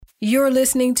You're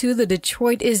listening to the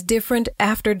Detroit is Different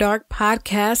After Dark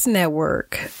Podcast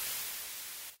Network.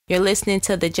 You're listening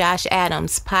to the Josh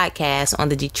Adams podcast on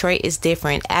the Detroit is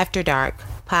Different After Dark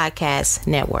Podcast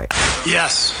Network.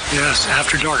 Yes,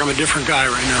 After Dark. I'm a different guy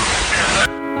right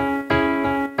now.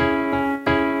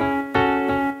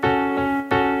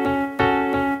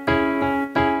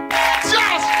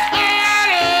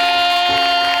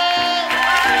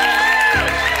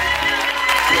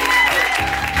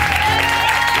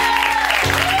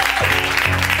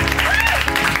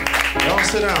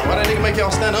 Sit down. Why that nigga make y'all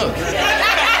stand up?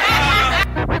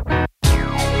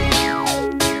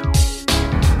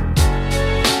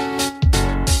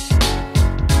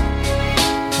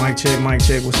 Mic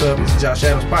check. What's up? It's Josh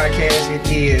Adams Podcast. It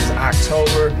is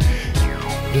October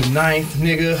the 9th,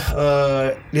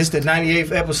 nigga. This is the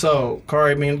 98th episode.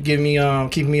 Corey been keeping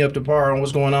me up to par on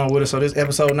what's going on with us. So this is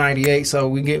episode 98. So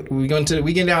we getting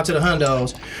down to the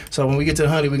hundos. So when we get to the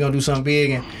hundy, we're gonna do something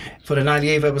big. And for the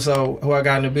 98th episode, who I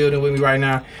got in the building with me right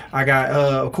now, I got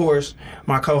of course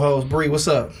my co-host Bree. What's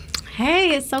up?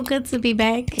 Hey, it's so good to be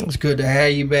back. It's good to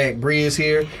have you back. Bree is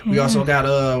here. We also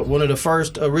got one of the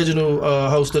first original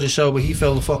hosts of the show, but he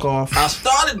fell the fuck off. I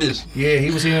started this. Yeah,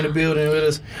 he was here in the building with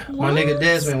us. My nigga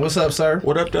Desmond. What's up, sir?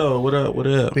 What up, though? What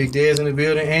up? Big Des in the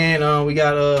building. And we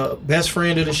got best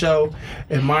friend of the show,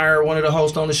 Admire, one of the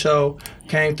hosts on the show.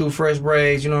 Came through fresh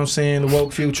braids, you know what I'm saying? The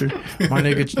woke future. My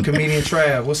nigga comedian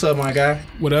Trav. What's up, my guy?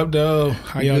 What up, though?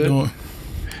 How y'all doing?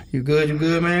 You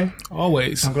good, man?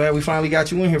 Always. I'm glad we finally got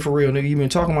you in here for real, nigga. You've been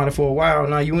talking about it for a while.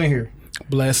 Now you in here.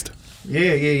 Blessed.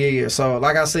 Yeah. So,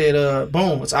 like I said,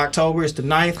 boom, it's October. It's the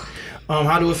 9th.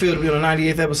 How do it feel to be on the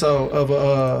 98th episode of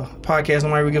a podcast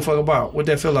nobody really give a fuck about? What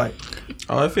that feel like?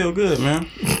 Oh, it feel good, man.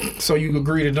 So you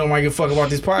agree that nobody give a fuck about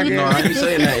this podcast? No, I ain't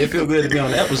saying that. It feel good to be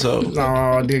on the episode. No,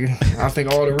 nigga. I think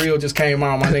all the real just came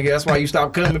out, my nigga. That's why you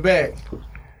stopped coming back.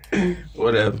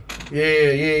 Whatever.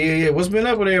 Yeah. What's been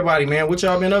up with everybody, man? What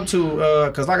y'all been up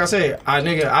to? Cause like I said, I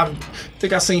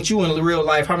think I seen you in real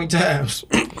life how many times?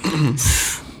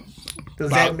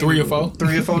 About 3 or 4.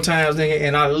 3 or 4 times, nigga.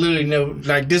 And I literally never,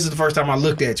 like, this is the first time I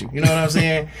looked at you. You know what I'm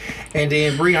saying? And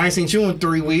then Bree, I ain't seen you in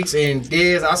 3 weeks. And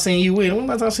Dez, I seen you in. When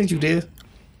last time I seen you, Dez?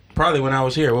 Probably when I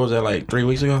was here. What was that, like 3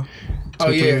 weeks ago?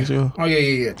 3 weeks ago? Oh,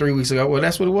 yeah. 3 weeks ago. Well,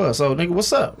 that's what it was. So, nigga,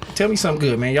 what's up? Tell me something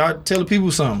good, man. Y'all tell the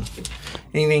people something.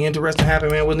 Anything interesting happen,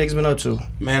 man? What niggas been up to?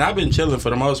 Man, I've been chilling for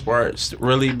the most part.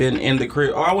 Really been in the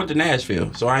crib. Oh, I went to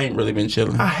Nashville, so I ain't really been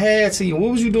chilling. I had to.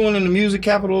 What was you doing in the music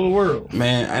capital of the world?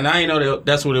 Man, and I didn't know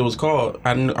that's what it was called.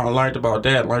 I learned about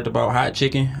that. Learned about hot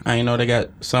chicken. I didn't know they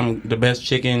got the best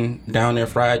chicken down there,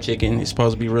 fried chicken. It's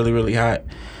supposed to be really, really hot.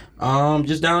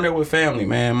 Just down there with family,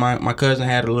 man. My cousin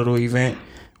had a little event.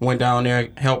 Went down there,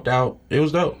 helped out. It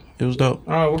was dope.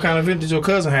 Oh, what kind of event did your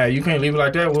cousin have? You can't leave it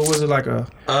like that. What was it like a?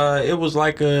 It was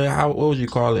like a what would you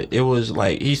call it? It was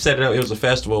like he set it up. It was a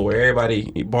festival where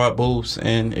everybody bought booths,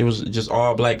 and it was just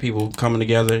all black people coming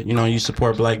together. You know, you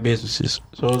support black businesses,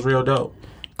 so it was real dope.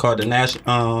 Called the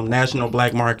National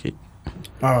Black Market.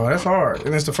 Oh, that's hard.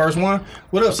 And it's the first one.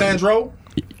 What up, Sandro?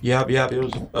 Yep.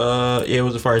 It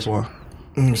was the first one.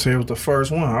 So it was the first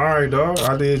one. All right, dog.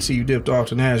 I did see you dipped off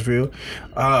to Nashville.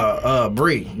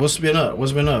 Bree, what's been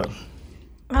up?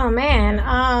 Oh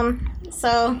man.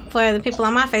 So for the people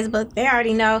on my Facebook, they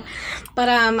already know.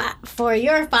 But for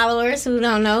your followers who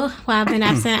don't know why I've been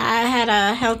absent, I had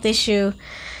a health issue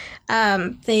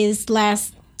these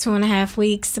last 2.5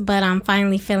 weeks, but I'm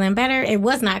finally feeling better. It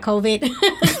was not COVID.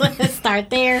 Let's start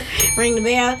there. Ring the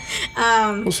bell.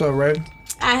 What's up, Ray?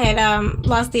 I had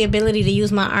lost the ability to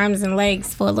use my arms and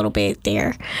legs for a little bit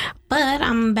there. But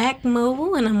I'm back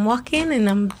mobile, and I'm walking, and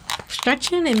I'm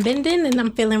stretching and bending, and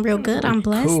I'm feeling real good. I'm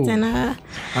blessed. Cool. And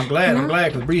I'm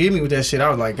glad, because Bree hit me with that shit. I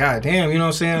was like, God damn, you know what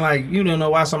I'm saying? Like, you didn't know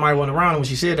why somebody wasn't around when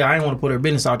she said that. I didn't want to put her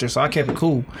business out there, so I kept it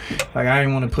cool. Like, I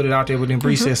didn't want to put it out there, but then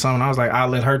Bree said something. I was like, I'll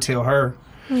let her tell her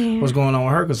what's going on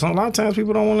with her, because a lot of times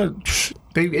people don't want to...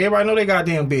 Everybody know they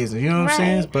goddamn business, you know what I'm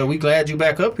saying? But we glad you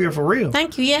back up here for real.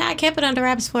 Thank you. Yeah, I kept it under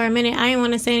wraps for a minute. I didn't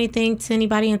want to say anything to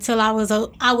anybody until I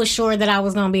was sure that I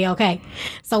was going to be okay.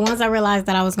 So once I realized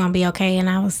that I was going to be okay and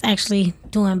I was actually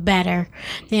doing better,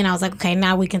 then I was like, okay,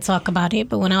 now we can talk about it.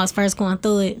 But when I was first going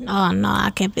through it, oh no,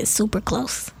 I kept it super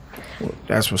close. Well,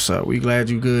 that's what's up. We glad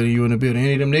you good and you in the building.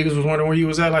 Any of them niggas was wondering where you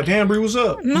was at, like, damn, Bree, what's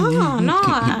up? No,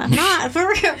 for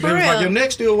real. They was like, your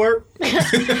neck still work.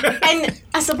 And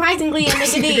surprisingly, a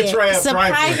nigga did.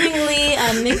 Surprisingly,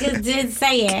 a nigga did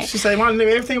say it. She said, my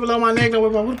nigga, everything below my neck,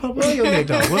 what below your neck,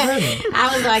 though? What's happening?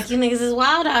 I was like, you niggas is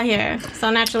wild out here. So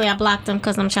naturally, I blocked them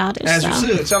because I'm childish. As you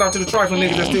should. Shout out to the trifling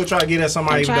niggas that still try to get at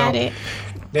somebody, even though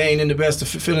they ain't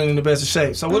feeling in the best of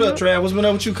shape. So what up, Trav? What's been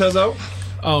up with you, cuzzo?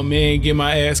 Oh man, get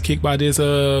my ass kicked by this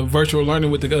virtual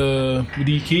learning with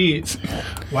these kids.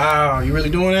 Wow, you really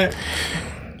doing that?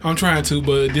 I'm trying to,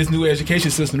 but this new education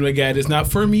system they got is not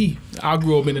for me. I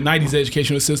grew up in the 90s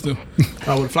educational system.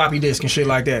 With floppy disk and shit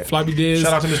like that. Floppy disk.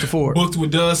 Shout out to Mr. Ford. Books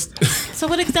with dust. So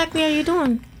what exactly are you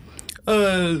doing?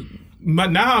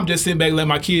 Now I'm just sitting back and letting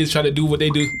my kids try to do what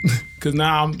they do. Because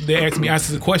now they ask me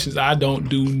answers to questions. I don't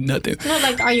do nothing. No,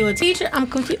 like, are you a teacher? I'm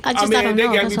confused. I don't they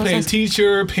know. got me playing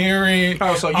teacher, parent.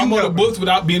 Oh, so I'm on the books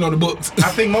without being on the books. I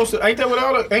think ain't that what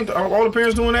all the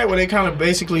parents doing that? Where they kind of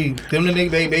basically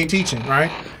they teaching,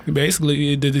 right?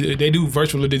 Basically, they do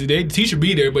virtual. The teacher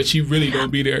be there, but she really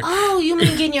don't be there. Oh, you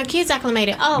mean getting your kids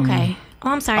acclimated? Oh, okay. Oh,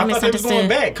 I'm sorry, I thought they was misunderstood. going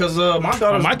back because my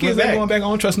daughter. My kids ain't going back. I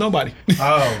don't trust nobody.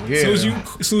 Oh yeah.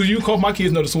 As soon as you coach, my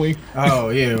kids know the swing. Oh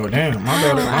yeah. Well, damn. My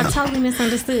daughter. I totally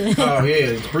misunderstood. Oh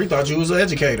yeah. Bree thought you was an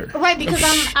educator. Right, because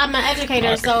I'm an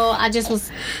educator, so I just was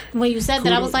when you said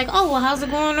that I was like, oh well, how's it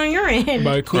going on your end?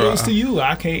 But kudos to you.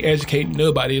 I can't educate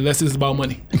nobody unless it's about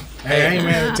money. Hey, I ain't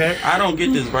mad at that. I don't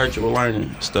get this virtual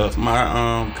learning stuff.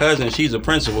 My cousin, she's a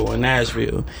principal in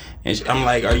Nashville. And I'm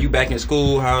like, are you back in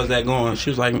school? How's that going? She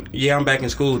was like, yeah, I'm back in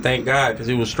school. Thank God, because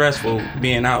it was stressful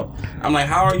being out. I'm like,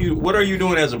 what are you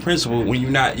doing as a principal when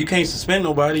you can't suspend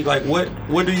nobody? Like,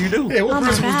 what do you do? Yeah, what Oh my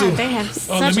principals God, do? they have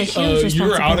such a huge responsibility.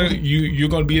 You're out of you're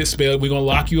gonna be expelled. We're gonna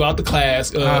lock you out the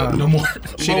class. No more.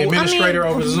 She the administrator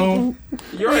over Zoom.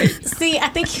 You're right. See, I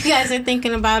think you guys are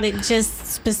thinking about it just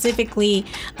specifically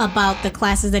about the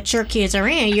classes that your kids are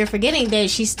in. You're forgetting that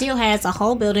she still has a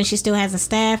whole building. She still has a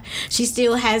staff. She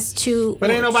still has to. But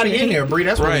ain't nobody in there, Bree.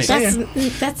 That's what I'm saying.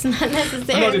 That's not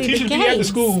necessarily I know the teachers be at the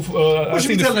school. What you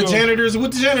be telling the janitors?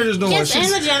 What the janitors doing? Yes, and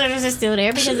the janitors are still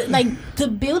there because like the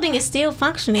building is still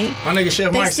functioning. My nigga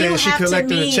Chef Mike said she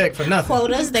collected a check for nothing.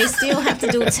 Quotas. They still have to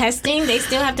do testing. They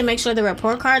still have to make sure the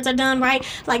report cards are done right.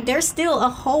 Like there's still a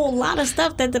whole lot of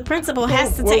stuff that the principal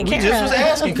has to take care of. We just was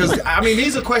asking because I mean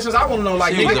these are questions I want to know.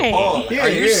 Like, She was nigga, appalled. Are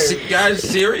you guys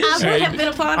serious? I would have been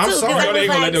appalled too. I'm sorry. I They ain't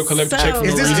was gonna let them collect the check for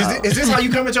no reason. is this how you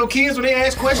come at your kids when they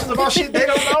ask questions about shit they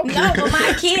don't know? No, but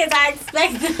my kids, I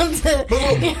expect them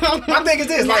to. My thing is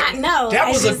this, like, that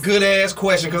was a good ass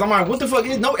question because I'm like, what the fuck?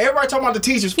 No, everybody talking about the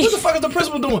teachers. What the fuck is the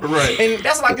principal doing? Right. And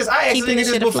that's like this. I asked a Keeping nigga the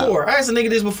this shit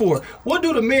afloat. before. What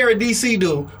do the mayor of DC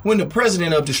do when the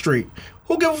president up the street?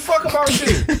 Who give a fuck about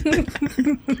shit?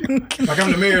 Like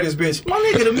I'm the mayor of this bitch. My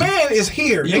nigga, the man is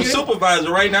here. You nigga.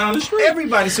 supervisor right down the street.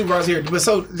 Everybody supervisor here. But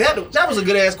so that was a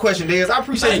good ass question, Dez. I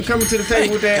appreciate you coming to the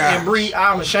table with that. Gosh. And Bree,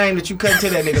 I'm ashamed that you cut into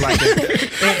that nigga like that.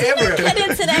 And ever cut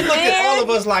into that you looked at man. all of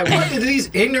us like, what did these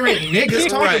ignorant niggas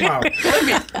talking about?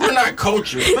 We're not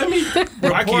cultured.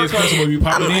 My kids principal be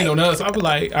popping in on us. I be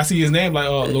like, I see his name, like,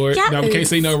 oh Lord, Yes. now we can't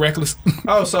say nothing reckless.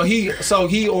 Oh, so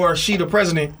he or she, the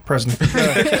president,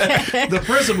 the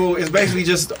principal is basically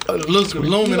just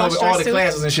looming over all the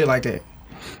classes and shit like that.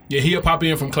 Yeah, he'll pop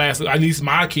in from class. At least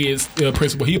my kids'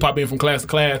 principal, he'll pop in from class to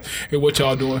class. Hey, what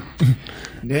y'all doing?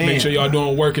 Damn. Make sure y'all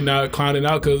doing working out, clowning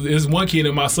out. Because there's one kid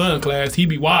in my son's class, he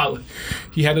be wilding.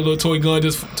 He had a little toy gun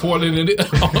just twirling in it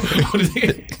on his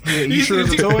head. Yeah, you sure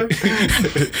it's a toy?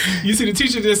 You see the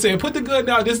teacher just saying, put the gun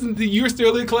down. You're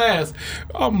still in class.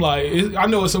 I'm like, I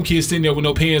know some kids sitting there with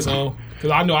no pants on.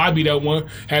 Because I know I'd be that one,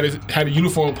 had a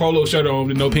uniform polo shirt on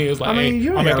with no pants. Like, I mean, hey,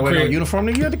 you I'm ain't at gotta the wear no crib. uniform,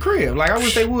 nigga. You're at the crib. Like, I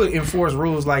wish they would enforce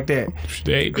rules like that.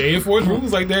 They enforce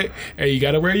rules like that. Hey, you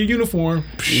gotta wear your uniform.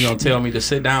 You gonna tell me to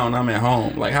sit down? I'm at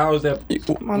home. Like, how is that?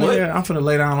 My What? nigga, I'm finna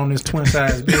lay down on this twin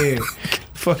size bed.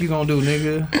 Fuck you gonna do,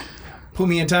 nigga? Put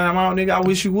me in time out, nigga. I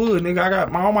wish you would, nigga. I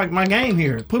got my game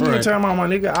here. Put me in Right. time out, my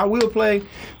nigga. I will play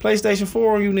PlayStation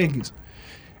 4 on you niggas.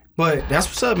 But that's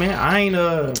what's up, man. I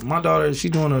ain't my daughter, she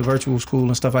doing a virtual school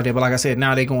and stuff like that. But like I said,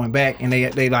 now they going back and they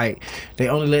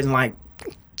only letting like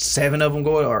 7 of them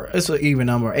go, or it's an even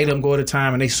number, 8 of them go at a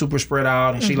time, and they super spread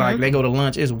out. And she like they go to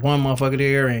lunch. It's one motherfucker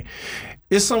there, and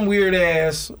it's some weird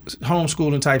ass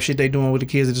homeschooling type shit they doing with the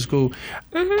kids at the school.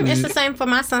 It's the same for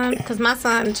my son because my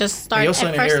son just started. Your son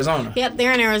at in first, Arizona. Yep,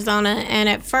 they're in Arizona, and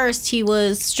at first he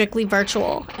was strictly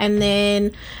virtual, and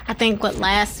then I think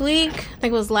last week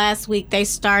they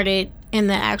started in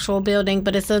the actual building,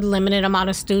 but it's a limited amount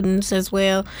of students as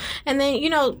well. And then,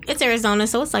 it's Arizona,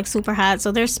 so it's like super hot,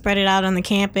 so they're spread it out on the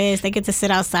campus. They get to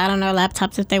sit outside on their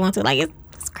laptops if they want to. Like,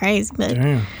 it's crazy, but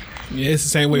Damn. Yeah, it's the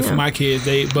same way for my kids.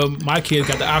 But my kids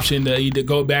got the option to either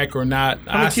go back or not.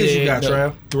 How many kids you got,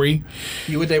 Trav? 3.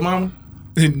 You with their mama?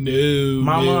 No.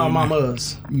 Mama or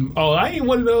mamas? Oh, I ain't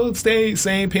one of those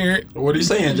same parent. What are you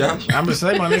saying, Josh? I'm gonna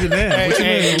say my nigga damn. What you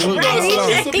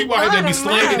mean? Some people out there be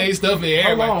slanging their stuff in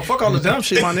air. Hold on, fuck all the dumb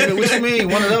shit, my nigga. What you mean?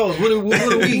 One of those? What are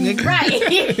we, nigga?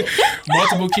 Right.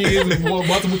 Multiple kids,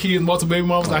 multiple baby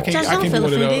mamas. I can't be one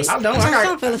of those. I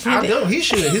don't. He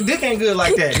should. His dick ain't good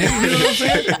like that, nigga. You know what I'm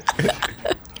saying?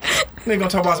 Nigga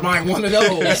gonna talk about mine one of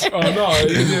those. Oh no,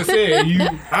 you just said you.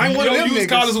 I ain't one of them use niggas.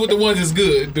 collars with the ones that's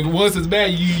good. The ones that's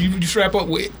bad, you strap up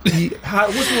with. Which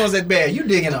one's that bad? You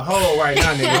digging a hole right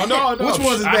now, nigga. No. Which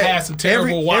one's is bad? I had some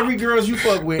terrible every girls you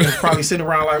fuck with is probably sitting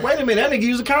around like, wait a minute, that nigga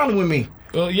use a condom with me.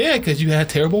 Well, yeah, because you had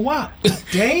terrible wop.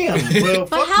 Damn. Well,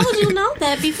 But how would you know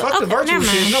that before? fuck the virtual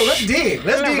shit. No, let's dig.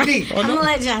 Let's dig deep. I'm gonna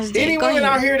let Josh dig. Any Go women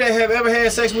ahead. out here that have ever had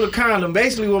sex with a condom,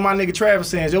 basically what my nigga Travis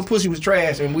saying, your pussy was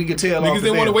trash, and we could tell. Niggas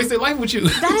didn't want to waste their life with you.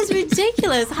 That is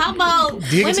ridiculous. How about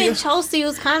Dignity? women chose to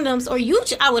use condoms, or you?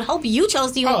 I would hope you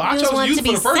chose to use I chose to one use to it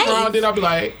for be the first safe. round, then I'll be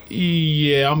like,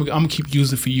 yeah, I'm gonna keep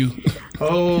using for you.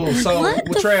 Oh, so What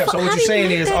with the Trav, fuck? so what How you're do you saying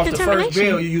make is that off the first determination?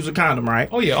 bill you use a condom, right?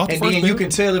 Oh, yeah, off the and first then you bill. can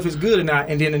tell if it's good or not,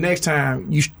 and then the next time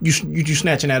you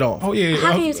snatching that off. Oh yeah,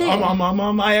 How can you tell?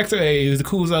 I asked her, hey, is the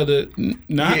cool's out the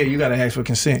not? Yeah, you gotta ask for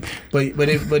consent. But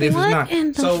if it's What not,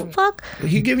 in the so fuck?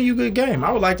 he giving you good game.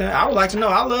 I would like to know.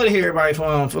 I love to hear everybody's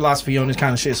philosophy on this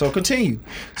kind of shit. So continue.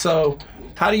 So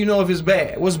how do you know if it's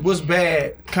bad? What's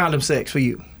bad condom sex for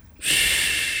you?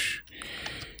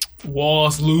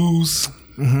 Walls loose.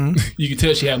 Mm-hmm. You can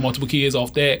tell she had multiple kids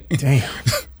off that. Damn.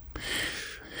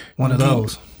 One of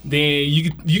those. Then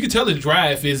you can tell the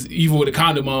drive is even with a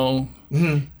condom on.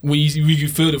 Mm-hmm. When you can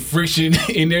feel the friction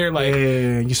in there, like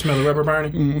Yeah, you smell the rubber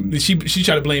burning. she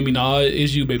tried to blame me. Nah,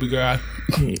 it's you, baby girl.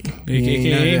 It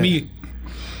ain't me.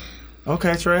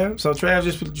 Okay, Trav. So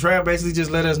Trav basically just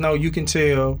let us know you can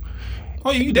tell Oh,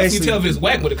 you can definitely Basically, tell if it's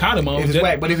whack with a condom on. if it's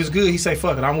whack. But if it's good, he say,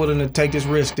 fuck it. I'm willing to take this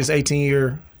risk, this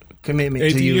 18-year commitment to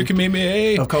 18-year you commitment.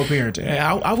 Hey, of co-parenting. hey,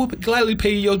 I would gladly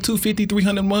pay you your $250,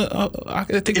 $300 a month. I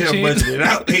could take a Yeah, chance. budget it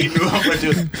out. He knew how much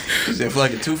you said, fuck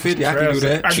it, $250. I can do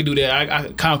that. I can do that.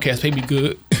 Comcast pay me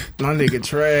good. My nigga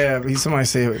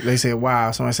Trav, they said, wow.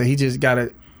 Somebody said he just got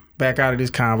to back out of this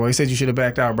convo. He said you should have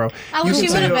backed out, bro. I wish can you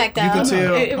would have tell- backed out. You can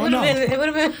tell. It would have been. It would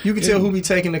have been. You can tell who be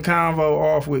taking the convo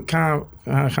off with convo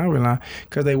line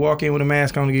because they walk in with a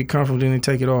mask on to get comfortable, then they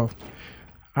take it off.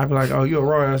 I'd be like, oh, you a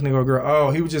raw ass nigga or girl.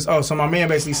 Oh, he was just, so my man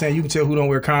basically saying you can tell who don't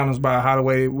wear condoms by how the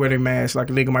way they wear their mask.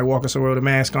 Like a nigga might walk in somewhere with a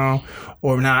mask on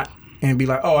or not and be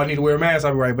like, oh, I need to wear a mask.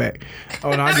 I'll be right back.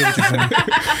 Oh, no, I get what you're saying.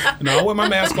 No, I wear my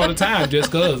mask all the time just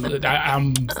because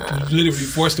I'm literally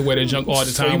forced to wear that junk all the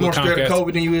So time you more with scared of Comcast.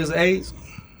 COVID than you is of AIDS?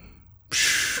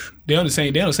 They're on the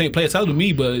same place to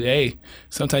me, but hey,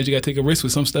 sometimes you gotta take a risk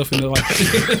with some stuff in the life. He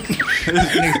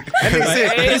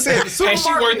said, the Hey, she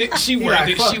supermarket. worth it. She He worth like,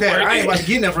 it. fuck She that. worth I ain't about it. to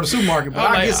get nothing from the supermarket, but I'm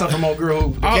I'll like, get something from old girl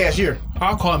who the cashier.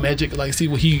 I'll call Magic, like see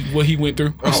what he went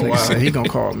through. This Oh, nigga wow. said he gonna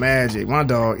call Magic. My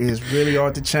dog is really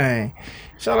off the chain.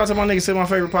 Shout out to my nigga, said my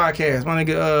favorite podcast. My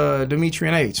nigga Dimitri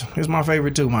and H. It's my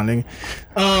favorite too, my nigga.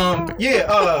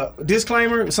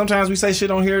 Disclaimer, sometimes we say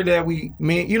shit on here that we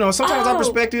mean, sometimes our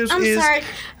perspectives I'm is sorry,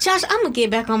 Josh. I'm gonna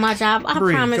get back on my job. I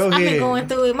Bree, promise. go I've ahead. been going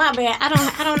through it. My bad.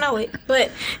 I don't know it,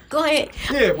 but go ahead.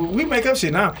 yeah, we make up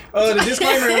shit now. The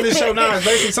disclaimer on this show now is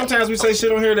basically sometimes we say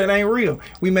shit on here that ain't real.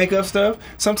 We make up stuff.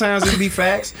 Sometimes it be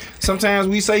facts. Sometimes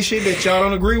we say shit that y'all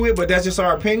don't agree with, but that's just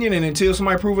our opinion. And until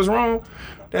somebody prove us wrong,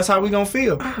 that's how we gonna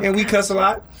feel. And we cuss a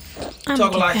lot,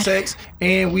 talk a lot of sex,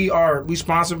 and we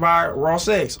sponsored by Raw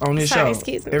Sex on this Sorry, show.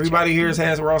 excuse me. Everybody here has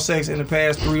had raw sex in the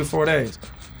past 3 to 4 days.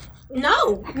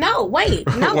 No, wait,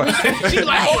 no. She's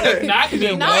like, hold it, not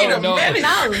No, no,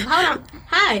 hold on.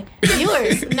 Hi,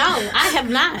 yours. No, I have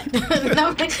not.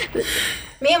 No,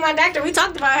 me and my doctor, we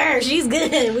talked about her. She's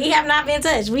good. We have not been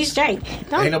touched. We straight.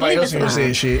 Don't Ain't nobody leave else us here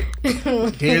alone. said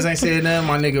shit. His ain't said nothing.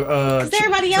 My nigga, Cause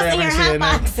everybody else Trav in here ain't said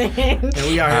nothing. hotboxing. And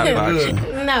we out here Hotboxing.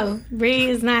 good. No, Bree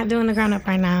is not doing the grown up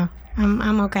right now.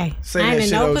 I'm okay. Say I'm that in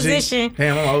shit, no OG. position.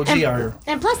 Damn, I'm OG out here.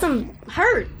 And plus, I'm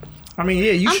hurt. I mean,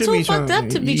 yeah, you I'm should too be fucked trying up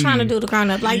to be trying to do the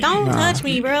grown up. Like, don't touch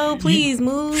me, bro. Please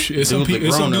move. There's some Do the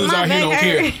dudes grown-up. out here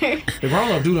don't care. The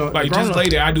grown up do the Like the grown just up. lay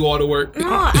there, I do all the work. No,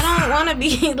 I don't want to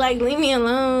be like, leave me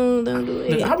alone. Don't do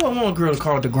it. I wouldn't want a girl to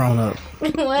call it the grown up.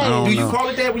 What? don't Do you know. call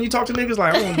it that when you talk to niggas?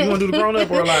 Like, you want to do the grown up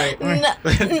or like?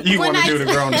 You When want to I- do the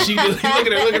grown up. She do. Look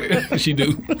at her. She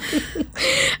do.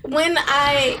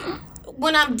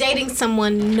 When I'm dating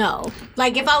someone, no.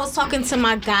 Like if I was talking to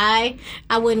my guy,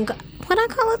 I wouldn't. Would I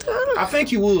call it the grown I up?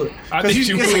 think you would. I think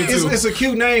you would, too. It's a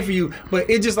cute name for you, but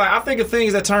it just like I think of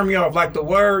things that turn me off, like the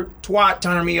word twat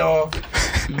turn me off.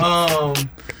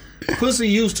 Pussy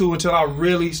used to until I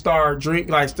really started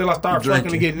drinking. Like, still I started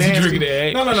fucking to get nasty. Drinking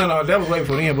that. No. That was way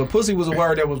before then. But pussy was a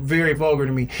word that was very vulgar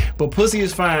to me. But pussy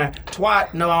is fine.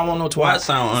 Twat, no, I don't want no twat. Twat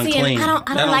sound See, unclean. I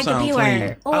don't like the P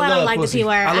word. Oh, I don't like the P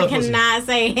word. I cannot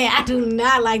say it. I do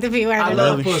not like the P word. I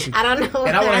love pussy. I don't know.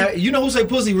 And I want to. You know who say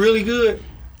pussy really good?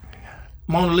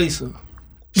 Mona Lisa.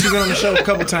 She been on the show a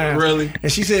couple times. Really? And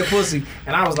she said pussy.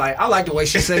 And I was like, I like the way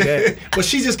she said that. But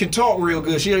she just can talk real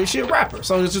good. She a rapper.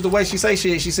 So it's just the way she say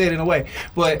shit, she said it in a way.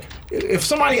 But if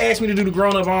somebody asked me to do the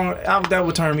grown up on, that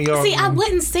would turn me off. See, I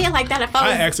wouldn't say it like that if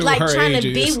I was like trying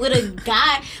to be with a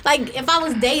guy. Like if I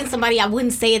was dating somebody, I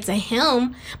wouldn't say it to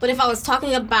him. But if I was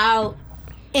talking about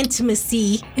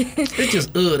intimacy, it's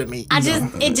just to me.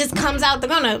 It just comes out the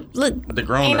grown up. Look, the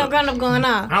grown ain't up. no grown up going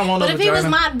on. I don't want but no if he was vagina.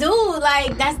 my dude,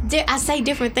 like I say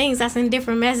different things. That's in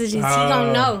different messages. He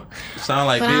don't know. Sound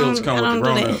like But bills come with the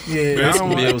grown up. Yeah, I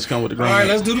don't Bills come with the grown up. All right,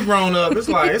 let's do the grown up. It's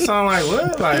like, it sound like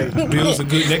what? Like Bills are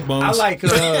good neck bones. I like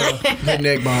good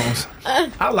neck bones.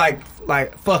 I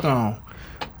like fuck on.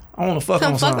 I want to fuck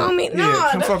Come on fuck something. on me? No, Yeah,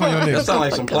 come fuck on your That nigga. sound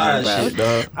like some plies shit,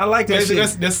 dog. I like that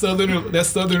shit. That's southern. That's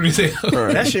southern as hell.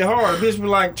 That shit hard. Bitch be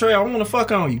like, Trey, I want to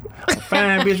fuck on you.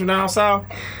 Fine bitch from down south.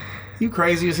 You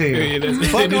crazy as hell. Yeah, that's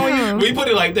Fuck on you. We put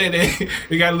it like that.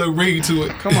 It got a little ring to it.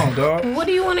 Come on, dog. What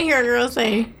do you want to hear a girl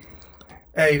say?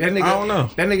 Hey, that nigga. I don't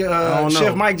know. That nigga, I don't know.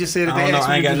 Chef Mike just said that I they don't know. asked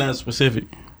I me ain't got to- nothing specific.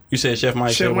 You said Chef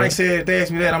Mike. Chef Mike said if they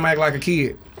asked me that, I'm act like a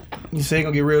kid. You say you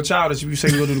gonna get real childish if you say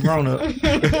you gonna do the grown up.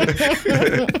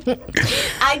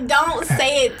 I don't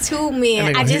say it to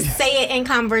men. I just say it in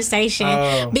conversation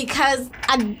because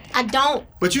I don't.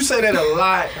 But you say that a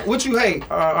lot. What you hate,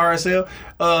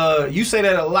 RSL? You say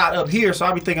that a lot up here, so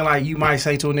I be thinking like you might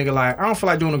say to a nigga like, I don't feel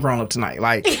like doing a grown up tonight.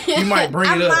 Like you might bring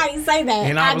it up. I might say that.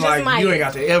 And I was like, you ain't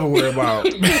got to ever worry about.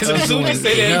 As soon as you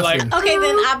say that, like, Okay,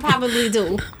 then I probably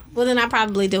do. Well, then I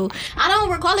probably do. I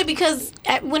don't recall it because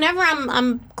whenever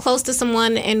I'm close to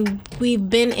someone and we've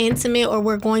been intimate or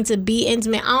we're going to be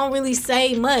intimate, I don't really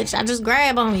say much. I just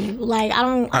grab on you. Like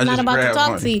I'm not just about to grab talk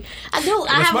on to you. you. I do.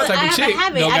 I That's my type of have a chick.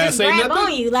 habit. Don't I gotta just say grab nothing.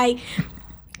 on you. Like,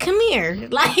 come here.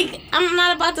 Like I'm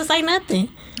not about to say nothing.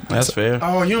 That's fair.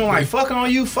 Oh, you don't like fuck on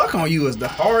you? Fuck on you is the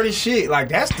hardest shit. Like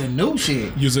that's the new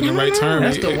shit. using the right term.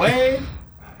 That's the way.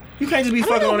 You can't just be I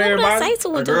fucking don't on know what I everybody. say to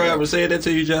A a girl dude. ever said that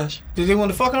to you, Josh? Did they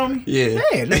want to fuck on me? Yeah.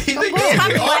 Yeah, Fuck nigga. you,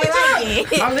 I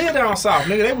like it. I live down south,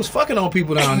 nigga. They was fucking on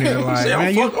people down there. Like, Say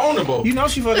I'm man, fuck ownable. you know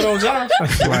she fucking on Josh.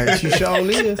 Like, she sure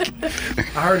is.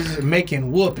 I heard it's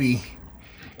making whoopee.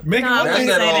 Make No, it That's Don't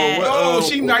that say old. that. Oh,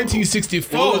 she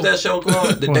 1964. What was that show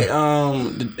called?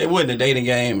 It wasn't the dating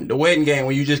game. The wedding game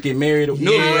when you just get married. Newlywed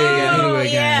game. Oh,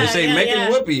 yeah, They say yeah, making yeah.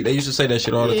 whoopee. They used to say that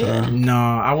shit all the time. No,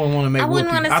 I wouldn't want to make I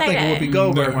wouldn't whoopee. wanna I say think that. Whoopi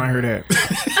Goldberg when I hear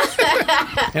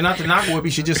that. And not to knock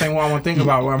Whoopi, she just ain't what I want to think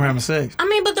about when I'm having sex. I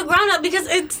mean, but the grown up because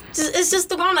it's just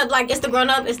the grown up. Like it's the grown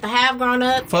up. It's the half grown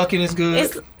up. Fucking is good.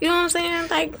 It's you know what I'm saying.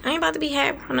 Like I ain't about to be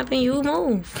half grown up and you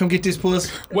move. Come get this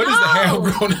pussy. What is the half No.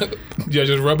 grown up? Y'all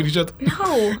just rubbing each other?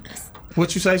 No,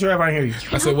 What you say, Trev? I didn't hear you.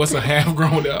 I said, what's a half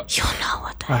grown up? you know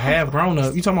what A half grown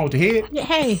up. You talking about with the head? the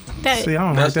hey that. See, I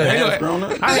don't That's like the that. half grown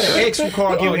up. I had an ex who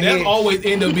called Oh, giving that head. always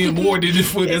end up being more than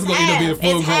just full. That's gonna end up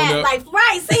being full It's grown half, up. like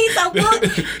right. See, so look,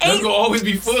 That's gonna always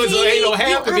be full, so ain't no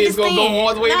half of it's gonna go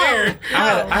all the way there.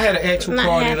 I had an ex who Not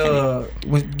called it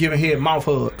happening. was giving head mouth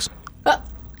hugs.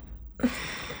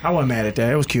 I wasn't mad at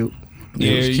that. It was cute.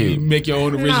 Yeah, was you cute. make your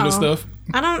own original No. stuff.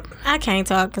 I can't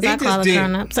talk because I Eat call this it dick.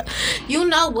 grown up. So, you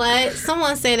know what?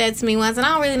 Someone said that to me once, and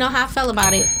I don't really know how I felt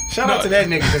about it. Shout out to that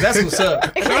nigga, because that's what's up.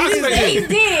 I He expect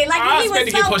did. Like I he was expect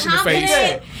to get so punched in the face.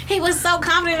 confident. He was so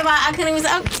confident about. I couldn't even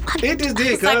say. Eat this dick,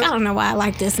 It's like cuz. I don't know why I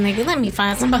like this nigga. Let me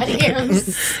find somebody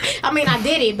else. I mean, I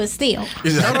did it, but still.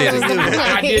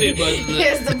 I did it, but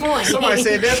Here's the point. Somebody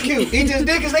said that's cute. Eat this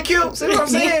dick, is that cute? See what I'm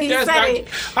saying? He that's said not, it.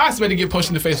 I expect to get punched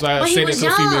in the face if I But say he that was to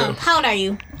a female. young. How old are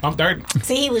you? I'm 30.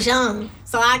 See, he was young,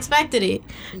 so I expected it.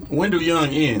 When do young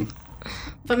end?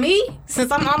 For me,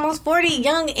 since I'm almost 40,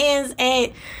 young ends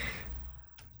at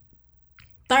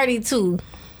 32.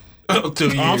 2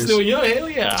 years. I'm still young. Hell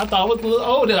yeah. I thought I was a little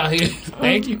older out here.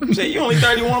 Thank you. You say you only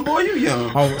 31, boy. You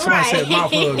young. Oh, somebody said Right.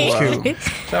 mouth hugs was cute.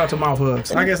 Shout out to mouth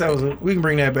hugs. I guess that was it. We can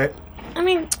bring that back. I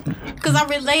mean, because I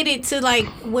related to like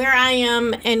where I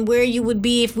am and where you would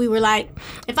be if we were like,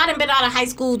 if I done been out of high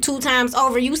school 2 times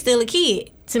over, you still a kid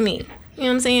to me. You know what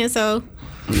I'm saying? So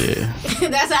Yeah.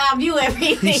 That's how I view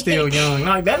everything. He's still young.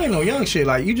 Like, that ain't no young shit.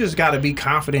 Like, you just gotta be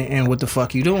confident in what the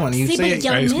fuck you doing. You See, say but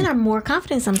young men are more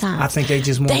confident sometimes. I think they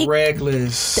just more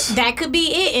reckless. That could be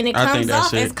it, and it I comes think that's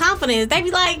off it. as confidence. They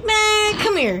be like, man,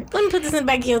 come here. Let me put this in the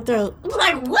back of your throat. I'm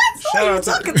like, what? Who are you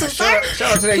talking to, sir?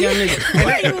 Shout out to that young nigga. Who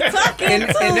are you talking And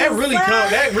to, that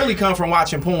really sir? come from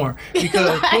watching porn,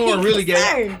 because porn really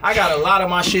sir. I got a lot of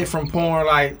my shit from porn,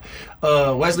 like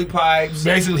Wesley Pipes.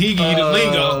 Basically, he give you the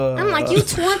lingo. I'm like, you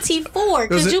 24.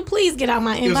 was Could a- you please get out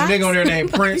my inbox? There was a nigga on there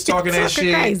named Prince talking that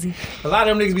shit. Crazy. A lot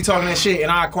of them niggas be talking that shit, and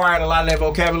I acquired a lot of that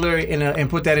vocabulary and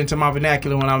put that into my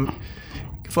vernacular when I'm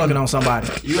fucking on somebody.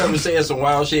 You ever said some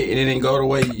wild shit and it didn't go the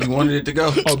way you wanted it to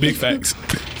go? Oh, big facts.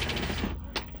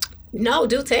 No,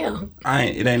 do tell.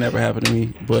 It ain't never happened to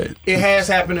me, but It has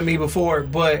happened to me before,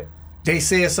 but they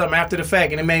said something after the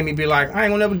fact, and it made me be like, I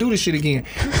ain't gonna never do this shit again.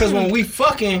 Because when we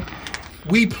fucking,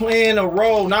 we playing a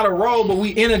role, not a role, but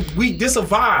this a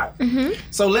vibe. Mm-hmm.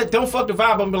 So don't fuck the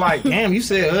vibe up and be like, damn, you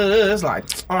said, it's like,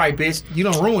 all right, bitch, you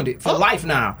done ruined it for life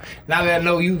now. Now that I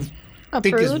know you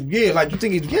think it's, Approved? like you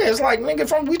think it's, it's like,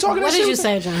 nigga, we talking What that did shit. you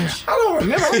say, Josh? I don't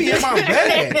remember. I be in my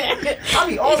bag. I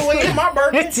be all the way in my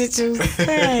Birkin. What did you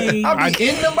say? I be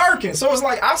in the Birkin. So it's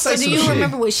like, I say So some do you shit.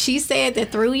 remember what she said that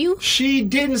threw you? She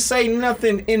didn't say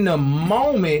nothing in the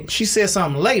moment. She said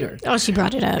something later. Oh, she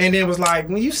brought it up. And then was like,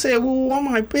 when you said, well, I'm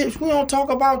like, bitch, we don't talk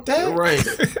about that. right.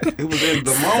 It was in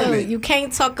the So moment. you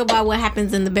can't talk about what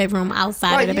happens in the bedroom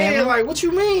outside Like, of the yeah, bedroom. like, what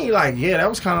you mean? Like, yeah, that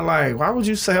was kind of like, why would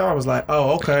you say? I was like,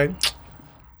 oh, okay.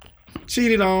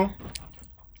 Cheated on.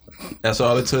 That's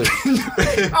all it took.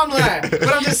 I'm lying. But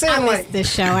I'm just saying, like,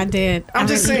 This show I did. I'm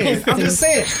just saying.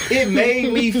 It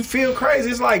made me feel crazy.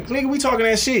 It's like, nigga, we talking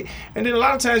that shit. And then a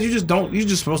lot of times you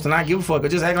just supposed to not give a fuck or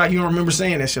just act like you don't remember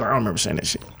saying that shit. Like, I don't remember saying that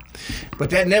shit. But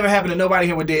that never happened to nobody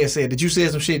here with Dad said that you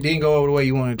said some shit didn't go over the way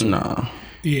you wanted to. Nah.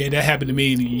 Yeah, that happened to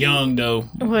me young, though.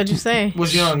 What'd you say?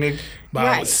 What's young, nigga? About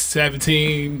Right.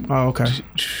 17. Oh, okay.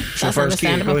 It's your That's first kid.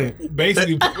 Go understandable. ahead.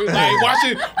 Basically, like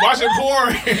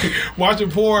watching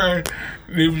porn.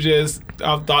 It was just,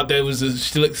 I thought that was a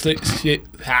slick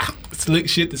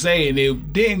shit to say, and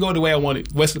it didn't go the way I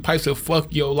wanted. Wesley Pipes will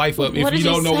fuck your life up if What you did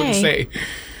you don't know what to say? say.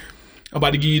 I'm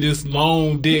about to give you this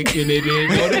long dick, and it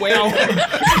didn't go the way I wanted.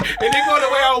 It didn't go the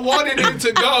way I wanted it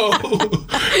to go.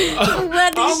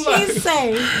 What did I'm she like-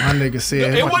 say? My nigga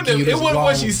said It wasn't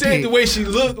what she said. The way she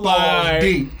looked like.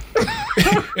 deep.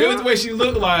 It was the way she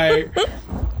looked like.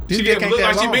 This She dick didn't ain't look that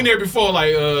like she long. been there before.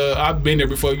 Like, I've been there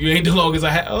before. You ain't the longest I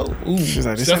had. Oh, ooh. She's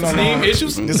like, this ain't no Self-esteem long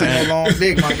issues. This ain't no long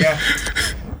dick, my guy.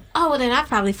 Oh, well, then I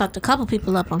probably fucked a couple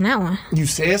people up on that one. You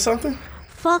said something?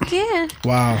 Fuck yeah.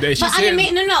 Wow. That she But I said, didn't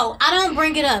mean, no, I don't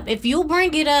bring it up. If you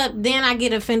bring it up, then I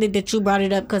get offended that you brought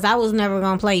it up because I was never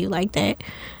going to play you like that.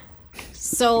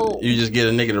 So, You just get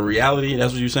a nigga to reality?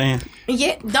 That's what you saying?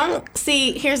 yeah, don't,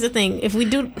 see, here's the thing. If we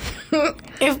do,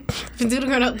 if we do the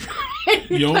grown up,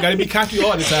 you don't gotta be cocky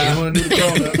all the You time. want to do the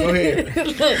donut? Go ahead.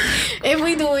 look, if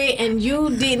we do it and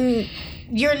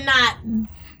you're not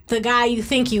the guy you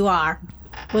think you are,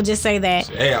 we'll just say that.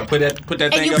 Hey, I put that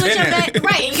And thing you up put in your there. best,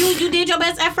 right, and you did your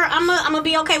best effort. I'm gonna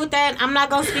be okay with that. I'm not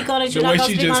gonna speak on it. The You're way not gonna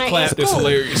she speak just on it. clapped It's is cool.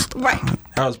 hilarious. Right.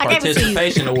 That was I gave it to you.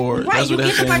 participation award. Right, That's you what get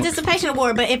that's the saying. participation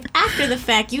award, but if after the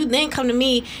fact you then come to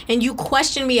me and you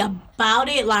question me about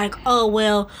it, like, oh,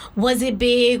 well, was it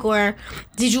big, or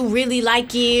did you really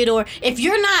like it, or if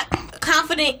you're not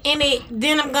confident in it,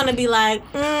 then I'm gonna be like,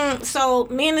 so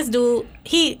me and this dude,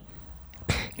 he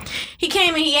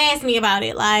came and he asked me about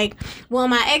it, like, well,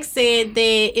 my ex said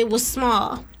that it was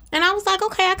small, and I was like,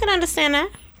 okay, I can understand that.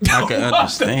 I can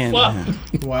understand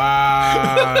that.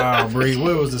 Wow, Bree,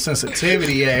 where was the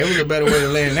sensitivity at? It was a better way to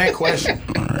land that question.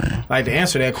 Like, to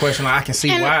answer that question, like, I can see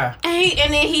why.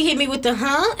 And then he hit me with the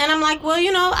and I'm like, well,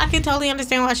 I can totally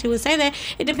understand why she would say that.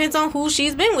 It depends on who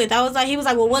she's been with. He was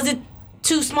like, well, was it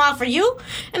too small for you?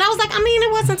 And I was like, I mean,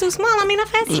 it wasn't too small. I mean,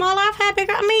 I've had smaller, I've had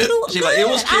bigger. I mean, you She good. like, it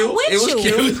was cute. I'm with It was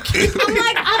you. cute. I'm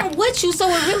like, I'm with you, so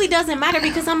it really doesn't matter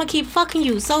because I'm gonna keep fucking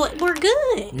you. So we're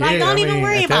good. Like, Yeah, don't I even mean,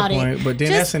 worry at that about point, it. but then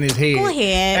Just that's in his head. Go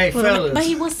ahead. Hey, fellas. But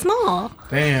he was small.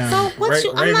 Damn. So what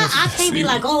you? I'm not. I can't be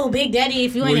like, oh, Big Daddy.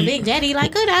 If you ain't Well, a Big Daddy,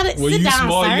 like, good at it. When Sit you down,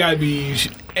 small, sir. you gotta be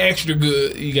extra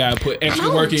good. You gotta put extra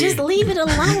No, work in. just leave it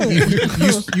alone.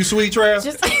 You sweet, Trav?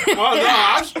 Just Oh no,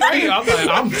 I'm straight. I'm like,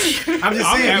 I'm just I'm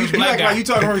saying, average you black act guy. like you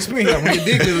talking from experience. Like, when your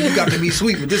dick little, you got to be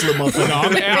sweet with this little motherfucker. no,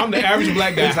 I'm the average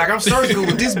black guy. It's like, I'm surgical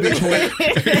with this bitch.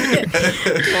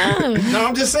 No,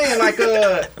 I'm just saying, like,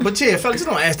 but yeah, fellas, just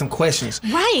don't ask them questions.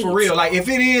 Right. For real. Like, if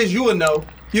it is, you will know.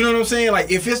 You know what I'm saying?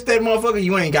 Like, if it's that motherfucker,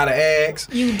 you ain't gotta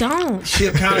ask. You don't.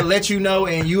 She'll kind of let you know,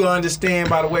 and you understand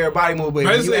by the way her body move. But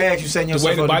when you ask, you setting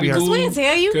yourself up to be her. I swear to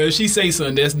tell you. Because she say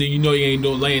something, that's then you know you ain't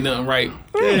doing laying nothing right.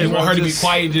 Yeah, You want her to be just-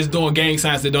 quiet, just doing gang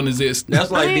signs that don't exist.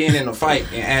 That's like being in a fight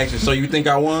and asking, so you think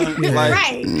I won? Like,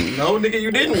 Right. no, nigga,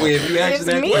 you didn't win. If you It's asked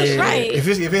that me, question. right. If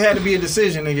it had to be a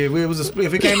decision, nigga,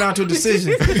 if it came down to a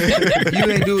decision, you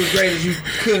didn't do as great as you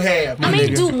could have. My I mean,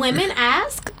 nigga. do women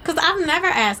ask? Because I've never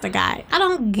asked a guy. I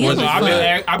don't give Was a it- fuck.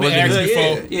 I've been Was it asked good?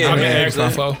 before. Yeah, I've been yeah, asked yeah.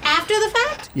 before. After the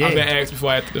fact? Yeah. I've been asked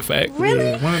before after the fact. Really?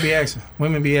 Yeah, women be asking.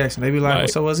 Women be asking. They be like, Right.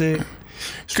 so was it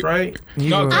straight? You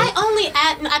No, go,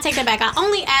 I take that back. I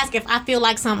only ask if I feel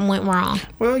like something went wrong.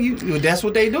 well, that's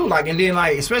what they do. Like, and then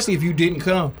like, especially if you didn't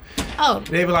come, Oh.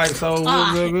 they be like, so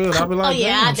good. I be like, Oh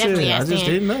yeah, I damn, definitely shit, I asked just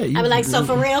then. didn't know. I be like, so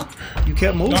for real? You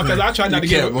kept moving. No, because I try not to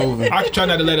kept moving. I try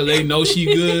not to let a lady know she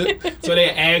good. So they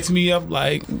ask me, I'm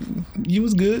like, you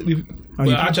was good. But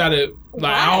you I try to,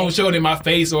 like, I don't show it in my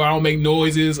face or I don't make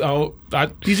noises. You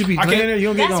just be I playing can't- there. You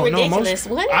don't get That's no emotion. ridiculous.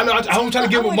 What? I know. I don't try to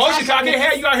give I would emotion. try Cause I to can't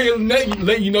have you out here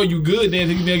letting you know you good. Then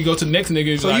you go to the next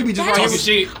nigga. So like, you be just right talking here-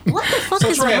 shit. What the fuck So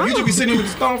is Trav, wrong? you just be sitting with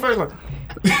the stone face like,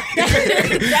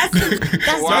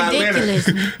 That's Why ridiculous.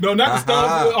 No, not the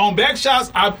stuff on back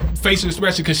shots. I facial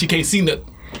expression because she can't see nothing.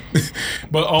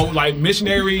 But on like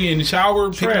missionary in the shower,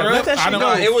 pick Trav, her let up. that I shit don't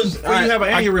go. know. It was- before you have an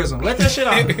aneurysm. Let that shit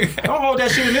out. Don't hold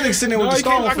that shit and then sitting there No, with the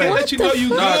I stone can't face. let you know you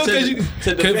No, good to because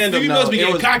defend them, females no, be it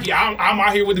getting was- cocky. I'm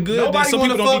out here with the good. Then Nobody some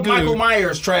want people to don't fuck be good. Michael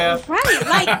Myers, Trav. Right,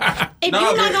 like if No,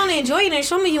 you're not but- gonna enjoy it and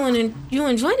show me you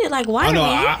enjoyed it, like why I know. are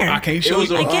we here? I can't It show was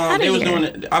you. Like, get outta they was here. doing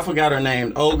it. I forgot her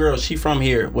name. Old girl, she from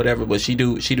here, whatever, but she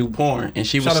do porn, and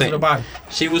she was Shout out to saying the body.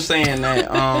 she was saying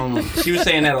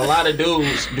that a lot of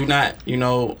dudes do not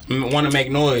want to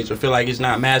make noise or feel like it's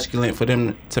not masculine for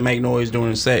them to make noise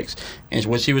during sex. And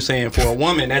what she was saying, for a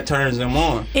woman, that turns them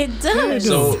on. It does.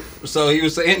 So he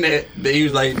was saying that he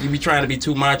was like, you be trying to be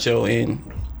too macho,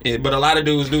 but a lot of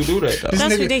dudes do that though.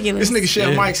 That's ridiculous. This nigga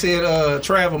Chef Mike said,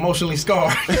 Trav emotionally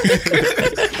scarred.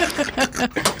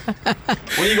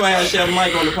 When you gonna have Chef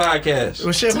Mike on the podcast?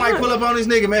 Well, Chef Mike, pull up on this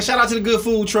nigga, man. Shout out to the Good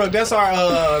Food Truck. That's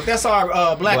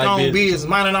our black-owned business.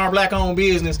 Minding our black-owned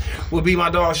business would be my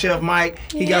dog, Chef Mike.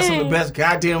 He got some of the best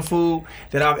goddamn food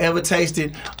that I've ever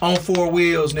tasted on 4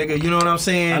 wheels, nigga. You know what I'm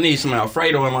saying? I need some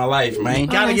Alfredo in my life, man.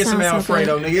 Gotta that get some sounds so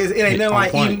Alfredo, nigga. It ain't nothing On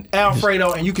like point. eating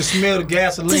Alfredo and you can smell the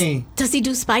gasoline. Does he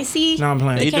do spicy? No, I'm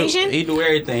playing. Occasion? He do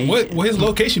everything. What his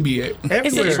location be at? Everywhere.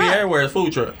 It's a truck. Everywhere, it's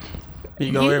food truck. He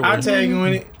go everywhere. I'll tag you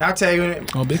in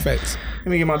it. Oh, big facts. Let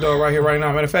me get my dog right here, right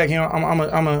now. Matter of fact,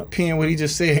 I'm a pin what he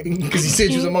just said because he said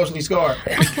you was emotionally scarred.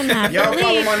 I cannot Y'all follow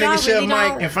believe my nigga y'all Chef really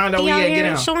Mike don't and find out be where he out at. Get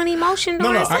here out. showing emotion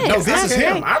No, during sex. this is That's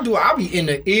him. great. I be in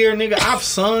the ear, nigga. I've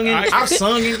sung in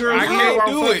girls. I can't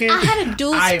do it. I had a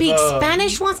dude I've, speak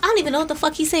Spanish once. I don't even know what the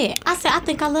fuck he said. I said, I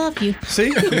think I love you.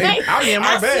 See, I be in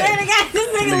my I swear to bag. God, this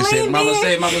nigga Nigga said, leaned Mama in.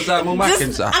 say, Mama say, Mama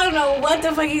Just- can I don't know what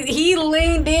the fuck he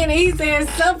leaned in and he said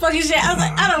some fucking shit. I was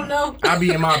like, I don't know. I be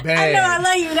in my I bag. know I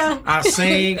love you though. I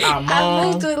sing, I I moan,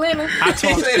 moved to Atlanta. I He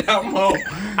talk, said I'm home.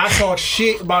 I talk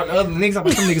shit about the other niggas. I'm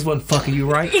like, some niggas wasn't fucking you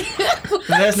right. The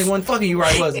last nigga wasn't fucking you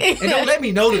right, was it? And don't let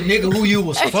me know the nigga who you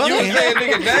was fucking. You was saying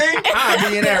nigga name? I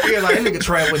be in that ear like that nigga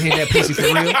Trav was hitting that pussy for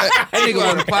real. That nigga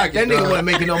wasn't pocket, That nigga dog. wasn't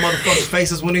making no motherfucking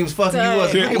faces when he was fucking you.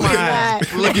 Was look at my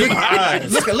eyes. Look at my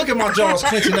eyes. Look at my jaws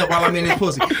clenching up while I'm in this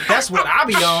pussy. That's what I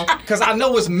be on, because I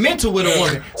know it's mental with a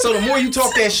woman. So the more you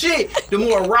talk that shit, the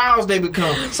more aroused they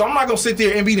become. So I'm not gonna sit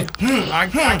there and be I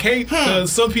can't.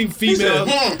 Some people, females,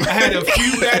 I had a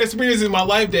few bad experiences in my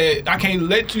life that I can't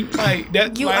let you like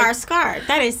that. You like, are scarred.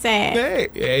 That is sad.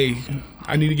 Hey,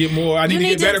 I need to get more. I need You to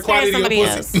need get to better experience quality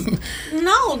of somebody pussy. else.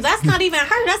 No, that's not even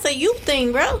her. That's a you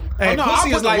thing, bro. Hey, No, pussy I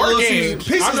is put the like work Little in.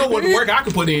 Caesars. I know what work I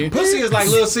can put in. Pussy is like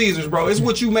Little Caesars, bro. It's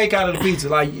what you make out of the pizza.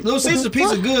 Like Little Caesars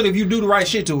pizza good if you do the right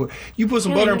shit to it. You put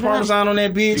some butter and parmesan on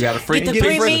that bitch. You gotta freak Get it. the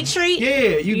Get 3 meat treat.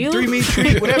 Yeah, you 3 meat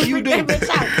treat, whatever you do, Freak that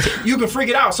bitch out. you can freak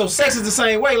it out. So sex is the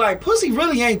same way. Like pussy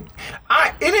really ain't.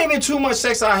 It ain't been too much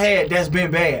sex I had that's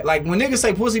been bad. Like when niggas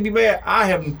say pussy be bad, I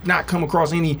have not come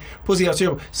across any pussy that's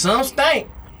terrible. Some stink.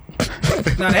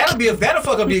 Now that'll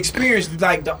fuck up the experience,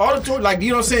 like the auditory, like you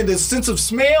know what I'm saying, the sense of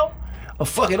smell, will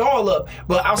fuck it all up.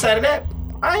 But outside of that,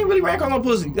 I ain't really ran across no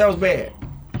pussy. That was bad.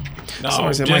 No,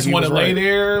 Sorry, said just Mikey want to was lay right.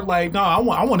 there. Like, no, I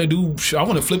want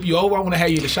to flip you over. I want to have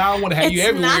you in the shower. I want to have you It's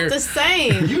everywhere. not the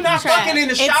same. You not Trav. fucking in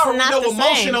the It's shower with not no the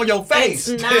emotion same. on your face.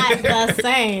 It's not the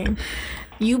same.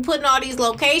 You putting all these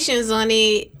locations on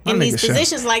it. in My these nigga Chef.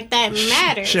 positions like that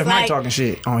matters. Chef like, Mike talking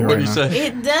shit on you What right do you now. say?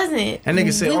 It doesn't. That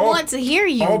nigga said we all- want to hear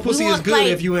you. All pussy We is want, good like,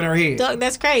 if you in her head. Dog,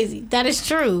 that's crazy. That is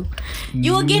true.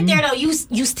 You will get there though. You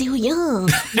still young.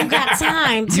 You got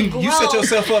time to grow. You set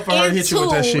yourself up for her to hit you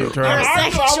with that shit, into right?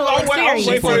 her sexual I was waiting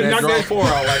experience. for it to That knock draw that four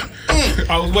out like.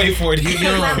 I was waiting for it. You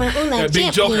know, I'm a that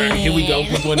big joker. champion. Here we go.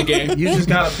 We won the game. You just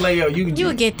gotta play up.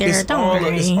 You'll get there, It's don't all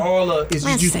worry. It's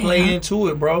just you Listen. play into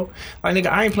it, bro. Like nigga,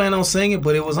 I ain't planning on singing,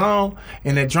 but it was on,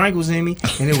 and that drink was in me,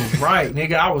 and it was right,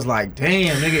 nigga. I was like,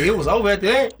 damn, nigga, it was over at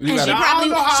that. And she I don't probably,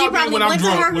 know how I be when I'm went to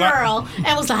drunk. her When I- girl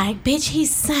and was like, bitch, he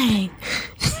sang.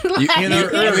 You in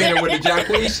there with the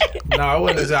Jacquees? No, it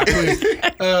wasn't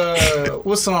exactly.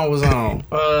 What song was on?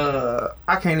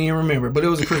 I can't even remember, but it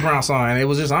was a Chris Brown song, and it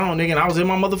was just on, nigga, and I was in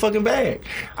my motherfucking bag.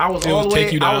 I was all the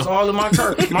way. I was all in my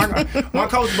my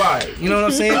coach bag. You know what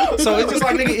I'm saying? So it's just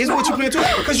like, nigga, it's what you put into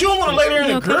it, because you don't want to lay there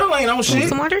and the girl ain't on shit.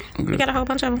 Some water? You got a whole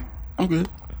bunch of them. I'm good.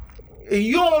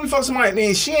 You don't want me to fuck somebody,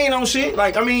 and she ain't on shit.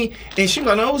 Like, I mean, and she was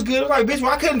like, no, it was good. Like, bitch,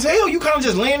 well, I couldn't tell. You kind of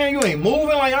just laying there, you ain't moving.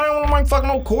 Like, I don't want to like fucking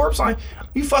no corpse. Like,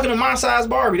 you fucking a my size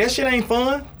Barbie. That shit ain't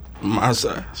fun. My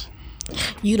size.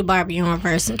 You the Barbie in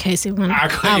reverse in case it went. I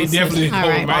couldn't definitely all go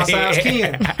right. my My size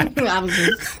head. Ken. I was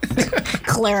just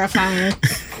clarifying.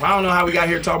 I don't know how we got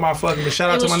here talking about fucking, but shout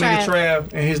out It to my was nigga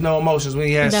Trav and his no emotions when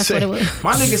he had That's sex. what it was.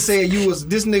 My nigga said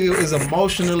this nigga is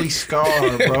emotionally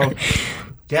scarred, bro.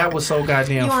 That was so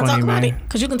goddamn You want to funny, talk about man. it?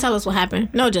 Because you can tell us what happened.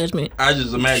 No judgment. I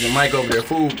just imagine Mike over there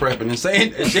food prepping and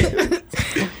saying that shit.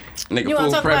 Nigga You wanna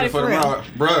food talk about prepping it for for the real? mouth.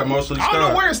 Bruh, emotionally I don't know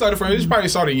scarred. where it started from. It probably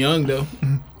started young though.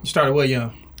 You started what,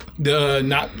 young? The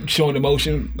not showing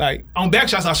emotion. Like on back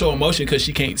shots, I show emotion because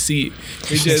she can't see it.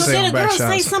 It's So just Say did a on back girl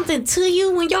say shots. something to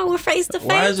you when y'all were face to face?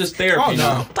 Why is this therapy Oh, no.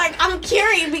 now? Like, I'm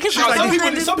curious because I some don't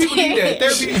people need that.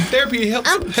 Therapy helps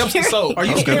I'm helps the soul. Are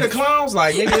you scared of clowns?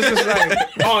 Like, nigga, it's just like,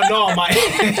 Oh no, my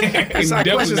it's like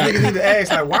questions niggas need to ask.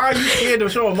 Like, why are you scared to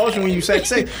show emotion when you say?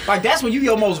 Like, that's when you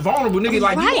your most vulnerable, nigga.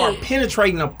 Like, you are Right.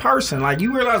 penetrating a person. Like,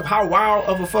 you realize how wild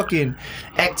of a fucking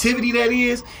activity that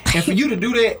is, and for you to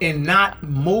do that and not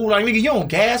move, like, nigga, you don't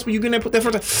gasp when you get in there, put that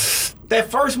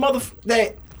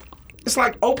that it's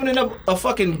like opening up a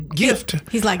fucking gift.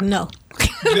 He's like, no.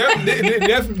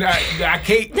 Definitely, I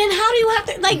can't. Then how do you have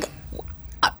to, like,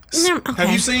 okay.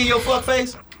 Have you seen your fuck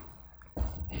face?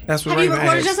 That's what Have you Raven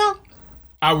recorded asked. yourself?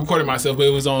 I recorded myself, but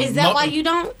it was on. Is that why you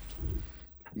don't?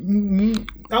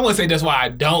 I wouldn't say that's why I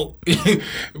don't,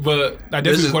 but I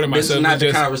definitely recorded This myself. is not It's the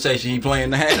just, conversation he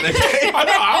playing to have. I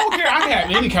know. I don't care. I can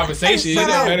have any conversation. It doesn't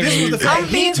matter This to was me. the fact. I'm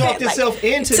he being talked like- himself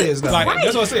into this, though. Like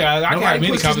that's what I say. I can have any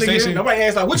pushed this nigga in. conversation. Nobody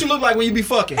asked like, "What you look like when you be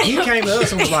fucking?" He came to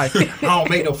us and was like, "I don't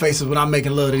make no faces when I'm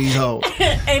making love to these hoes."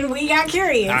 And we got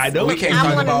curious. I know. We can't I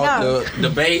talk wanna about know. the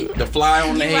debate, the fly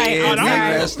on the You're right. head, I'm none of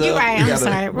sorry. that stuff. You're right. You I'm gotta-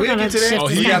 sorry. We're we'll gonna get to that. shift Oh,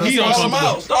 this he got- he conversation. Stall them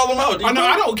out. Stall them out. I know.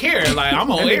 I don't care. Like I'm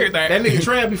on everything. That nigga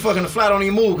Trav be fucking the flat don't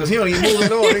even move because he don't even move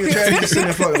at all. Nigga Trav just sitting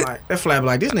there fucking like that flat be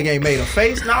like this nigga ain't made a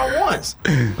face not once.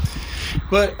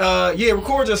 But yeah,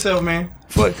 record yourself, man.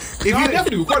 But if I you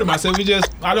definitely recorded myself. It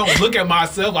just I don't look at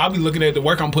myself. I'll be looking at the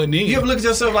work I'm putting in. you ever look at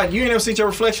yourself like you ain't ever seen your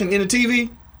reflection in the TV?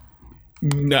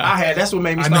 Nah. I had. That's what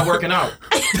made me I start know. working out.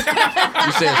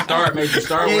 You said start, made you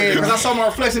start Yeah, with because I saw my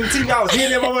reflection in the TV. I was hitting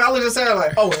that motherfucker. I looked at Sarah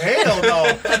like, oh, hell no.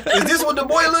 Is this what the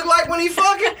boy look like when he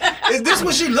fucking? Is this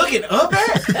what she looking up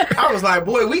at? I was like,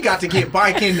 boy, we got to get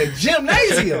bike in the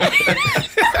gymnasium.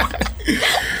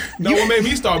 No, what made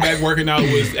me start back working out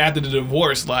was after the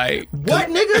divorce. Like, What,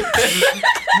 nigga?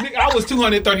 nigga, I was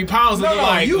 230 pounds and No,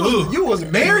 like, you was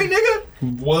married, nigga?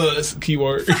 was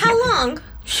keyword How long?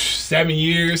 7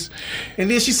 years. And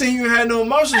then she seen you had no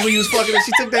emotions when you was fucking and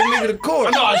she took that nigga to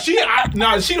court. No, she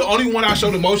the only one I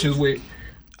showed emotions with.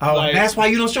 Oh, like- that's why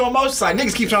you don't show emotions? Like,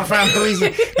 niggas keep trying to find a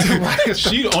reason to write.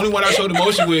 She the only one I showed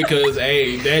emotion with because,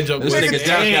 hey, that joke This was nigga Josh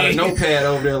got a dang. notepad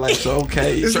over there, like, so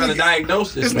okay, he's This trying to nigga-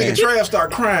 diagnose this, This man. nigga Trav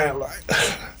start crying like,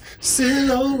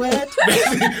 silhouette.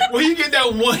 When you get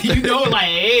that one, you know, like,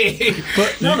 hey.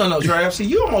 But no, Trav. See,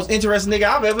 you the most interesting nigga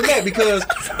I've ever met because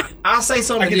I say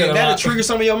something I get that a that'll lot. trigger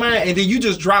some of your mind, and then you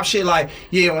just drop shit like,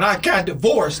 yeah, when I got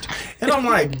divorced, and I'm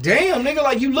like, damn, nigga,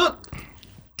 like you look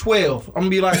 12. I'm gonna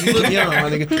be like, you look young, my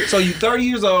nigga. So you 30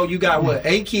 years old, you got what,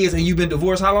 8 kids, and you've been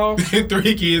divorced how long? 3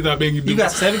 kids I've been You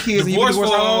got 7 kids, and you been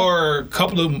divorced divorced how long? for a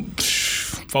couple of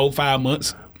 4-5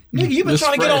 months. Nigga, you been It's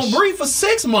trying to get on fresh. brief for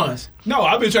 6 months. No,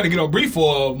 I've been trying to get on brief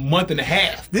for a month and a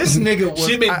half. This nigga was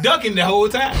She been ducking the whole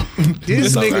time. This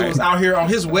It's nigga alright. was out here on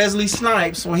his Wesley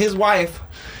Snipes when his wife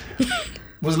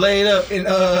was laid up in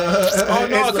Oh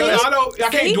no, see, I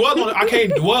can't See? dwell on. I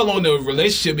can't dwell on the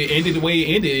relationship. It ended the way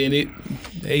it ended,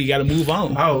 and hey, you got to move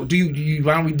on. Oh, do you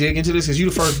why don't we dig into this? Because you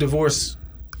the first divorce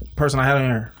person I had on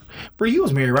here. Bree, you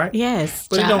was married, right? Yes,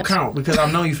 But it don't Josh. count because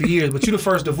I've known you for years. But you the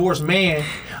first divorced man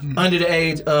under the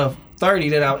age of 30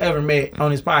 that I've ever met on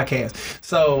this podcast.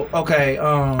 So, okay,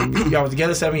 y'all was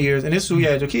together 7 years, and this is who you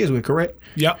had your kids with, correct?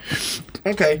 Yep.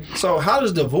 Okay, so how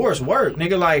does divorce work,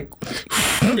 nigga? Like,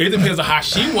 It depends on how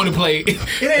she want to play. It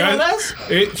ain't on us?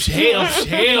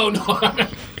 Hell no.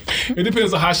 It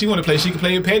depends on how she want to play. She can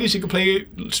play it petty. She can play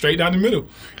it straight down the middle.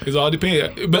 It all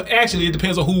depends. But actually, it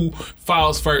depends on who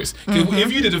files first.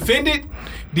 If you the defendant,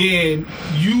 then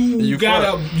you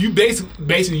gotta fuck. you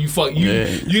basically you fuck you. Yeah.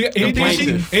 You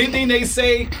plaintiff. anything they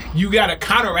say, you gotta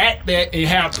counteract that and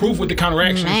have proof with the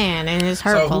counteraction. Man, and it's so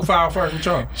hurtful. who filed first with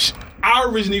charge? I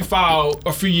originally filed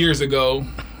a few years ago,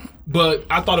 but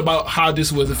I thought about how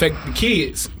this was affect the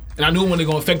kids. And I knew it wasn't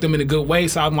going to affect them in a good way,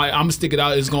 so I'm like, I'm going to stick it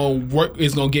out. It's going to work.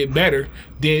 It's going to get better.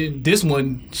 Then this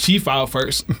one, she filed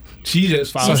first. She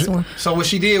just filed. So what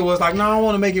she did was like, no, I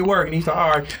want to make it work. And he thought, all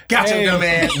right, gotcha, Hey, dumb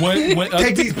man. when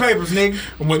Take these papers, nigga.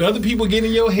 When other people get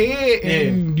in your head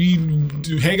and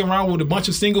you hang around with a bunch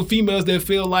of single females that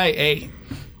feel like, hey,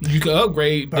 you can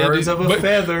upgrade. Birds of a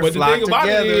feather but flock the thing about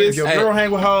together. it is, If your girl hang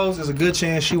with hoes, there's a good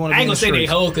chance she want to I be ain't in gonna the say they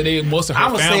streets. hoes because they most of her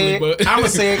I'ma family. say it. But I'ma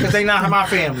say it because they not my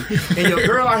family. And your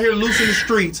girl out here loose in the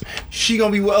streets, she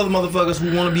gonna be with other motherfuckers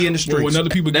who want to be in the streets. when other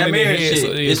people get That in their marriage head, shit,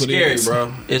 so it it's is what it scary, is.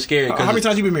 bro. It's scary. How many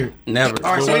times you been married? Never.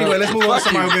 All right, so anyway, let's move on to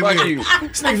somebody who been Fuck married. you.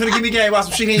 This nigga finna give me game about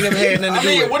some shit he ain't never had nothing to I do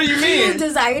mean, with. what do you Do you mean?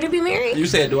 desire to be married? You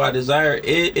said, do I desire?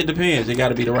 It depends. It got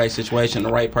to be the right situation,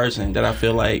 the right person that I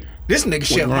feel like. This nigga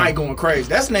shit wrong? might going crazy.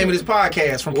 That's the name of this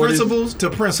podcast, From What is- Principles to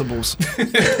Principles.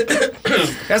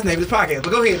 That's the name of this podcast. But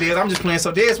go ahead, Dez. I'm just playing.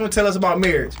 So Dez gonna tell us about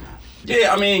marriage.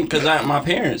 Yeah, I mean, because my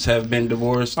parents have been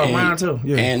divorced. Oh, and, mine too,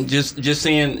 yeah. And just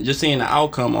seeing the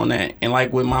outcome on that, and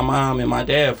like with my mom and my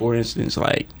dad, for instance,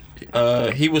 like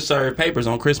he would serve papers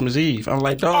on Christmas Eve. I'm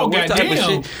like, dog, Oh, what type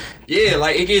goddamn. of shit? Yeah,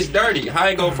 like it gets dirty. How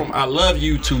it go from I love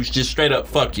you to just straight up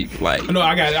fuck you? Like, No,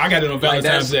 I got it on Valentine's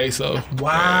that's- Day, so.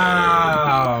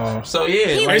 Wow. so yeah,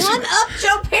 He like, one up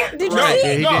your parent. Did you Right. see?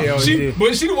 Yeah, he No, did. Oh, he did.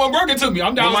 but she the one working to me.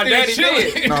 I'm my downstairs daddy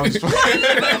chilling. did. No, I'm just-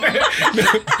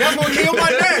 That's gonna kill my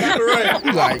dad. Right.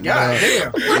 He's like, God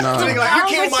damn. Nah. Nigga like, I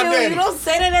killed my you daddy. don't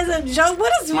say that as a joke.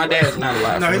 What is my dad's not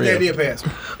alive. No, for his dad real. did pass.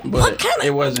 But kinda-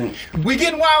 it wasn't. We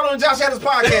getting wild on Josh Adams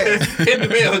podcast. In the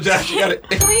middle, Josh. You got it.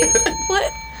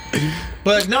 What?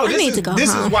 But no, need this to go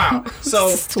is home. wild. So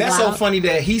This is too that's so wild. funny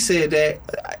that he said that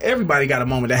everybody got a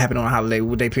moment that happened on a holiday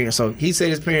with their parents. So he said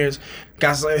his parents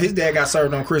got served, his dad got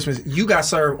served on Christmas. You got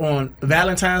served on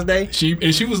Valentine's Day. She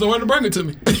was the one to bring it to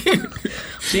me.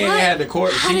 She ain't had the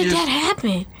court. How She did just that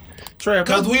happen? Trev,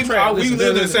 Because we listen, lived in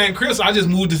the listen. same crib, so I just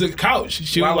moved to the couch.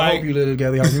 She Well, was I like, hope you live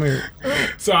together. Y'all married.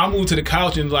 so I moved to the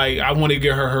couch and like I wanted to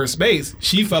give her space.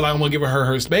 She felt like I want to give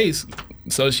her space.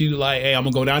 So she was like, hey, I'm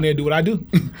going to go down there and do what I do.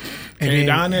 Came then-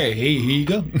 down there, hey, here you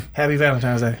go. Happy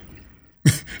Valentine's Day.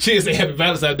 She didn't say Happy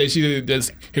Valentine's Day. She did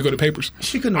just, here go the papers.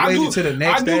 She couldn't have waited till the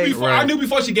next I knew day. Before, I knew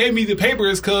before she gave me the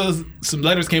papers because some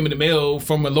letters came in the mail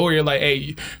from a lawyer like,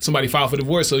 hey, somebody filed for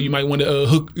divorce, so you might want to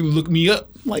look me up.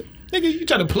 I'm like, nigga, you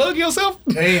trying to plug yourself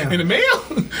Damn. in the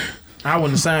mail? I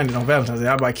wouldn't have signed it on Valentine's Day.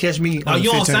 I'd be like, catch me on the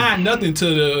You don't 15th. sign nothing to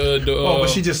the Oh, but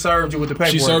she just served you with the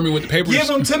paperwork. she served me with the papers. Give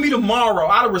them to me tomorrow,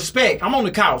 out of respect. I'm on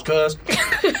the couch, cuz.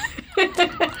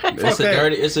 It's a that.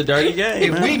 dirty. It's a dirty game.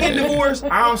 If man. we get divorced,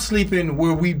 I'm sleeping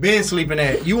where we been sleeping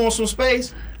at. You want some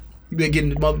space? You better get in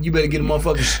the you better get a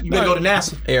motherfucker. You better go to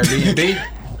NASA.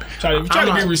 Airbnb. try to I'm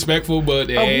be not- respectful, but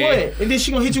Of what? And then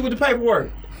she gonna hit you with the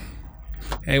paperwork.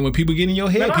 hey, when people get in your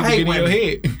head, Man, I people hate get in your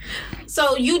women. head.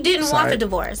 So you didn't want Sorry. the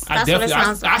divorce. I That's what it definitely,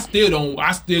 sounds I like. still don't.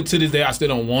 I still to this day, I still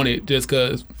don't want it just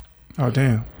because. Oh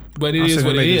damn. But it I is said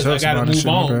what they it make is. this I up gotta about this move shit,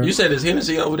 on. okay. You said there's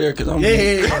Hennessy over there because I'm.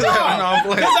 Yeah. No, I'm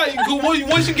playing. That's how you,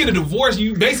 once you get a divorce,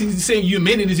 you basically saying you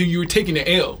admitted it, you were taking the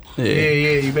L. Yeah.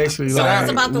 You basically So like.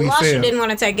 it's about the we loss you failed. didn't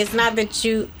want to take. It's not that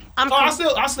you. Oh,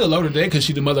 I still love her today because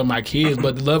she's the mother of my kids,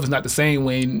 but the love is not the same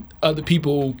when other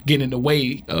people get in the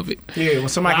way of it. Yeah, when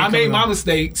somebody. I can made come my along.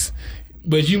 mistakes,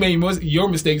 but you made your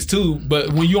mistakes too.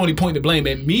 But when you only point the blame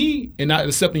at me and not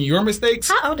accepting your mistakes,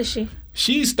 How old is she?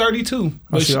 she's 32. Oh,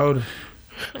 But she older.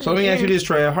 So let me ask you this,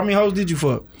 Trav. How many hoes did you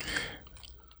fuck?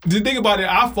 the thing about it,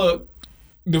 I fucked.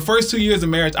 The first 2 years of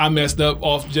marriage, I messed up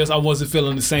off just I wasn't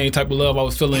feeling the same type of love I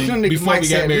was feeling That nigga before Mike we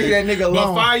got said, married. leave that nigga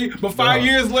alone. But 5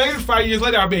 years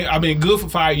later, I've been good for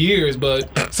 5 years.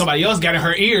 But somebody else got in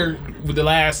her ear with the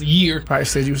last year. Probably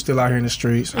said you was still out here in the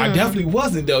streets. I definitely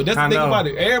wasn't though. That's the I thing know. about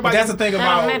it. But Everybody, that's the thing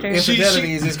about matter.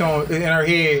 infidelity is it's going in her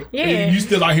head. Yeah. You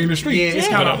still out here in the street. Yeah, it's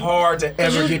kind of hard to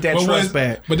ever get that But trust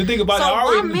when- back. But the thing about So it, I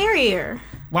why already marry her?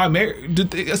 Why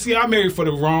married? See, I married for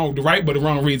the right but the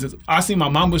wrong reasons. I see my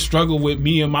mama struggle with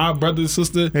me and my brother and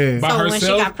sister by herself. So when she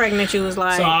got pregnant, you was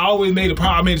like... So I always made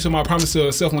I made it to my promise to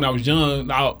myself when I was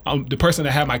young. I'm the person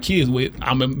that I had my kids with,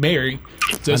 I'm married.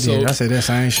 I said that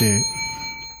same shit.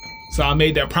 So I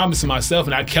made that promise to myself,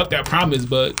 and I kept that promise,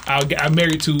 but I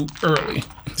married too early.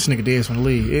 This nigga dead from the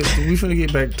league. We finna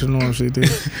get back to the normal shit there.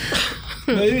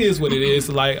 But it is what it is.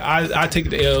 Like, I take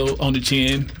the L on the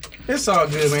chin. It's all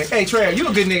good, man. Hey, Trav, you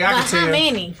a good nigga. I can tell. How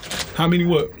many? How many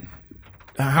what?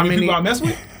 How many people I mess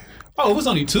with? Oh, it was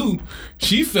only 2.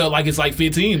 She felt like it's like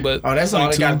 15, but that's all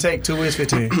it gotta take. 2 is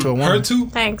 15 to a woman. Her 2?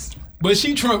 Thanks. But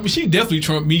she definitely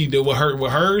trumped me with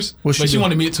hers. But she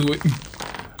won't admit to it.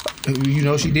 You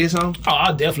know she did something? Oh,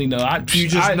 I definitely know. You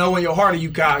just know in your heart you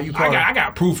got. I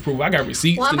got proof. I got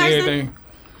receipts and everything.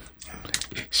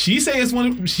 She says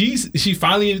she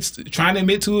finally is trying to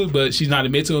admit to it, but she's not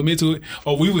admit to it.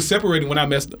 Or we were separated when I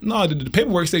messed up. No, the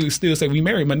paperwork still say we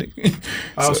married, my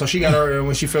nigga. So she got her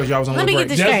when she felt y'all was on the break. Let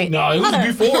me get this straight. No, it was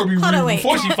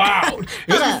before she filed.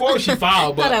 It was before she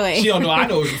filed, but she don't know. I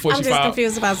know it was before she filed. I'm just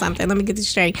confused about something. Let me get this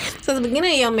straight. So at the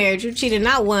beginning of your marriage, you cheated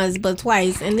not once but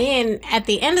twice, and then at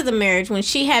the end of the marriage, when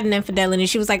she had an infidelity,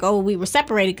 she was like, "Oh, we were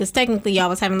separated because technically y'all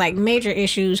was having like major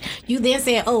issues." You then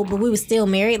said, "Oh, but we were still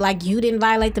married. Like you didn't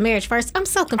violate the marriage first." I'm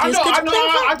so confused. I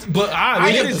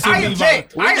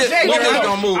object. We're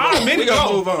gonna move on. I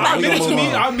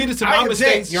admitted to my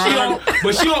mistakes.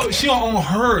 But she don't own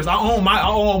hers. I own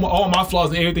all my flaws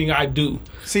and everything I do.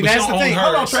 See, that's the thing.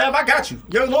 Hold on, Trav. I got you.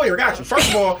 Your lawyer got you. First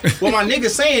of all, what my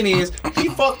nigga's saying is he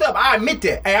fucked up. I admit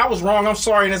that. Hey, I was wrong. I'm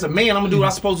sorry. And as a man, I'm gonna do what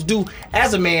I'm supposed to do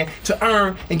as a man to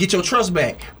earn and get your trust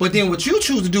back. But then what you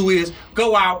choose to do is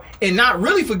go out and not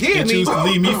really forgive me. Choose to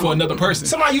leave me for another person.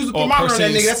 Somebody used a thermometer on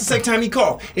that nigga. That's the second time he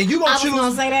coughed. And you gonna choose. I was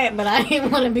gonna say that, but I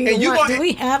didn't want to be the one. Do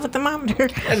we have a thermometer?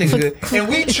 That nigga good. And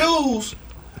we choose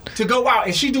to go out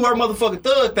and she do her motherfucking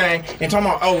thug thing and talking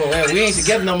about, oh, well, we ain't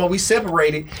together no more, we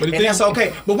separated, and that's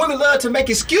okay. But women love to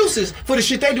make excuses for the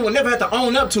shit they do and never have to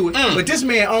own up to it. But this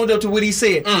man owned up to what he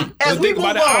said. As we move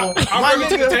on, I'll bring it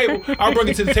to the table. I'll bring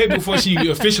it to the table before she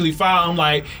officially filed. I'm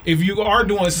like, if you are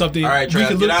doing something, we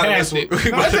can look past it. We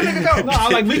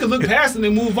can look past it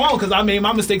and move on because I made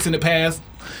my mistakes in the past.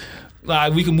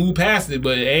 Like we can move past it,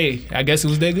 but hey, I guess it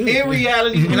was that good. In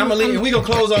reality, and we gonna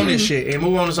close on this shit and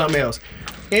move on to something else.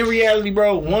 In reality,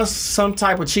 bro, once some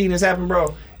type of cheating has happened,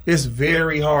 bro, it's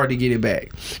very hard to get it back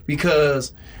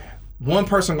because one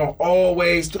person gonna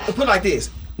always put it like this: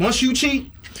 once you cheat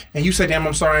and you say, "Damn,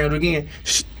 I'm sorry, I'll do it again,"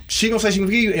 she gonna say she can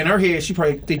forgive you. In her head, she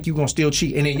probably think you gonna still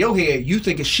cheat, and in your head, you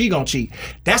thinking she gonna cheat.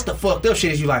 That's the fucked up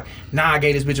shit. Is you like, nah, I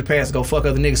gave this bitch a pass to go fuck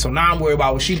other niggas, so now I'm worried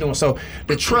about what she doing. So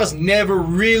the trust never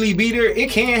really be there. It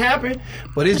can happen,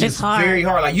 but it's just hard. Very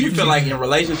hard. Like you feel like in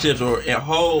relationships or in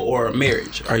whole or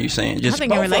marriage, are you saying? Just I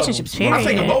think in relationships, period. I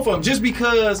think in both of them, just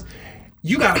because.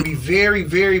 You gotta be very,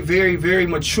 very, very, very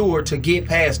mature to get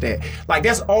past that. Like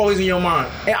that's always in your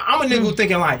mind. And I'm a nigga who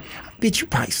thinking like, bitch, you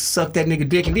probably suck that nigga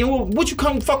dick, and then what you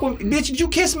come fuck with? Bitch, did you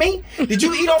kiss me? Did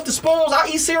you eat off the spoons I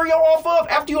eat cereal off of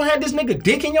after you had this nigga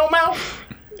dick in your mouth?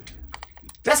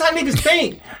 That's how niggas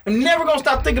think. I'm never gonna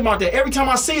stop thinking about that. Every time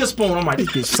I see a spoon, I'm like,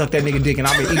 this bitch suck that nigga dick, and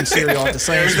I've been eating cereal off the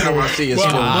same spoon. I see a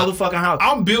spoon. Motherfucking house.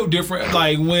 I'm built different.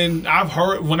 Like when I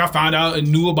found out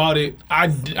and knew about it, I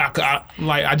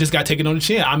just got taken on the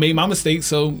chin. I made my mistake,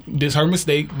 so this her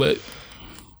mistake, but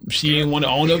she didn't want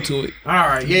to own up to it. All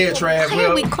right, yeah, Trav. Why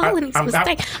are we calling these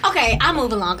mistakes? Okay, I'll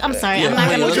move along. I'm sorry. I'm not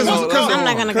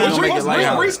gonna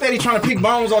go. Reese steady trying to pick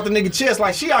bones off the nigga chest.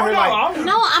 Like she out here like.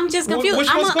 No, I'm just confused.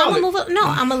 I'm gonna move. No,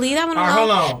 I'm gonna leave that one alone. All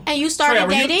right, hold on. And you started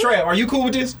dating. Trav, are you cool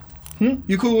with this?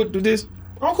 You cool with this?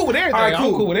 I'm cool with everything. All right, cool.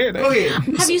 I'm cool with everything. Go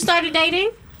ahead. Have you started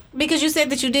dating? Because you said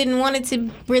that you didn't want it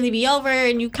to really be over,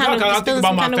 and you kind of. I think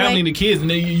about my family and the kids, and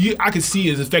then I can see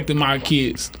it's affecting my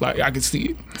kids. Like I can see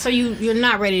it. So you're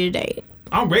not ready to date.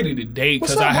 I'm ready to date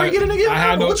because I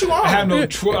had no choice. I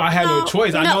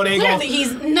know they clearly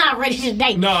he's not ready to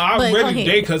date. No, I'm ready to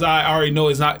date because I already know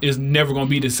it's never gonna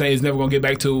be the same. It's never gonna get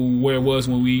back to where it was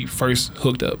when we first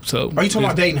hooked up. So are you talking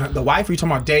about dating the wife? Or are you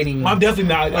talking about dating? I'm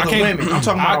definitely not. I can't. Women. I'm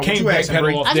talking about what you asking.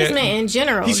 I just meant in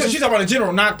general. She's talking about in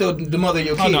general, not the mother of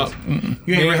your kids. Oh, no.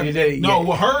 You ain't ready to date. No,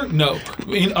 with her, no.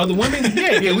 In other women,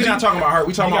 yeah. We're not talking about her.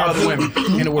 We talking about other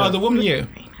women in the world. Other women, yeah.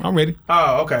 I'm ready.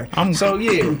 Oh, okay. So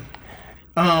yeah.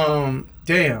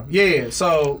 Damn, yeah.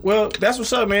 So, well, that's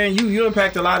what's up, man. You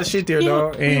impacted a lot of shit there,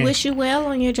 dog. And we wish you well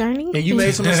on your journey. And you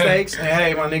made some mistakes. And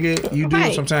hey, my nigga, you do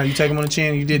it sometimes. You take them on the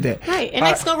chin. You did that. Right. And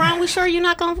next go round, we sure you're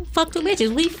not gonna fuck with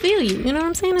bitches. We feel you. You know what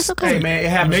I'm saying? It's okay. Hey, man, it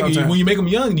happens sometimes. When you make them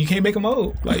young, you can't make them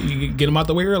old. Like you get them out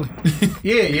the way early.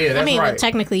 Yeah, that's right.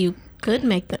 Technically you could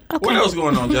make the. Okay. What else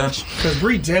going on, Josh? Because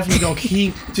Bree definitely gonna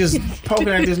keep just poking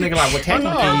at this nigga like, what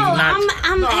technically you not.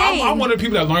 I'm one of the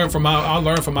people that learn from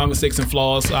my mistakes and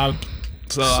flaws.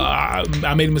 So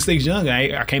I made mistakes young.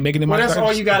 I can't make it in my. Well, that's 30s.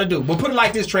 all you got to do. But put it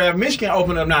like this, Trav. Michigan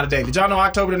opened up now today. Did y'all know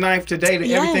October the 9th today that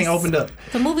everything opened up?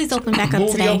 The movies opened back up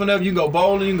Movie today. opened up. You can go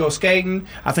bowling. You can go skating.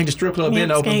 I think the strip club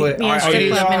been open. But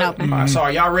strip club been open. So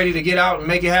are y'all ready to get out and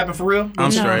make it happen for real?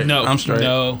 I'm straight. No, I'm straight.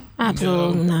 No,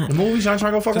 absolutely not. The movies y'all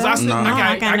trying to go fuck around?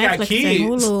 I got Netflix kids. and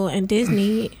Hulu and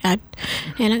Disney, and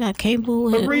I got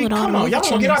cable. But Bree, with all come the on, y'all movie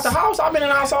don't get out the channels. house. I've been in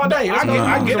the house all day. I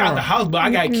get out the house, but I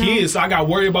got kids, so I got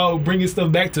worried about bringing stuff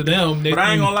back to them. But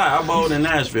I ain't gonna lie, I bowled in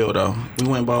Nashville though. We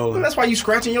went bowling. That's why you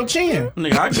scratching your chin.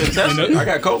 Nigga, I been tested. I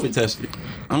got COVID tested.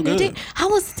 I'm good. How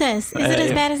was the test? Is it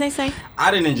as bad as they say? I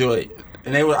didn't enjoy it.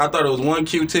 And I thought it was one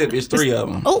Q-tip. It's 3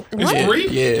 of them. Oh, what? Yeah, Three?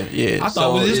 Yeah. I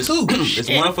thought it was just 2. It's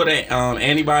one for the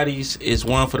antibodies, it's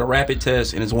one for the rapid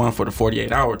test, and it's one for the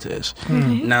 48-hour test.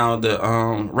 Now, the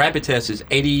rapid test is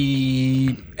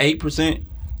 88%.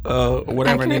 Or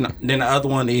whatever, and then the other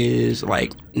one is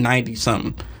like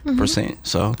 90-something%.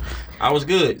 So I was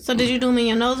good. So did you do them in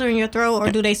your nose or in your throat, or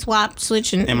do they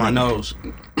switch? In my nose.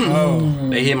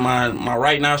 They hit my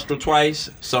right nostril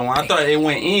twice. So I thought it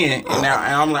went in, and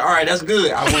I'm like, all right, that's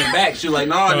good. I went back. She was like,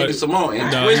 no, nigga, some more,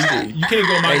 and twisted. You can't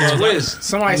go my They nose. twist.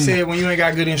 Somebody said when you ain't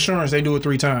got good insurance, they do it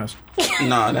 3 times.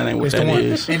 Nah, that ain't what It's the that one.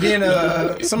 is. And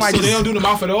then somebody So they don't do the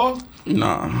mouth at all?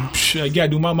 Nah. Psh, you gotta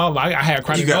do my mouth. I had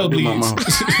chronic You gotta do my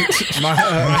nosebleeds. mouth.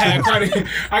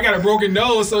 I got a broken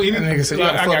nose, so That nigga said, you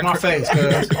gotta fuck my face,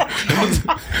 cuz.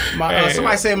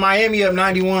 Somebody said Miami up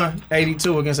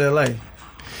 91-82 against LA.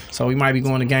 So we might be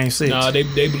going to game 6. Nah, they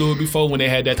blew it before when they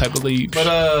had that type of lead. But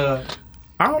I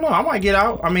don't know. I might get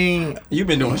out. I mean, You've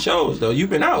been doing shows though. You've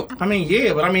been out.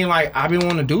 yeah, but I mean, like, I've been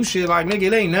wanting to do shit. Like, nigga,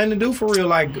 it ain't nothing to do for real.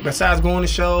 Like, besides going to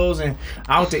shows and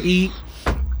out to eat.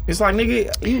 It's like, nigga,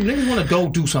 you niggas want to go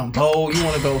do something bold. You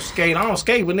want to go skate. I don't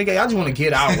skate, but nigga, I just want to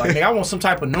get out. Like, nigga, I want some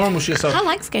type of normal shit. So I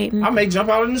like skating. I may jump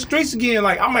out in the streets again.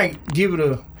 Like, I might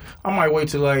wait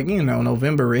till like,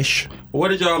 November-ish. What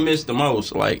did y'all miss the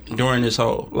most, like, during this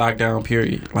whole lockdown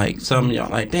period? Like, some of y'all,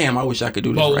 like, damn, I wish I could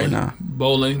do this right now.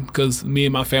 Bowling, because me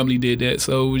and my family did that,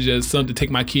 so it was just something to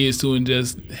take my kids to and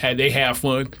just have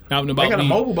fun. Out and about. They got a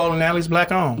mobile bowling alley, it's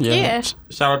black on. Yeah.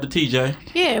 Shout out to TJ.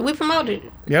 Yeah, we promoted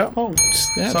it. Yep.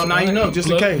 So now you know, just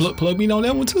in case. Plug me on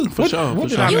that one too. For sure. what For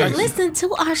did sure. I You miss? listen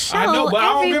to our show I know, but I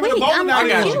don't every remember the week. bowling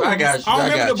alley I'm one. confused. I got you. I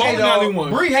remember the bowling alley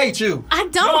one. Bree hates you. I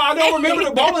don't. No, I don't remember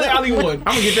the bowling alley one. I'm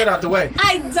gonna get that out the way.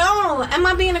 I don't. Am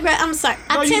I being aggressive? I'm sorry.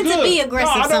 No, I you tend to good. be No,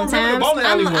 aggressive I don't remember the sometimes. bowling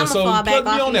alley I'm one, a so fall back plug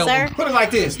me off on you, that sir. one. Put it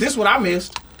like this. This is what I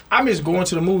missed. I miss going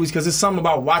to the movies because it's something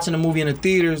about watching a movie in the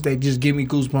theaters. They just give me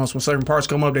goosebumps when certain parts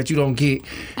come up that you don't get.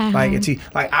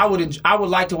 Like I would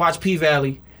like to watch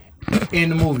P-Valley in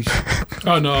the movies.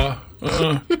 Oh no.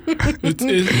 It's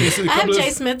a I have couple Jay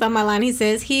of, Smith on my line. He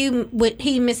says he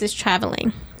misses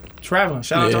traveling. Traveling.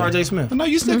 Shout out to R.J. Smith. no,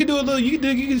 you still can do a little. You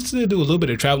can still do a little bit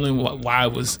of traveling while I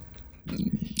was.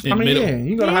 In I mean, middle. yeah, you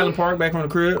can go to Highland Park back from the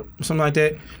crib, something like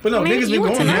that. But no, I mean, niggas you been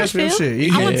went going to to Nashville Nashville.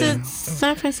 shit. I went Yeah. to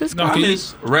San Francisco. No, I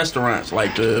miss restaurants,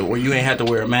 like where you ain't had to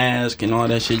wear a mask and all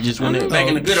that shit. Just when back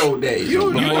in the good old days.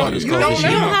 Before this you COVID don't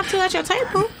shit. You know. don't have to at your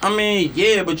table. I mean,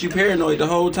 yeah, but you paranoid the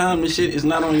whole time. This shit is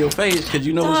not on your face because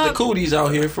you know it's the Dog. cooties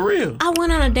out here for real. I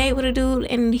went on a date with a dude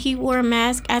and he wore a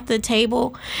mask at the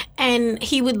table and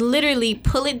he would literally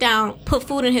pull it down, put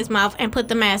food in his mouth, and put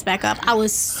the mask back up. I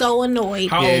was so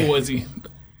annoyed. How old was he?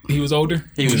 He was older.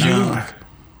 He was young.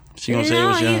 She gonna say he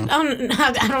was young.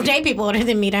 I don't date people older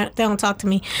than me. They don't talk to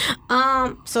me.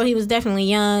 So he was definitely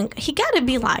young. He got to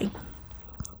be like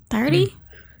 30.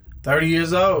 30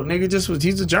 years old. Nigga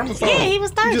he's a germaphobe. Yeah, he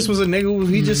was 30. He just was a nigga who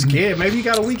he just scared. Maybe he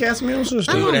got a weak ass immune He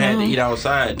system. would have had to eat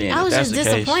outside then. I if was that's just the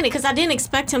case. disappointed because I didn't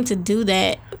expect him to do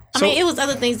that. I So- mean, it was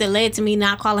other things that led to me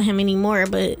not calling him anymore,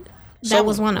 but that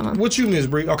was one of them. What you miss,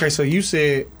 Bree? Okay, so you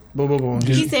said boom.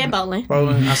 He said bowling.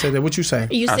 Bowling. I said that. What you say?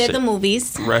 You I said said- the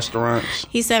movies. Restaurants.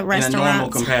 He said In a normal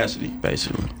restaurants. capacity,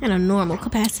 basically. In a normal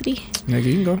capacity. Nigga,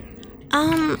 you can go.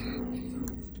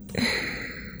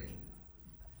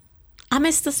 I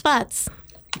miss the spots.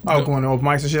 Oh, going to open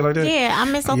mics and shit like that? Yeah, I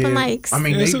miss open mics. I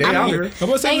mean, they out here. I'm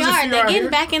gonna say They there's a are. few They're out getting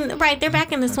here. back in. Right, they're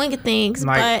back in the swing of things.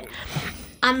 Like- but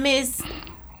I miss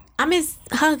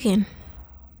hugging.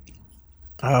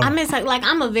 Oh. I miss like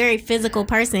I'm a very physical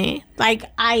person. Like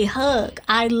I hug.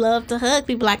 I love to hug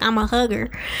people. Like I'm a hugger,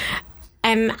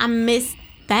 and I miss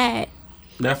that.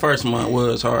 That first month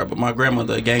was hard, but my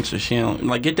grandmother, a gangster, she don't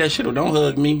like get that shit or don't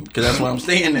hug me because that's where I'm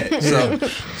staying at.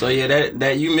 So yeah,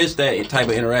 that you miss that type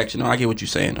of interaction. No, I get what you're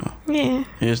saying though. Yeah.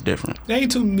 It's different. There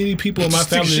ain't too many people in my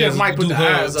family Chef that might put do the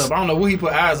eyes hugs. up. I don't know what he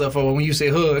put eyes up for when you say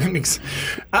hug.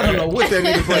 I don't know what that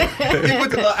nigga put. He put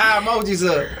the little eye emojis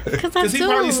up. Cause he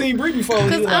probably seen Bree before.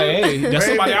 He was like, hey, that's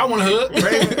somebody I want to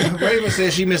hug. Raven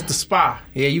said she missed the spa.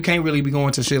 Yeah, you can't really be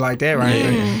going to shit like that, right?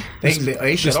 Yeah.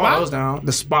 They shut all spa? those down.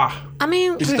 The spa. I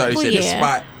mean, You started well, said the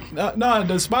spot. No,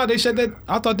 the spot they shut that.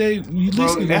 I thought they at least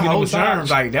Bro, could go that get a whole massage.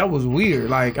 germs, like that was weird.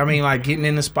 Like, I mean, like getting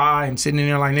in the spa and sitting in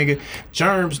there like nigga,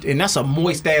 germs, and that's a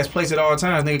moist ass place at all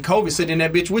times. Nigga, COVID sitting in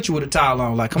that bitch with you with a towel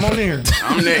on. Like, come on in here.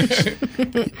 I'm next.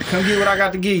 Come get what I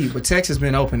got to give you. But Texas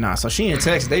been open now. So she in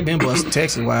Texas. They been busting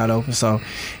Texas wide open. So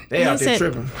they out there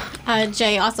tripping.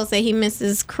 Jay also said he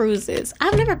misses cruises.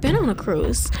 I've never been on a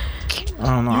cruise. I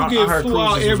don't know. You I get heard flew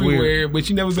out cruises was everywhere, weird. but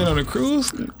you never been on a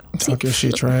cruise. Talk your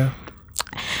shit, Trav.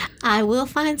 I will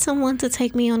find someone to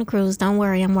take me on a cruise. Don't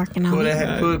worry, I'm working on Put it.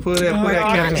 that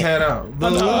captain's hat out.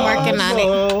 I'm working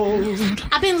on it.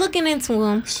 I've been looking into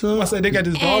them. I said they got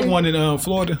this dog one in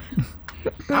Florida.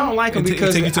 I don't like them It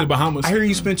because take you to the Bahamas. I hear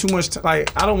you spend too much time.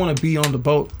 Like, I don't want to be on the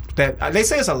boat. That they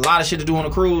say it's a lot of shit to do on a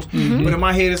cruise, but in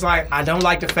my head it's like I don't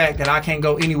like the fact that I can't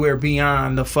go anywhere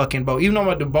beyond the fucking boat. Even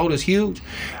though the boat is huge,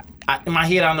 in my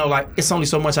head I know like it's only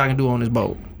so much I can do on this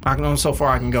boat. I can only so far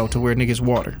I can go to where niggas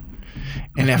water,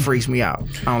 and that freaks me out.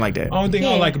 I don't like that. Only thing I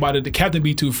don't like about it, the captain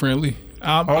be too friendly.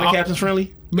 All the captains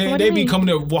friendly. Man, What do they you be mean? coming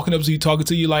up, walking up to you, talking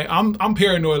to you. Like I'm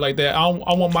paranoid like that. I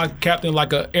want my captain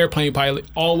like an airplane pilot,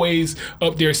 always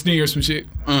up there sneering some shit.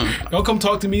 Don't come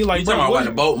talk to me like, You talking about why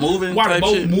the boat moving? Why the type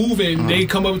boat shit? moving? They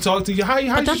come up and talk to you. How But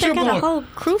your don't they trip got going? a whole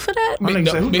crew for that? My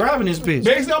nigga say, who driving this bitch?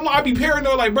 Basically, I be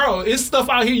paranoid. Like, bro, it's stuff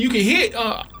out here you can hit.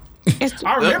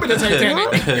 I remember the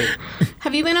Titanic.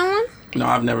 Have you been on one? No,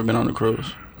 I've never been on a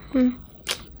cruise.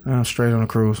 I'm straight on a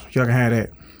cruise. Y'all can have that.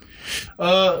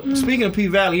 Speaking of P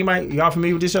Valley, y'all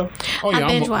familiar with this show? Oh yeah, I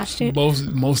binge watched it.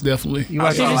 Most definitely. You I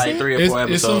watch saw it? like 3 or 4 It's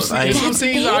episodes. some, I ain't- it's some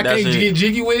scenes I That's can't it. get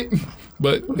jiggy with,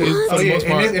 but for Oh the yeah, most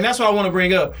part, and that's what I want to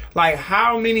bring up. Like,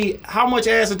 how much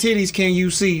ass or titties can you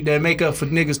see that make up for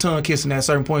niggas tongue kissing at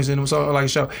certain points in them so like a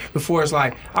show before it's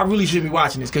like I really should be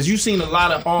watching this because you seen a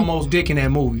lot of almost dick in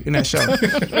that movie in that show.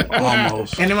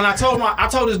 Almost. And then when I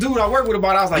told this dude I work with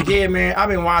about it, I was like, yeah man, I've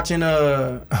been watching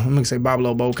I'm gonna say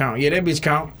Bablo Bo count. Yeah, that bitch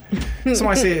count.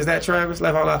 Somebody said, is that Travis?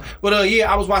 Laugh out loud. But yeah,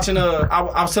 I was watching I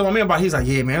was telling my man about it. He was like,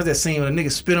 yeah man, there's that scene where a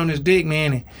nigga spit on his dick,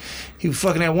 man, and he was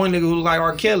fucking that one nigga who looked like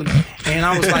R. Kelly. And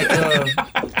I was like,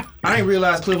 I didn't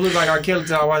realize Cliff looked like R. Kelly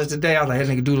until I watched it today. I was like, that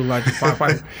nigga do look like the Pied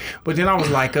Piper. But then I was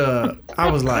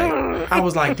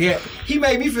like, yeah. He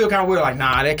made me feel kind of weird, like,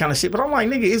 nah, that kind of shit. But I'm like,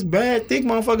 nigga, it's bad, thick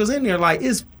motherfuckers in there. Like,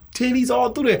 it's titties all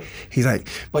through there. He's like,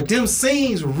 but them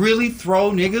scenes really throw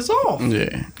niggas off.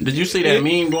 Yeah. Did you see that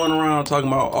meme going around talking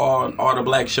about all the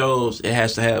black shows? It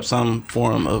has to have some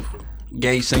form of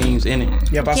gay scenes in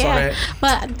it. Yep, I saw that.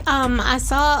 But I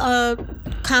saw a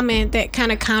comment that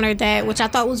kind of countered that, which I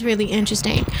thought was really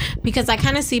interesting because I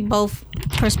kind of see both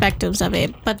perspectives of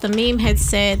it. But the meme had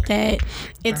said that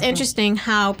it's interesting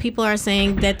how people are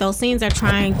saying that those scenes are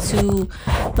trying to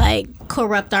like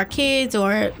corrupt our kids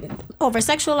or over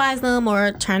sexualize them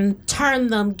or turn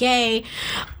them gay,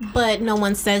 but no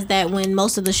one says that when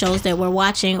most of the shows that we're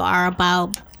watching are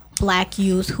about black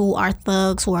youth who are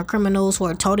thugs, who are criminals, who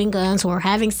are toting guns, who are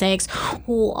having sex,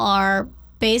 who are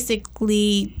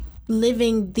basically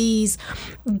living these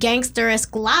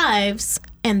gangster-esque lives,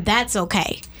 and that's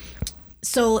okay.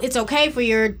 So it's okay for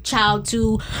your child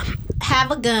to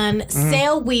have a gun,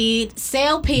 sell weed,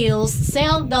 sell pills,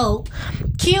 sell dope,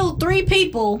 kill 3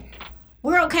 people.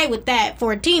 We're okay with that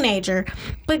for a teenager,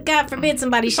 but God forbid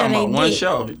somebody shut Talking a about one dick.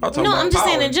 show. No, I'm just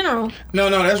saying in general. No,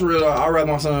 that's real. I'd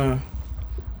rather my son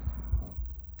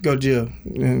go to jail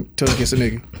until he gets a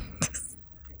nigga.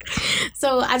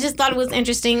 So I just thought it was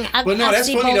interesting. But no, I that's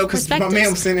see funny both though, because my man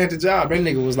perspectives. was sitting at the job. That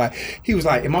nigga was like,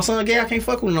 if my son gay, I can't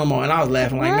fuck with him no more. And I was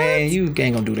laughing like, man, you ain't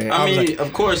gonna do that. I was mean, like,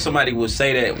 of course somebody would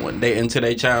say that when they until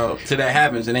their child till that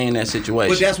happens and they in that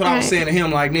situation. but that's what I was Right. saying to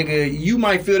him. Like, nigga, you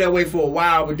might feel that way for a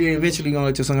while, but then eventually gonna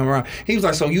let your son come around. He was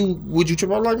like, so would you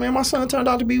trip? I was like, man, my son turned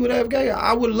out to be whatever gay.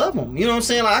 I would love him. You know what I'm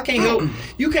saying? Like, I can't help.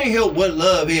 You can't help what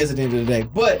love is at the end of the day.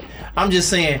 But I'm just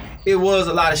saying, it was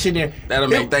a lot of shit there. That'll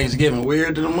make Thanksgiving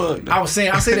weird to the mug. I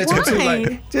said that to him too. Why?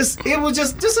 Like, it was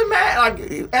just imagine,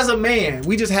 like, as a man,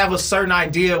 we just have a certain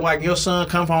idea of, like, your son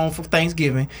come home for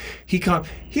Thanksgiving, he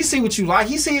see what you like,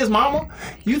 he see his mama,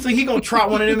 you think he gonna trot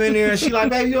one of them in there and she like,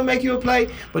 baby, you'll make you a plate,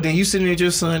 but then you sitting there with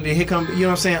your son, then here come, you know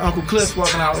what I'm saying, Uncle Cliff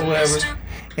walking out or whatever,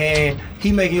 and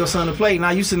he making your son a plate, now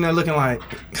you sitting there looking like,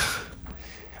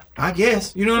 I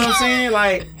guess, you know what I'm saying,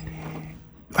 like,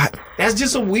 that's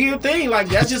just a weird thing. Like,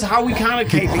 that's just how we kind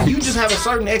of came. You just have a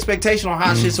certain expectation on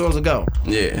how shit's supposed to go.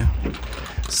 Yeah.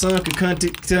 son could tongue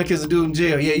kiss a dude in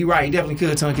jail. Yeah, you're right. He definitely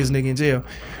could tongue kiss a nigga in jail.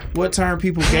 What term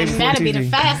people gave before That'd be TV? the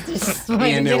fastest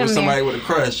way And to there get was him somebody there. with a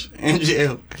crush in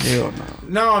jail. Hell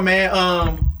no. No, man.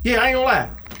 Yeah, I ain't gonna lie.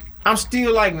 I'm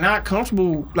still like not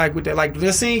comfortable like with that. Like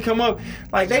the scene come up,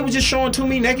 like they was just showing too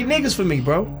many naked niggas for me,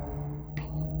 bro.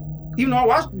 Even though I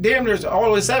watched damn near all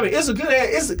the way 7, it's a good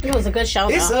ass. It was a good show,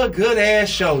 It's though. a good ass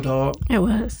show, dog. It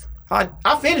was. I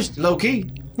finished low key.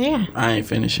 Yeah. I ain't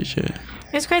finished it yet.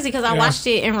 It's crazy because I watched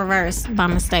it in reverse by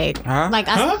mistake. Huh? Like,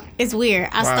 it's weird.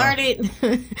 I started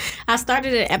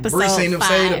at episode Bree seen them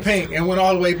say the 5. pink and went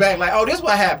all the way back. Like, oh, this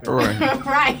what happened. Right.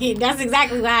 Right. That's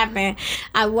exactly what happened.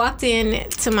 I walked in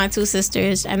to my 2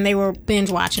 sisters and they were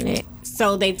binge watching it.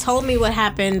 So they told me what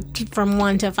happened from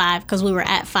 1 to 5 because we were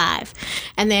at 5.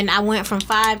 And then I went from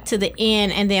 5 to the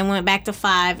end and then went back to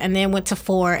 5 and then went to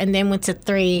 4 and then went to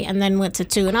 3 and then went to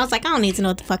 2. And I was like, I don't need to know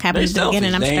what the fuck happened They at the selfish.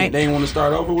 beginning. I'm They straight. didn't want to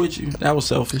start over with you. That was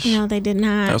selfish. No, they did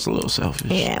not. That was a little selfish.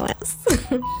 Yeah, it was.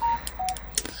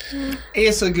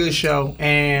 It's a good show,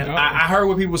 and I heard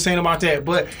what people were saying about that.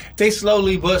 But they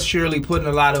slowly but surely putting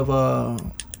a lot of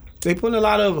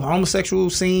homosexual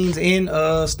scenes in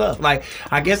stuff. Like,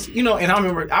 I guess, and I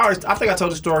remember I think I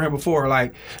told the story here before.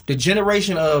 Like, the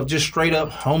generation of just straight up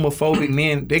homophobic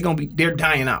men, they're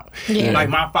dying out. Yeah. Like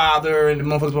my father and the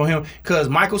motherfuckers before him. Because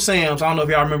Michael Sams, I don't know if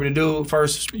y'all remember the dude,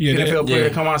 first NFL player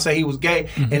to come out and say he was gay.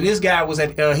 Mm-hmm. And this guy was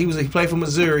he played for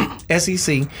Missouri,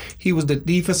 SEC. He was the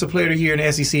defensive player of the year in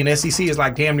the SEC. And the SEC is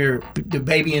like damn near the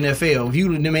baby NFL. If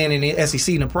you the man in the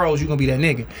SEC in the pros, you're gonna be that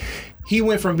nigga. He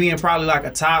went from being probably like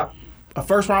a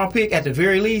first round pick at the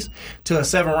very least to a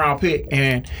 7th round pick.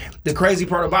 And the crazy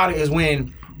part about it is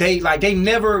when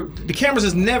the cameras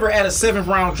is never at a 7th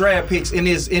round draft picks in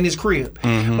his crib.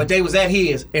 But they was at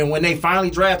his. And when they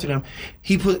finally drafted him,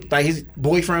 he put like his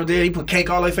boyfriend there, he put cake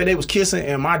all over, they was kissing,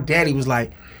 and my daddy was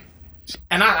like,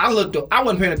 and I looked up, I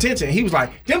wasn't paying attention. He was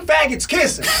like, them faggots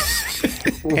kissing.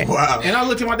 Wow. And I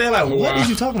looked at my dad like, what is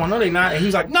you talking about? No, they not. And he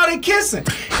was like, no, they kissing.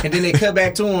 And then they cut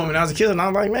back to him, and I was a kid, and I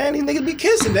was like, man, these niggas be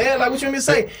kissing, Dad. Like, what you want me to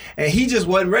say? And he just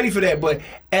wasn't ready for that. But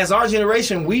as our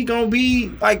generation, we gonna be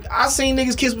like, I seen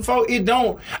niggas kiss before.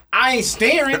 I ain't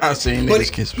staring. I seen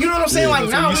niggas kiss You know what I'm saying? Like,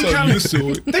 now we so kind used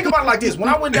to of it. think about it like this. When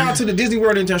I went down to the Disney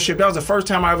World internship, that was the first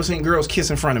time I ever seen girls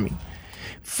kiss in front of me.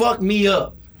 Fuck me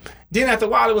up. Then after a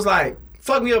while, it was like,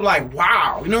 fuck me up like,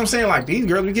 wow. You know what I'm saying? Like, these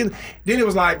girls be getting... Then it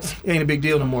was like, it ain't a big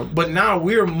deal no more. But now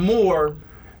we're more...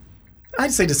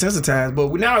 I'd say desensitized,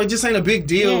 but now it just ain't a big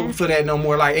deal for that no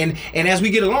more. Like, and as we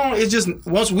get along, it's just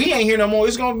once we ain't here no more,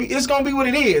 it's gonna be what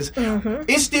it is.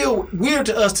 It's still weird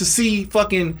to us to see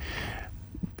fucking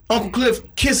Uncle Cliff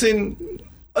kissing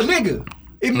a nigga.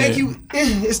 It make you.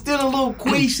 It's still a little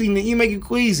queasy. You make it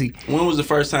queasy. When was the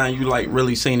first time you like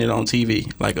really seen it on TV,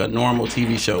 like a normal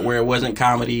TV show where it wasn't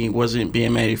comedy, wasn't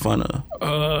being made fun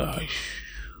of?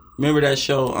 Remember that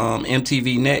show,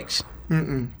 MTV Next?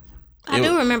 I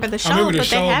do remember the show, I remember the but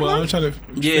show, they had but I'm one. trying to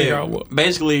figure out what.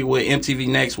 Basically what MTV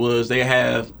Next was, they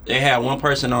had one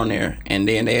person on there, and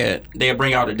then they'd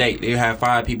bring out a date. They have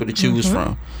 5 people to choose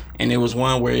from, and it was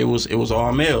one where it was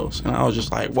all males, and I was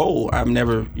just like, whoa, I've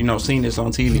never seen this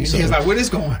on TV. So He's like, where this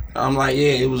going? I'm like,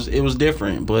 yeah, it was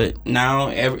different, but now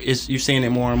you're seeing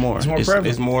it more and more. more prevalent.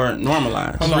 It's more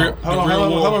normalized. Hold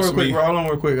on real quick, me. bro. Hold on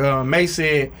real quick. May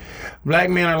said,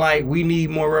 black men are like, we need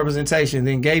more representation.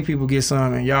 Then gay people get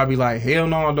some, and y'all be like, hell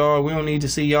no, dog. We don't need to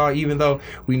see y'all, even though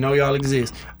we know y'all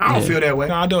exist. I don't feel that way.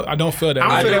 No, I don't feel that. I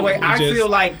don't feel that way. It I just- feel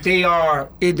like they are.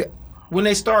 When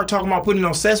they start talking about putting it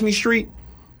on Sesame Street,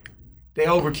 they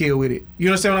overkill with it. You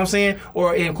understand what I'm saying?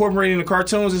 Or incorporating the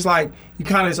cartoons, it's like you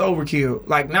kind of is overkill.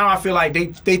 Like now, I feel like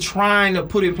they trying to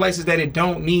put it in places that it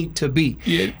don't need to be.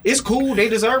 Yeah. It's cool. They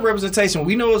deserve representation.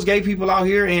 We know there's gay people out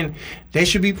here, and they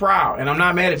should be proud. And I'm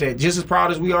not mad at that. Just as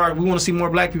proud as we are, we want to see more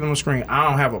black people on the screen. I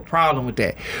don't have a problem with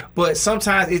that. But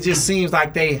sometimes it just seems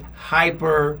like they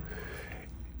hyper.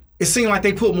 It seems like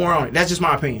they put more on it. That's just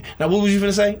my opinion. Now, what was you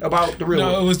gonna say about the real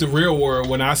No, world? it was the Real World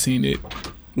when I seen it.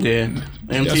 Yeah,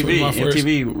 That's what my first-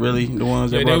 MTV really the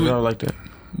ones that Yeah, brought they it would- out like that.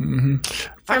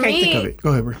 I can't me- think of it.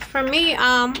 Go ahead, bro. For me,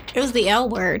 it was the L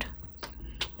Word.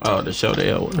 Oh, the show they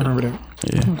I remember that.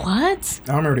 Yeah. What?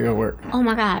 I remember the L Word. Oh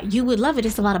my God, you would love it.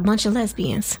 It's about a bunch of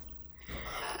lesbians.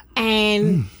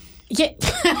 And yeah.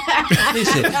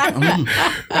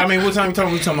 I mean, what time you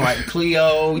talking? We talking about like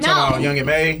Cleo? We talking No. about Young and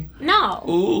May? No.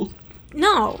 Ooh.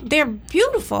 No, they're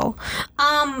beautiful.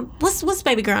 What's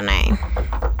baby girl name?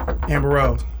 Amber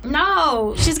Rose.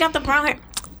 No, she's got the brown hair.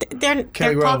 They're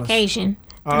Kelly Rowland. Caucasian.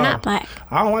 I'm not black.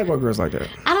 I don't like white girls like that.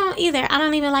 I don't either. I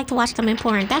don't even like to watch them in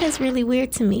porn. That is really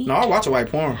weird to me. No, I watch a white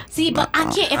porn. See, but I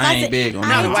can't. If I ain't big on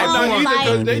that.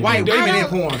 White women in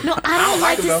porn. No, I don't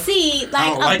like to see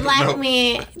like like a it, black no.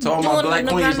 man To all my black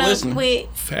queens listening. with.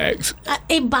 Facts.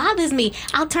 It bothers me.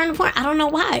 I'll turn the porn. I don't know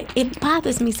why. It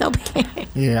bothers me so bad.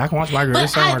 Yeah, I can watch white girls.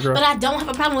 There's some white girls. But I don't have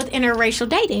a problem with interracial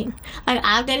dating. Like,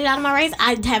 I've dated out of my race.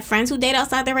 I have friends who date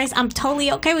outside their race. I'm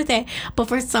totally okay with that. But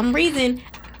for some reason,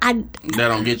 That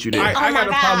don't get you there. I got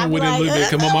a problem with it a little bit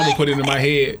because my mama put it in my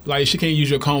head. Like, she can't use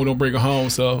your comb, don't bring her home.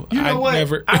 So You know what?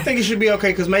 never. I think it should be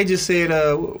okay because May just said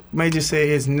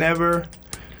it's never.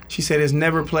 She said it's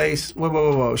never placed.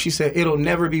 Whoa. She said it'll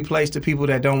never be placed to people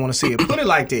that don't want to see it. Put it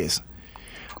like this.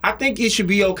 I think it should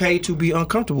be okay to be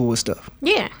uncomfortable with stuff.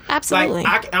 yeah, absolutely.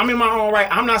 Like I'm in my own right.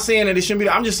 I'm not saying that it shouldn't be.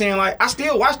 I'm just saying like I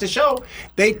still watch the show.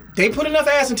 They put enough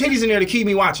ass and titties in there to keep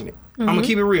me watching it. I'm gonna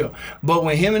keep it real. But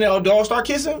when him and the dog start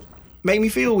kissing, make me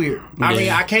feel weird. I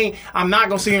mean, I can't. I'm not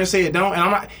gonna sit here and say it don't. And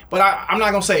I'm not. But I'm not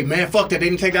gonna say, man, fuck that. They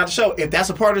didn't take that out the show. If that's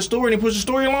a part of the story and they push the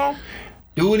story along,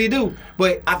 do what he do.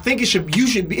 But I think it should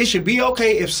be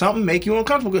okay if something make you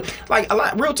uncomfortable. Like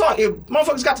real talk. If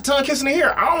motherfuckers got the tongue kissing in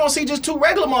here, I don't want to see just two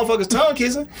regular motherfuckers tongue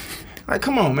kissing. Like,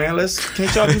 come on, man.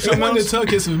 Can't y'all do It something wasn't else? the tongue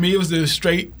kiss with me. It was the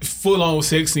straight, full-on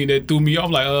sex scene that threw me.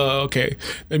 I'm like, okay.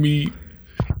 Let me.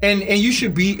 And it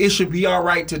should be all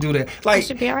right to do that. Like, It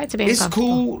should be all right to be It's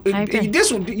uncomfortable. cool. I agree.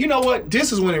 This one, you know what?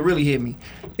 This is when it really hit me.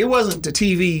 It wasn't the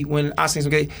TV when I seen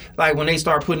some gay. Like when they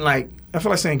start putting like, I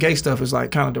feel like saying gay stuff is like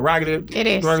kind of derogatory. It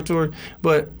is. derogatory.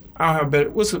 But I don't have a better.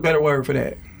 What's a better word for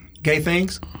that? Gay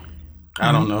things,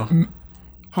 I don't know.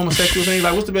 homosexual things.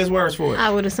 Like what's the best words for it? I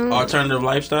would assume. Alternative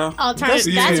lifestyle?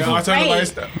 Alternative. That's alternative great.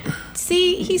 lifestyle.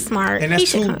 See, he's smart. And He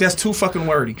should come. that's too fucking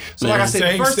wordy. So like I said, the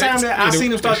Same first time sex. that I seen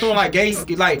them start throwing like gay,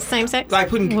 like Same sex? like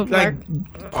putting Would like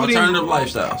work. putting Alternative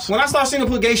lifestyles. when I started seeing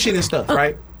them put gay shit and stuff,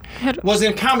 right? Was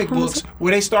in comic books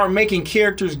where they start making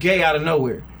characters gay out of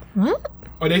nowhere.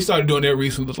 Oh, they started doing that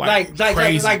recently. Like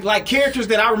crazy. Like characters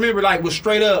that I remember like was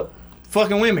straight up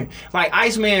fucking women. Like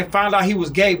Iceman found out he was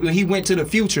gay when he went to the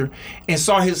future and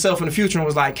saw himself in the future and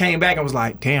was like, came back and was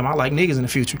like, damn, I like niggas in the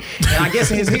future. And I guess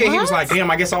in his head he was like, damn,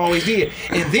 I guess I always did.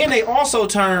 And then they also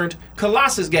turned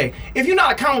Colossus gay. If you're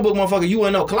not a comic book motherfucker, you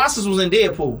wouldn't know. Colossus was in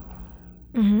Deadpool.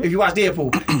 If you watch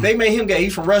Deadpool, they made him gay.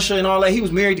 He's from Russia and all that. He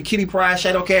was married to Kitty Pryde,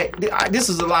 Shadow Cat. This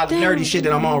is a lot of nerdy shit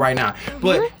that I'm on right now.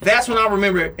 But that's when I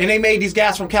remember, and they made these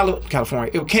guys from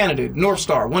California, it was Canada, North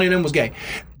Star. One of them was gay.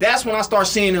 That's when I start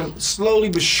seeing them slowly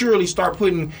but surely start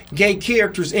putting gay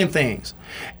characters in things.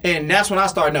 And that's when I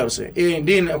started noticing. And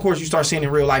then, of course, you start seeing it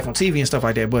in real life on TV and stuff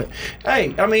like that. But,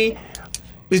 hey, I mean,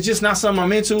 it's just not something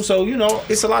I'm into. So, you know,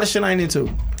 it's a lot of shit I ain't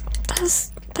into.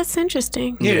 That's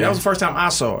interesting. Yeah, that was the first time I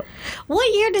saw it. What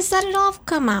year did Set It Off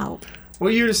come out?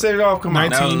 What year did Set It Off come out?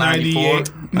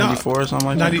 1998. 94 or something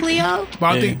like that. Cleo? But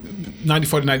I Yeah. think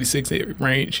 94 to 96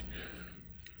 range.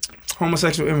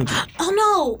 Homosexual imagery.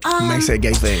 Oh no. May say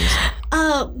gay things.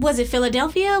 Was it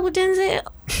Philadelphia with Denzel?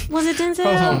 Was it Denzel?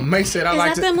 Hold on. May said I Is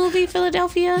like that to. the movie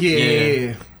Philadelphia?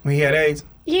 Yeah. When he had AIDS.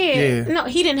 Yeah. Yeah. No,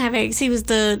 he didn't have AIDS. He was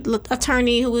the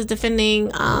attorney who was defending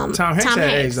Tom Hanks had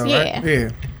AIDS though, right?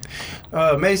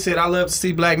 Yeah. May said, I love to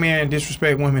see black men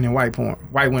disrespect women in white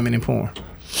women in porn.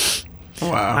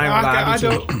 Wow. I ain't gonna lie, I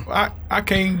do too. I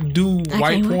can't do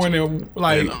white can't porn and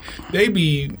like they do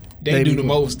be- the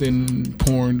most in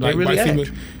porn. Like really white act.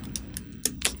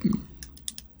 female.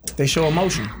 They show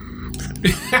emotion.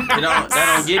 That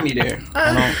don't get me there.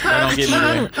 That don't get me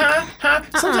there.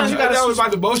 Sometimes you That gotta was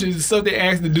about the motion. It's stuff they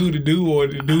ask the dude to do, or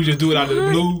the dude just do it out of the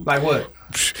blue, like what?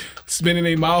 spinning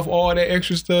their mouth, all that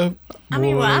extra stuff. I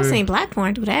mean, well, I've seen black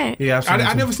porn do that. Yeah, I've seen I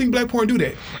that too. never seen black porn do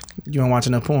that. You don't watch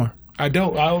enough porn. I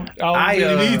don't. I don't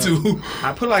really need to.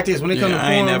 I put it like this: when it comes to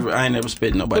I porn, ain't never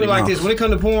spit nobody. put it like mouth. this: when it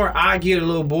comes to porn, I get a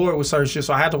little bored with certain shit,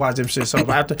 so I have to watch different shit. So if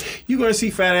I have to, you're gonna see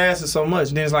fat asses so much,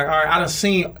 and then it's like, all right, I done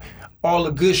seen all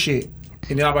the good shit.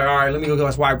 And then I'm like, all right, let me go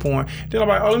watch white porn. Then I'm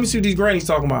like, oh, let me see what these grannies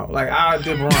talking about. Like, I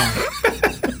dip around.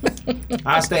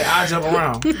 I jump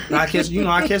around. And I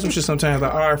catch some shit sometimes.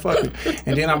 Like, all right, fuck it.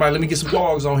 And then I'm like, let me get some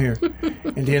dogs on here.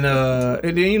 And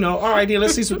then you know, all right, then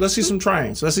let's see some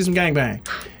trains. Let's see some gangbang.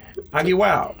 I get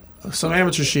wild. Some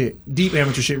amateur shit, deep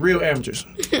amateur shit, real amateurs.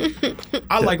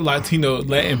 I like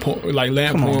Latin porn, like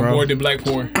Latin Come on, porn bro. more than black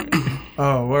porn.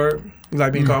 Oh, word. You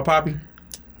like being called Poppy?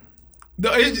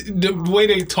 The way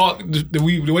they talk, the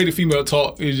way the female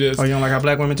talk is just. Oh, you don't like how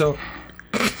black women talk?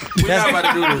 We're not about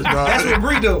to do this, dog. That's what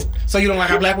Bree do. So you don't like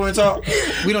how black women talk?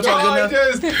 We don't talk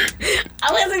good enough?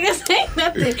 I wasn't gonna say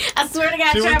nothing. I swear to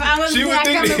God, Trav, I wasn't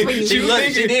coming for you.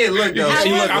 She did look though. I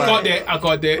She looked I caught like. that. I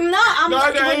caught that. No,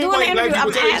 we're doing the interview. I'm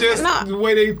asking.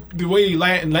 Just the way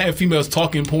Latin females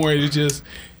talking porn is just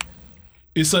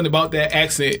it's something about that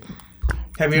accent.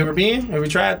 Have you ever been? Have you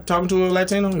tried talking to a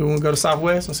Latino? You want to go to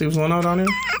Southwest and see what's going on down there?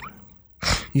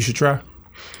 You should try.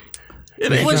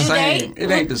 It ain't Would the you same. date?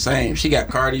 It ain't the same. She got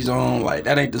Cardi's on. Like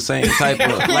that ain't the same type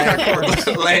of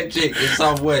Latin chick in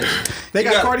Southwest. They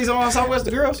You got Cardi's on Southwest,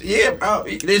 the girls? Yeah,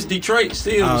 it's Detroit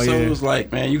still. Oh, so yeah. it was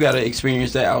like, man, you got to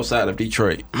experience that outside of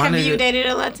Detroit. Have you dated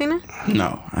a Latina?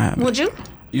 No, I haven't. Would you?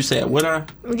 You said would I?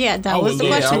 Yeah, that I was would the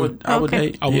love- question. I would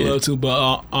date. I would yeah. love to,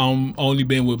 but only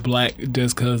been with black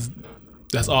just because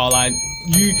that's all I.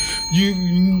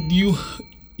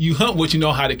 You hunt what you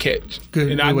know how to catch, Good-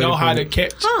 and good I way know to how put to it.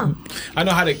 catch. I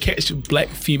know how to catch black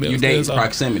females. You date That's all.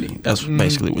 proximity. That's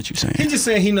basically what you're saying. He just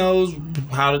saying he knows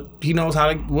how to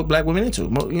what black women into.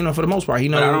 You know, for the most part, he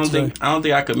knows. But I what don't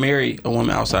think I could marry a woman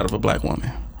outside of a black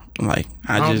woman. Like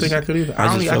I I don't just think I could either. I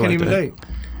just feel can't like even that. date.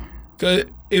 Cause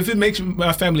if it makes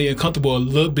my family uncomfortable a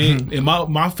little bit, and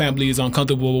my family is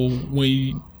uncomfortable when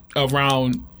you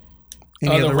around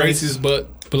Any other other races,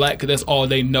 but black, 'cause that's all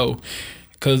they know.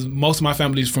 Because most of my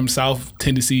family is from South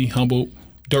Tennessee, Humboldt,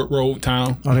 dirt road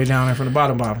town. Oh, they down there from the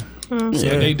bottom. So that's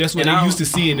what And they used to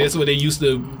see, and that's what they used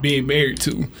to being married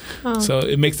to. So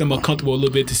it makes them uncomfortable a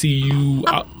little bit to see you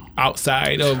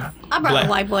outside of I brought black. a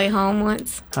white boy home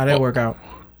once. How'd that work out?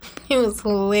 It was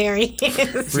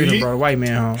hilarious. Freedom brought a white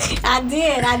man home. I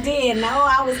did. No,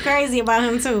 I was crazy about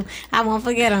him too. I won't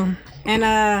forget him.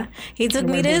 And he took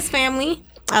me to his family.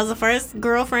 I was the first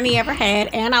girlfriend he ever had,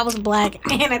 and I was black.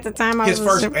 And at the time, I His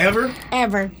was first ever?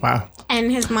 ever. Wow. And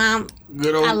his mom,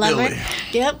 Good old I love Billy. her.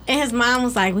 Yep. And his mom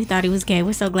was like, "We thought he was gay.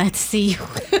 We're so glad to see you."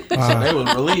 So they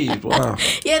was relieved. Wow.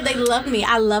 Yeah, they loved me.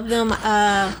 I love them.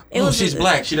 It was She's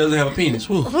black. She doesn't have a penis.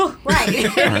 Woo. Whew, right.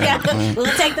 Yeah. We'll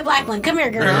take the black one. Come here, I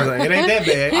was girl. like, it ain't that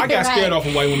bad. I got scared Right. off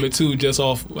of white women too, just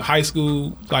off high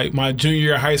school, like my junior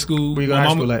year of high school. Where you go to My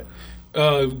high mama- school at?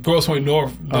 Grosse Point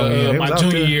North, Oh, yeah, it was my out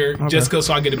junior there. year, Okay. just because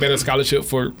so I get a better scholarship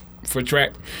for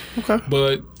track. Okay.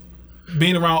 But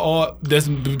being around all this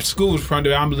school was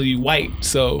predominantly white,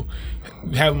 so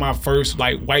having my first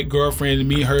like white girlfriend and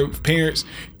me and her parents,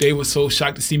 they were so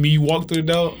shocked to see me walk through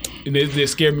the door, and they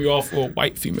scared me off for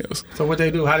white females. So what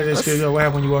they do? How did they scare you? What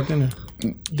happened when you walked in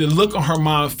there? The look on her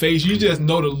mom's face, you just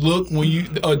know the look when you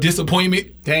disappointment.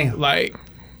 Damn. Like,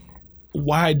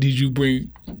 why did you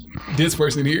bring this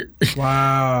person here?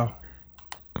 Wow.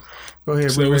 Go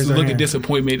ahead. So Bree, it was raise the her look of hand.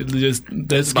 disappointment that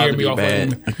about scared to me be off.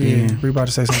 bad. Of women. Yeah, Bree about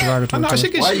to say something derogatory. No, she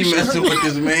can. Why she, you she- messing with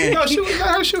this man? No, she let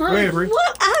her shoot her. Go ahead, Bree.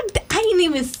 What? I ain't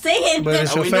even saying But that.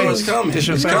 it's your we know face. it's coming. It's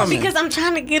your It's face. coming. Because I'm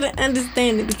trying to get an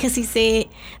understanding. Because he said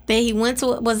that he went to,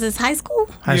 was this high school?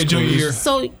 High Yeah, school. junior year.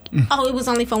 So, oh, it was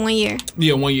only for 1 year.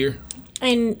 Yeah, 1 year.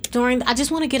 And I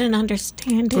just want to get an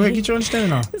understanding. Go ahead, get your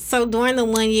understanding on. So during the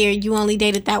 1 year, you only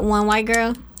dated that one white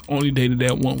girl? Only dated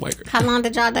that one white girl. How long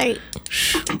did y'all date?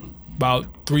 About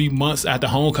 3 months after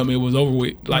homecoming, it was over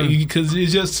with. Like, because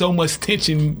it's just so much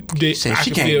tension that Said I she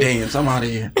could can't feel. dance. I'm out of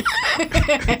here.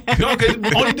 No, 'cause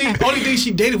only thing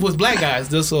she dated was black guys.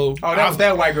 Just so Oh, that was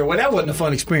that white girl. Well, that wasn't a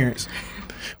fun experience.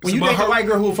 When you But date a her- white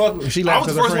girl who fuck with, she I laughed was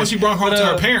as the a first friend. one she brought home But, to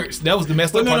her parents. That was the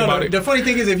messed up But part no. about it. The funny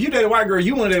thing is, if you date a white girl,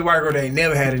 you want to date a white girl that ain't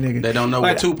never had a nigga. They don't know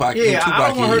Like, what Tupac. Yeah, who Tupac I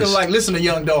don't want her to is. like listen to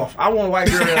Young Dolph. I want a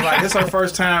white girl that's like, this her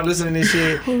first time listening to this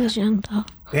shit. Who was young though?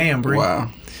 Damn, Bree. Wow.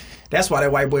 That's why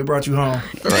that white boy brought you home.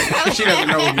 Right. She doesn't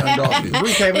know what Young Dolph is.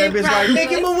 Bree came in that bitch like,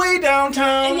 making my way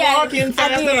downtown, Yeah, walking I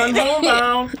fast did. and I'm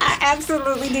homebound. I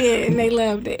absolutely did, and they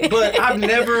loved it. But I've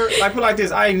never, like, put it like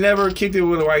this, I ain't never kicked it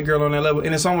with a white girl on that level.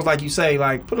 And it's almost like you say,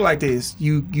 like, put it like this,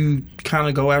 you kind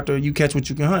of go after, you catch what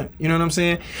you can hunt. You know what I'm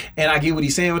saying? And I get what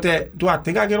he's saying with that. Do I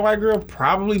think I get a white girl?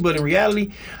 Probably. But in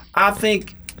reality, I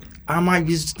think I might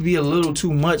just be a little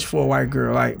too much for a white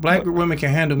girl. Like, black women can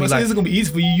handle me. But Like, it's gonna be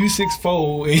easy for you. You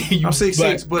 6'4", and you I'm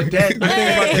 6'6", but that, the thing about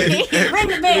that, Hey, ring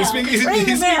the bell. Speak- Ring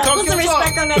the speak- bell. talk Put your some talk.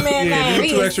 respect on that man's yeah, name. give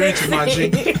He me 2 is extra inches, my G. You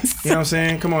know 6'6". what I'm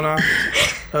saying? Come on now.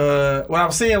 What I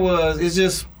was saying was, it's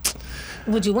just,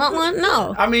 Would you want one?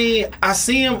 No. I mean, I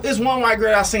see him. It's one white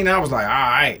girl I seen. I was like, all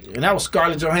right, and that was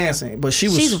Scarlett Johansson. But she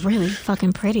was She's really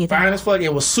fucking pretty though. fine as fuck.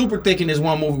 It was super thick in this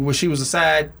one movie where she was a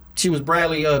side. She was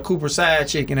Bradley Cooper's side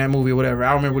chick in that movie or whatever.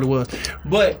 I don't remember what it was.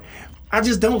 But I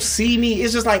just don't see me.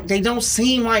 It's just like they don't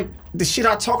seem like the shit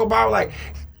I talk about. Like,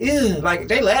 yeah, like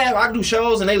they laugh. I do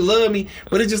shows and they love me.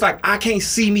 But it's just like I can't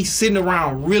see me sitting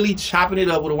around really chopping it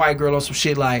up with a white girl or some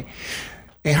shit like.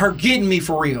 and her getting me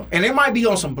for real. And it might be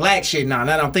on some black shit now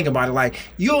that I'm thinking about it. Like,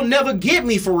 you'll never get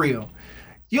me for real.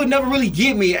 You'll never really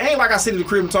get me. It ain't like I sit in the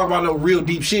crib and talk about no real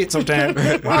deep shit sometimes.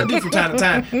 Well, I do from time to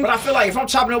time. But I feel like if I'm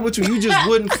chopping up with you, you just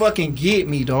wouldn't fucking get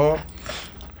me, dog.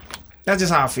 That's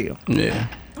just how I feel. Yeah.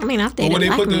 I mean, I've But dated would they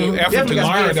black put the men. effort to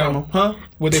learn though? Huh?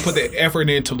 Would they put the effort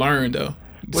in to learn though?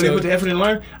 Would they put the effort in to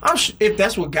learn? If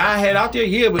that's what God had out there,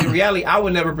 yeah. But in reality, I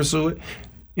would never pursue it.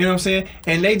 You know what I'm saying?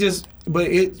 And they just, but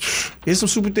it's some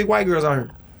super thick white girls out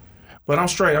here. But I'm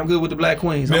straight. I'm good with the black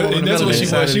queens. And that's what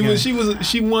she was.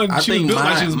 She won. I She was think built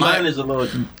like she was black. mine is a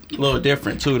little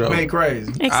different too, though. Man,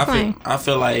 crazy. Explain. I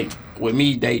feel like with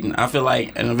me dating, I feel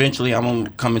like, and eventually I'm gonna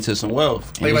come into some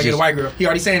wealth. Like, get a white girl. He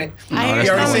already saying it. I No, He that's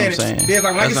understand. not already what I'm saying it. saying. He's like,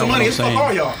 when I get That's some not money, what it's I'm fuck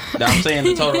saying. all y'all. I'm saying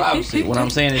the total opposite. What I'm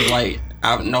saying is like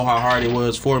I know how hard it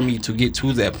was for me to get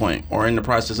to that point, or in the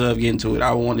process of getting to it.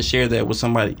 I would want to share that with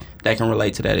somebody that can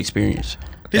relate to that experience.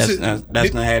 That's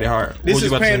not had it hard. What This was you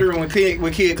is about to say? pandering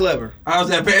with Kid Clever. How's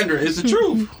that pandering? It's the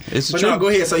truth. It's the But truth. no, go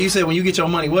ahead. So you said when you get your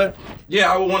money, what?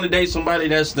 Yeah, I would want to date somebody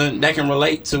that can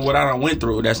relate to what I done went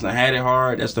through. That's not had it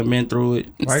hard. That's done been through it.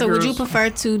 White So would you girls? prefer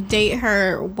to date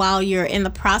her while you're in the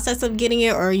process of getting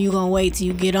it, or are you gonna wait till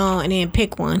you get on and then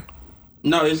pick one?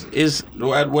 No, it's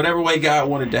whatever way God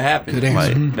wanted to happen. Good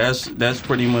answer. Like that's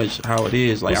pretty much how it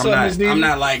is. Like What's up, Miss Dee? I'm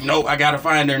not like nope, I gotta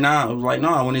find her now. It was like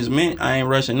no, when it's meant, I ain't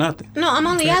rushing nothing. No, I'm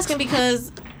only asking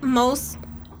because most,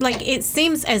 like, it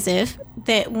seems as if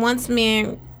that once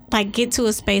men like get to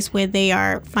a space where they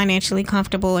are financially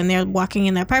comfortable and they're walking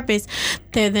in their purpose,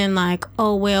 they're then like,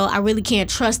 oh well, I really can't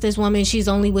trust this woman. She's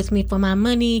only with me for my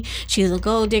money. She's a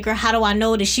gold digger. How do I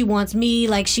know that she wants me?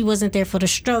 Like, she wasn't there for the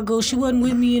struggle. She wasn't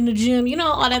with me in the gym. You know,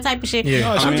 all that type of shit.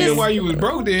 Yeah. Oh, she I'm knew just why you was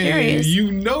broke then. curious.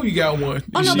 You know you got one.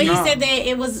 Oh no, but he No. said that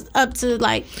it was up to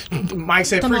like. Mike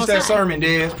said, The preach most that high. sermon,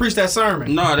 Dez. Preach that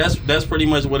sermon. No, that's pretty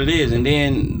much what it is. And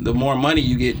then the more money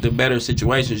you get, the better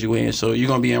situations you in. So you're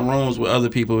gonna be in rooms with other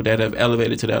people that have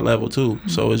elevated to that level too.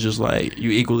 So it's just like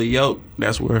you equally yoked.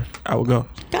 That's where I would go.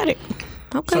 Got it.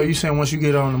 Okay. So you saying once you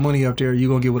get on the money up there, you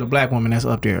gonna get with a black woman that's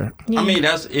up there? I mean,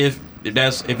 that's if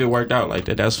it worked out like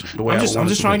that. That's the way I'm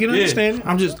just trying to get an Yeah. understanding.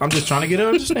 I'm just trying to get an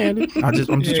understanding. I'm just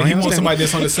Yeah, trying he to wants understand. somebody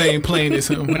that's on the same plane as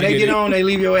him. When they get on, they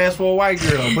leave your ass for a white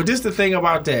girl. But this the thing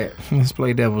about that. Let's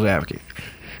play devil's advocate.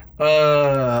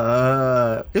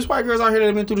 There's white girls out here that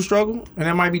have been through the struggle and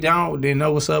that might be down. They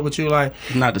know what's up with you. Like,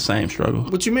 Not the same struggle.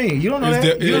 what you mean? You don't know It's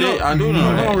that? the- You don't it- know. I do know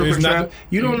Hold that. on, real It's quick, not- Trav.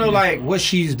 You don't know like what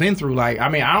she's been through. Like, I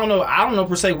mean, I don't know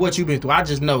per se what you've been through. I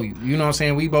just know you. You know what I'm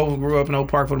saying? We both grew up in Oak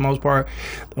Park for the most part.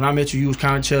 When I met you, you was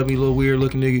kind of chubby, little weird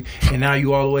looking nigga, and now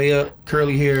you all the way up,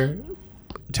 curly hair,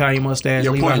 Italian mustache,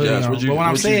 Your Levi point, hoodie Josh, on. what you- But what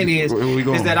I'm what saying you- is where we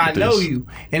going that I with know this? you,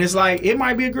 and it's like it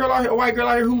might be a girl out here, a white girl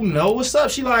out here who know what's up.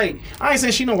 She like, I ain't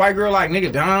saying she no white girl like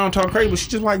nigga down talk crazy, but she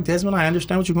just like Desmond. I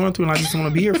understand what you're going through, and I just want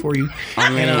to be here for you.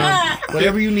 And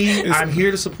whatever you need, I'm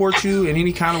here to support you in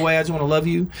any kind of way. I just want to love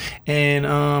you, and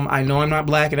I know I'm not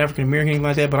black and African American anything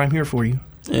like that, but I'm here for you.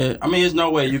 Yeah, I mean, there's no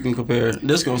way you can compare.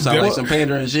 This gonna sound like some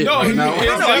pandering shit. No, right he- now.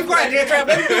 it's- No, you right there, Trav.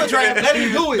 Let him do it, Trav. Let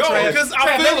him do it, No, Trav. because I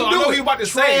Trav, feel let him. I know he about to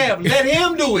say it. Trav, let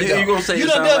him do it. Yeah, though. you gonna say you it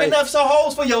done sound dug like- enough some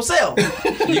holes for yourself.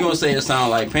 You gonna say it sound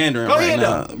like pandering Go right ahead,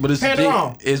 now, though. but it's Pander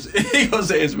on. it's he gonna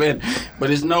say it's bad, but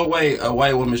it's no way a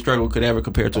white woman's struggle could ever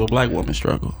compare to a black woman's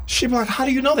struggle. She be like, how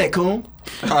do you know that, coon?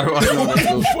 How do I know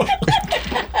that?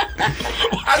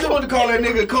 I just want to call that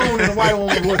nigga coon in a white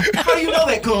woman voice. How do you know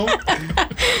that, coon?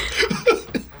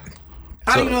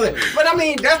 How do you know that? But I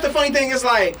mean, that's the funny thing. It's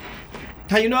like,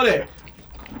 how you know that?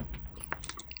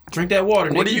 Drink that water,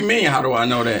 nigga. What do you mean? How do I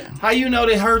know that? How you know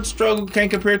that her struggle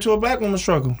can't compare to a black woman's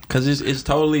struggle? Because it's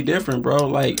totally different, bro.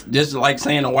 Like just like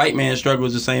saying a white man's struggle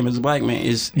is the same as a black man.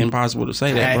 It's impossible to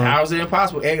say that, Hey, bro. how is it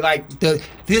impossible? Hey, like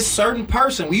this certain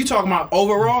person, when you talking about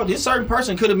overall, this certain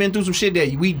person could have been through some shit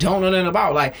that we don't know nothing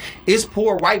about. Like, it's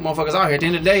poor white motherfuckers out here. At the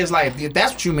end of the day, it's like, if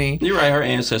that's what you mean. You're right. Her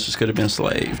ancestors could have been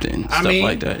slaved and stuff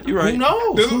like that. You're right. Who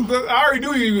knows? I already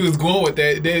knew you was going with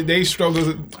that. They struggles.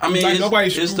 I mean, like it's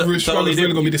nobody's totally struggles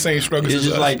really gonna be the same struggles. It's as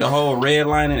just us. like the whole red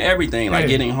line and everything, like Yeah.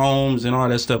 getting homes and all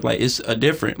that stuff. Like it's a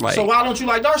different. Like So why don't you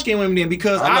like dark skinned women then?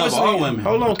 Because I love obviously, all women.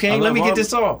 hold on, I King. Let love me all- get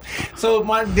this off. So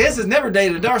this has never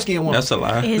dated a dark skinned woman. that's a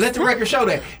lie. Is Let the that- record show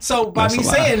that. So by That's me a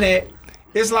lie. saying that,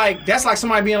 it's like that's like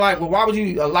somebody being like, well, why would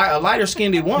you a lighter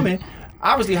skinned woman?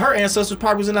 Obviously, her ancestors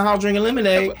probably was in the house drinking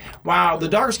lemonade, while the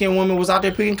darker skinned woman was out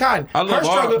there picking cotton. I love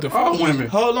Her all women.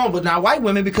 Hold on, but not white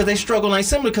women because they struggle ain't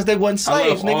similar because they wasn't I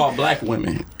slaves, love nigga. all black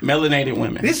women, melanated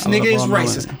women. This I love nigga is all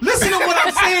racist. melanated. Listen to what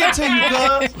I'm saying to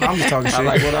you, cuz. I'm just talking shit. I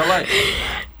like what I like.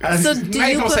 So I do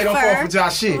ain't you gonna say don't fall prefer? for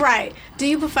Josh shit. Right. Do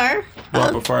you prefer? Do I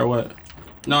prefer what?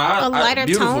 No, I A lighter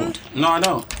beautiful. toned? No, I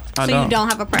don't. So you don't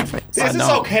have a preference. It's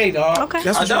okay, dog. Okay.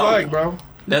 That's what you like, bro.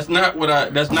 That's not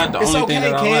that's not the It's only okay, thing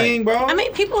that I King, like. bro. I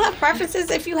mean, people have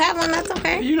preferences. If you have one, that's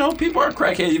okay. You know, people are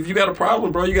crackheads. If you got a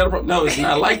problem, bro, you got a problem. No, it's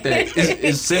not like that.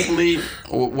 It's simply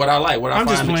what I like, what I I'm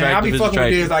find just playing. I attractive be is fucking with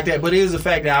attractive. dudes like that, but it is the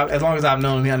fact that as long as I've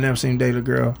known him, I've never seen him date a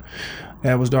girl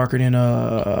that was darker than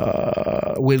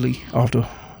Whitley off the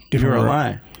different You're a world.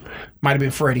 liar. Might have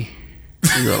been Freddie.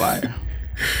 You're a liar.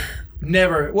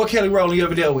 Never. What Kelly Rowland you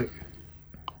ever dealt with?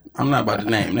 I'm not about to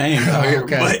name names out here,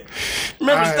 Okay. but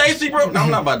remember All right. Stacy, bro? No,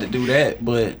 I'm not about to do that,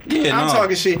 but yeah, I'm no.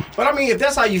 talking shit. But I mean, if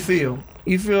that's how you feel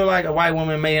like a white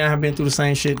woman may not have been through the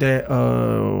same shit that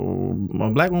a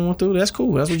black woman went through, that's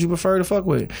cool. That's what you prefer to fuck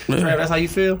with. Yeah. That's how you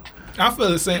feel? I feel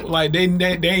the same. Like they ain't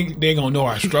gonna know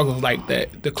our struggles like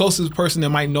that. The closest person that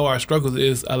might know our struggles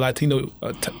is a Latino.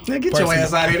 Man, get your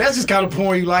ass out of here. That's just kind of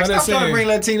porn you like. But Stop I'm trying to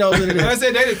bring saying- Latinos into this. I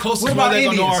said they the closest What one about that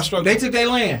gonna know our Indians? struggles. They took their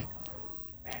land.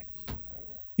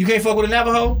 You can't fuck with a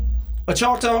Navajo, a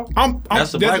Choctaw.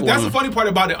 That's a black that's the woman. funny part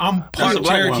about it. I'm That's part a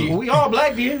black Cherokee. woman. We all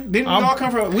black, dear. Didn't we all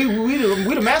come from? We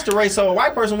the master race, so a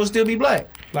white person would still be black.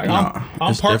 Like Nah,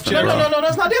 I'm it's part different, Cherokee. No,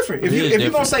 that's not different. If It you is if you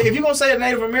different. gonna say a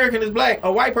Native American is black,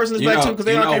 a white person is You black know, too because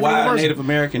they all came from why the a person. Native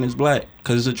American is black?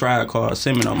 Because it's a tribe called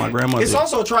Seminole. My grandmother. It's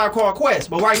also a tribe called Quest.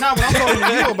 But right now, what I'm talking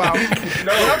to you about,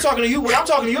 what I'm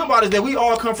talking to you about is that we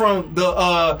all come from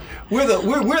the we're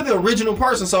the original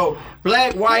person. So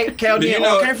black, white, But Chaldean you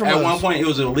know, all came from at us. one point it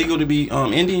was illegal to be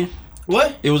Indian.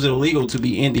 What? It was illegal to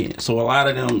be Indian, so a lot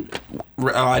of them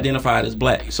identified as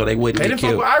black, so they wouldn't They get didn't fuck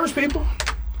killed. with Irish people.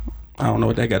 I don't know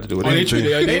what that got to do with Oh, they anything.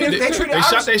 treated. They treated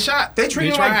Irish- They shot. They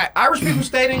treated tried. like Irish people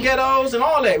stayed in ghettos and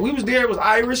all that. We was there. It was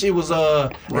Irish. It was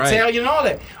Italian and all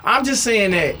that. I'm just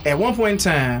saying that at one point in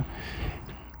time,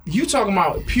 you talking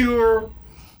about pure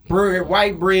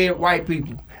white white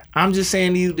people. I'm just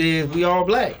saying to you that we all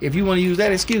black. If you want to use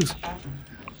that excuse,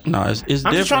 No, it's different.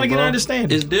 I'm just trying to get bro. an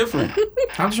understanding. It's different.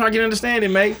 I'm just trying to get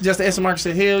understanding, mate. Just the Mark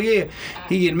said, hell yeah,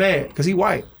 he getting mad because he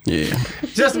white. Yeah.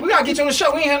 Justin, we gotta get you on the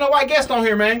show. We ain't had no white guest on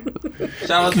here, man.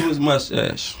 Shout out to his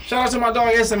mustache. Shout out to my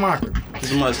dog S. Marker.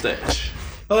 His mustache.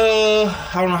 I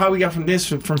don't know how we got from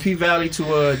P Valley to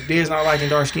Dez not liking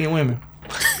dark skinned women.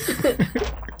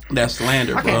 That's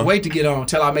slander, I bro. can't wait to get on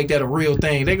till I make that a real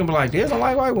thing. They gonna be like, Dez don't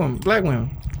like white women, black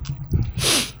women.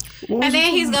 And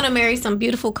then he's gonna marry some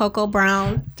beautiful Coco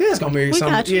Brown. Dez gonna marry We some.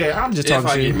 got you. Yeah, I'm just If talking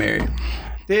I shit. get married.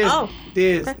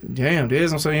 Dez, damn, Dez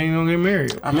don't say he ain't gonna get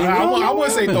married. I mean, I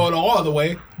wouldn't say throw it all the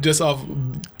way. Just off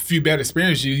a few bad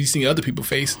experiences you seen other people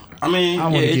face. I mean, I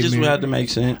wanna yeah, it get just would married. have to make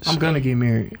sense. I'm gonna get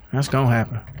married. That's gonna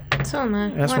happen. So am I.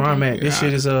 That's One where I'm day. at. This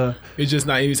shit is It's just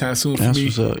not anytime soon for That's me.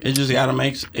 what's up. It just gotta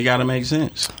make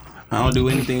sense. I don't do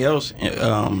anything else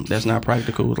that's not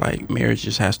practical. Like marriage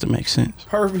just has to make sense.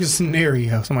 perfect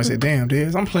scenario. Somebody said, "Damn,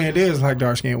 Dez, I'm playing Dez like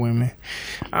dark skinned women."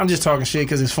 I'm just talking shit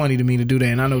because it's funny to me to do that,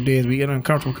 and I know Dez be getting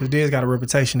uncomfortable because Dez got a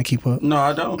reputation to keep up. No,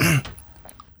 I don't.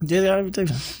 Dez got a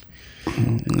reputation.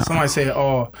 No. Somebody said,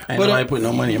 "Oh, Ain't but nobody put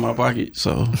no money in my pocket,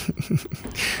 so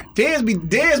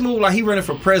Dez move like he running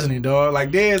for president, dog. Like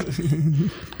Dez,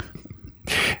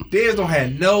 Dez don't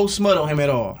have no smut on him at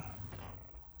all.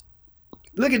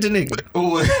 Look at the nigga.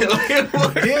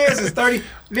 Dez is 30.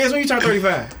 Dez, when you turn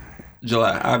 35?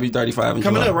 July. I'll be 35 in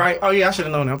Coming July. up, right? Oh yeah, I should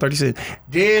have known that. I'm 36.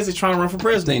 Dez is trying to run for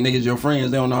president. Think niggas your friends,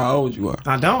 they don't know how old you are.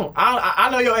 I don't. I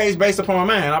know your age based upon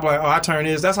mine. I'm like, oh, I turn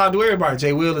this. That's how I do everybody.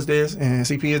 Jay Will is this, and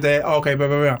CP is that. Oh, okay, blah,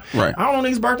 blah, blah. Right. I don't know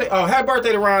niggas' birthday. Oh, happy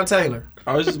birthday to Ron Taylor.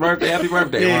 Oh, it's his birthday. Happy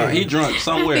birthday. Yeah. Ron. He drunk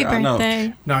somewhere. Happy I know.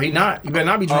 birthday. No, he not. You better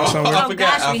not be drunk Oh, somewhere. I Oh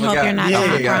forgot, gosh, I we hope forgot. you're not. Yeah,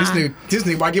 gonna this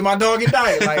cry. nigga might get my dog and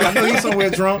die. Like I know he's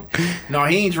somewhere drunk. No,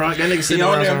 he ain't drunk. That nigga sitting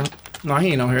on around. there? No, he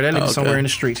ain't on here. That nigga Okay. somewhere in the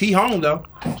streets. He home though.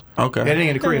 Okay. That ain't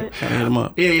in the crib. Gotta hit him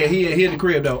up. Yeah, he in the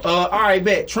crib though. All right,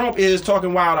 bet. Trump is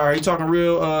talking wild. All right, he talking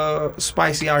real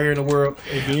spicy out here in the world.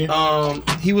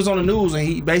 He was on the news and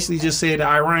he basically just said that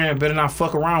Iran better not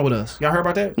fuck around with us. Y'all heard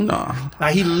about that? Nah.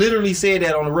 Like he literally said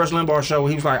that on the Rush Limbaugh show.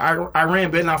 He was like, Iran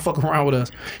better not fuck around with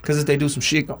us because if they do some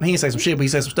shit, he didn't say some shit, but he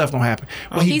said some stuff gonna happen.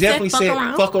 But he He said definitely fuck said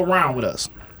around? fuck around with us.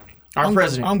 Our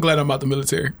president. I'm glad I'm out the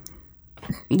military.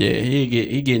 Yeah,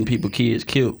 he getting kids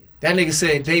killed. That nigga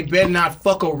said they better not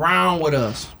fuck around with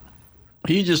us.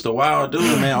 He just a wild dude,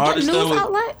 man. All this News stuff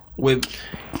outlet? with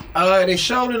They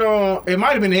showed it on. It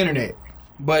might have been the internet,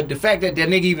 but the fact that that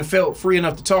nigga even felt free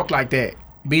enough to talk like that,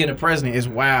 being the president, is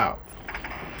wild.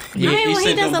 yeah, I mean, he well, he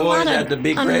sent does them a boys lot of at the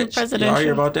big under ranch. Y'all presidential.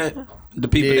 hear about that? The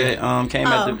people Yeah. that came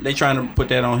at Oh. they trying to put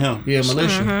that on him. Yeah,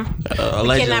 militia.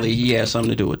 Allegedly, he had something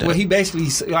to do with that. Well, he basically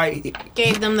like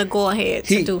Gave them the go ahead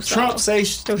to do so. Trump say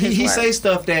through his he work. say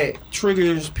stuff that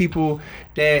triggers people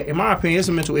that, in my opinion, it's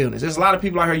a mental illness. There's a lot of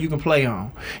people out here you can play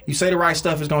on. You say the right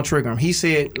stuff is gonna trigger them. He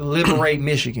said, "Liberate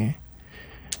Michigan."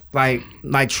 Like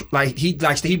he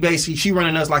basically, she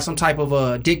running us like some type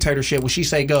of dictatorship where she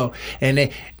say go, and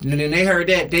then they heard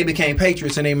that, they became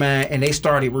patriots in their mind, and they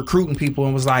started recruiting people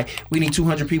and was like, we need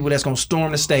 200 people that's gonna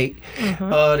storm the state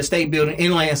building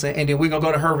in Lansing, and then we're gonna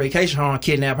go to her vacation home and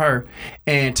kidnap her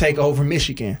and take over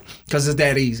Michigan because it's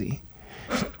that easy.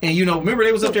 And remember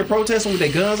they was up there protesting with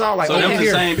their guns out, like so them the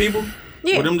same people.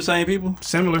 Yeah. Were them the same people?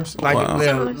 Similar,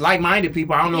 like-minded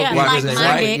people. I don't know if it's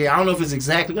white. Yeah, I don't know if it's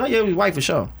exactly. Oh yeah, it was white for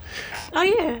sure. Oh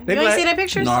yeah, They you black. see that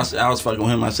pictures? No, I was fucking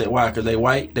with him. I said, why? Because they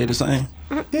white? They the same?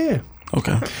 Yeah.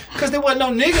 Okay. Because there wasn't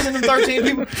no niggas in them 13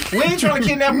 people. We ain't trying to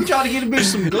kidnap. We trying to get a bitch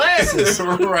some glasses.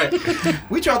 Right.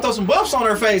 We trying to throw some buffs on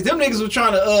her face. Them niggas was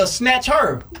trying to snatch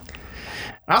her.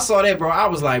 I saw that, bro. I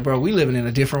was like, bro, we living in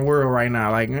a different world right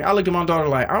now. Like, I looked at my daughter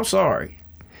like, I'm sorry.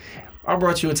 I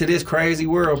brought you into this crazy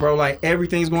world, bro. Like,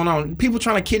 everything's going on. People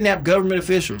trying to kidnap government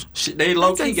officials. They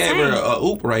low-key gave her a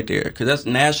oop right there, because that's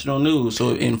national news.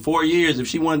 So in 4 years, if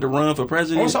she wanted to run for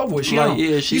president, it's over with. She like, on.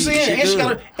 yeah, she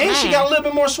got a little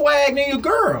bit more swag than your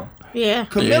girl. Yeah.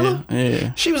 Camilla?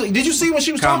 Yeah. She was. Did you see when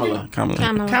she was talking?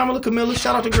 Camilla,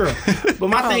 shout out to girl. But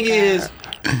my thing is,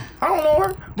 I don't know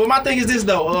her. But my thing is this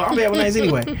though. I'm bad with names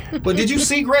anyway. But did you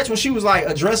see Gretch when she was like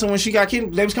addressing when she got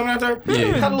kidnapped? They was coming out there.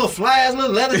 Yeah. Had a little flash,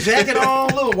 little leather jacket on,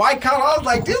 little white collar. I was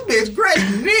like, this bitch Gretch,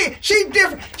 she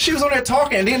different. She was on there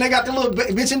talking, and then they got the little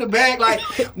bitch in the bag. Like,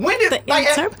 when did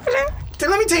interpreter?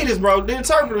 Let me tell you this, bro. The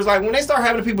interpreters, like, when they start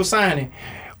having the people signing.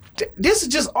 This is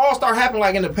just all start happening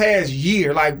like in the past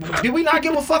year. Like, did we not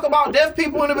give a fuck about deaf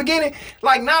people in the beginning?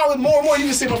 Like, now it's more and more you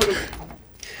can sit over there.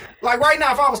 Like, right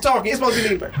now, if I was talking, it's supposed to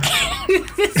be me.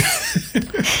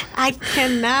 I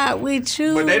cannot with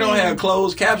you. But they don't have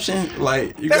closed caption.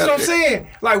 Like, that's what I'm saying.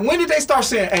 Like, when did they start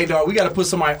saying, hey, dog, we got to put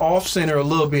somebody off center a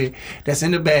little bit that's in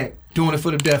the back doing it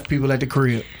for the deaf people at the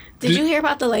crib? Did you hear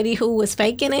about the lady who was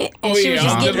faking it? And she was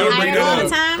just I'm getting just gonna hired bring all that the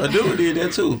time? up. A dude did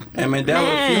that too. And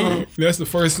Mandela. That's the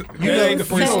first. That ain't the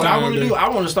first What I time. want to do, I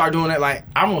want to start doing that. Like,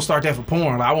 I want to start that for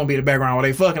porn. Like, I want to be the background while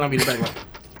they fucking. I'll be the background.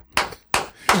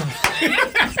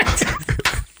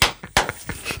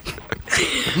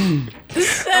 I'm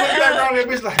the background of that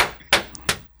bitch like.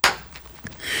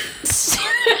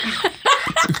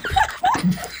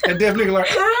 That deaf nigga like.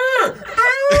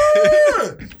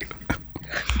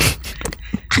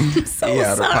 I'm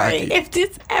so sorry if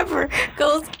this ever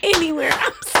goes anywhere.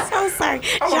 I'm so sorry.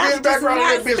 Josh does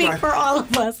not speak for all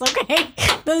of us, okay?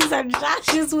 Those are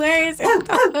Josh's words.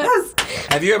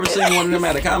 Have you ever seen one of them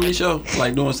at a comedy show,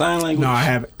 like doing sign language? No, I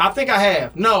haven't. I think I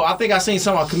have. No, I think I seen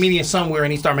a comedian somewhere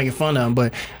and he started making fun of him,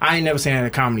 but I ain't never seen it at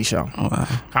a comedy show. Oh, wow.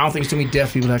 I don't think there's too many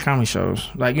deaf people at comedy shows.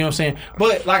 Like, you know what I'm saying?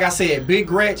 But like I said, Big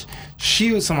Gretch,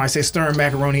 somebody said stirring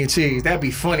macaroni and cheese. That'd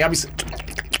be funny. I'd be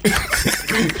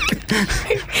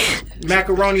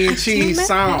macaroni and cheese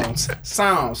sounds.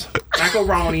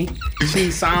 Macaroni,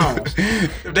 cheese sounds.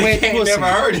 They ain't never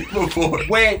heard it before.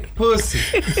 Wet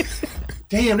pussy.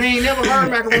 Damn, they ain't never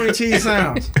heard macaroni and cheese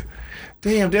sounds.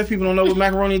 Damn, deaf people don't know what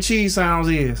macaroni and cheese sounds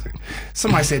is.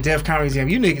 Somebody said Def Comedy Jam.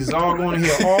 You niggas all going to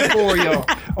hell. All 4 of y'all.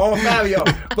 All 5 of y'all.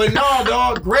 But no,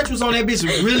 dog. Gretch was on that bitch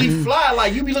really fly.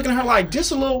 Like, you be looking at her like,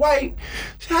 this a little white.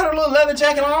 She had her little leather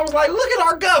jacket on. I was like, look at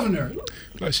our governor.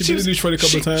 Like, she been to Detroit a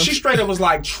couple of times. She straight up was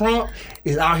like, Trump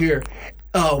is out here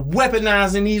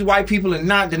weaponizing these white people and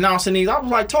not denouncing these. I was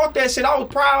like, talk that shit. I was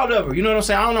proud of her. You know what I'm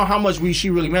saying? I don't know how much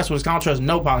she really messed with us. I don't trust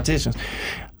no politicians.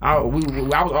 I was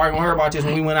arguing with her about this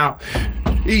when we went out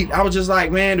eat. I was just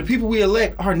like, man, the people we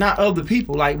elect are not of the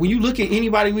people. Like, when you look at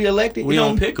anybody we elected, we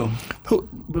don't pick them.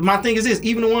 But my thing is this: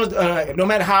 even the ones, no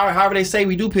matter however they say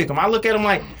we do pick them, I look at them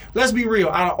like, let's be real.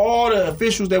 Out of all the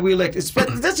officials that we elected,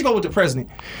 let's just go with the president.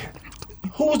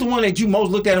 Who was the one that you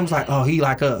most looked at and was like, oh, he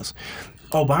like us?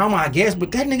 Obama, I guess,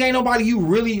 but that nigga ain't nobody you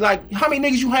really like. How many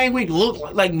niggas you hang with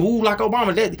look like move like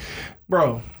Obama? That,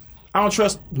 bro, I don't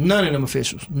trust none of them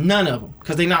officials. None of them.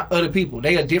 Because they not other people.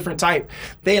 They a different type.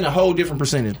 They in a whole different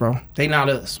percentage, bro. They not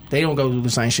us. They don't go through the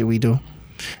same shit we do.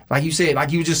 Like you said,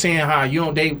 like you were just saying how you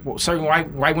don't date certain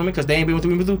white women because they ain't been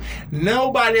through.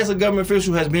 Nobody that's a government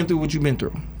official has been through what you've been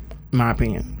through. In my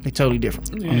opinion. They totally different.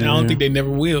 And I don't think they never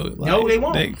will. Like, no, they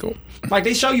won't. Like,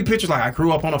 they show you pictures like, I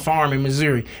grew up on a farm in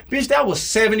Missouri. Bitch, that was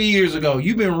 70 years ago.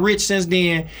 You've been rich since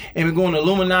then and been going to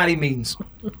Illuminati meetings.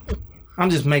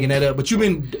 I'm just making that up. But you've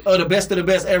been the best of the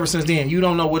best ever since then. You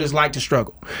don't know what it's like to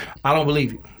struggle. I don't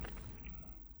believe you.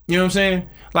 You know what I'm saying?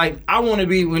 Like, I want to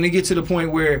be, when they get to the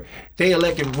point where they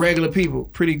elected regular people,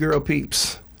 pretty girl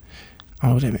peeps.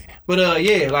 Oh, that man. But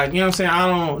yeah, like, you know what I'm saying? I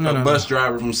don't know. Bus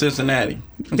driver from Cincinnati.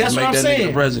 That's what I'm saying.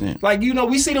 The president. Like, you know,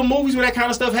 we see the movies where that kind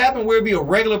of stuff happen, where it'd be a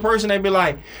regular person, they'd be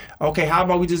like, okay, how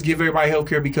about we just give everybody health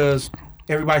care because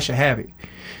everybody should have it.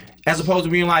 As opposed to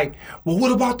being like, well,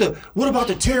 what about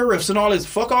the tariffs and all this?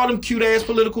 Fuck all them cute ass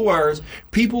political words.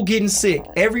 People getting sick.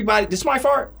 Everybody. This is my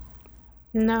fart?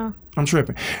 No. I'm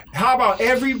tripping. How about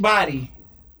everybody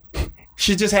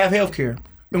should just have health care?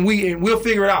 And we'll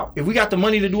figure it out. If we got the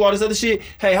money to do all this other shit,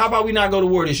 hey, how about we not go to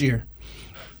war this year?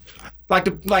 Like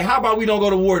how about we don't go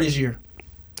to war this year?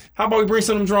 How about we bring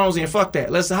some of them drones in? Fuck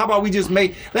that. Let's see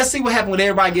what happens when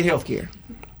everybody get health care.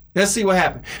 Let's see what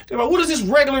happened. What is this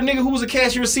regular nigga who was a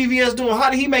cashier at CVS doing? How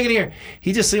did he make it here?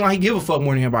 He just seemed like he give a fuck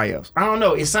more than anybody else. I don't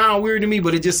know. It sounds weird to me,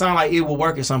 but it just sounds like it will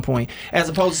work at some point, as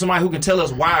opposed to somebody who can tell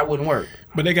us why it wouldn't work.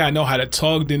 But they gotta know how to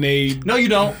talk. Then they. No, you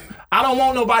don't. I don't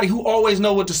want nobody who always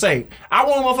know what to say. I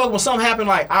want a motherfucker when something happen,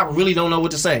 like I really don't know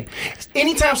what to say.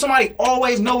 Anytime somebody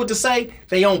always know what to say,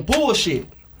 they on bullshit.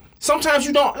 Sometimes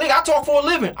you don't. Nigga, I talk for a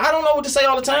living. I don't know what to say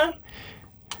all the time.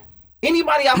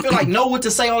 Anybody I feel like know what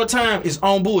to say all the time is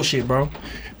on bullshit, bro.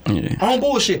 Yeah. On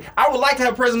bullshit. I would like to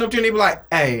have a president up there and they be like,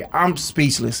 hey, I'm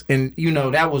speechless. And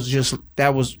that was I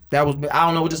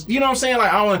don't know what this, you know what I'm saying?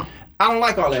 Like, I don't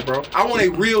like all that, bro. I want a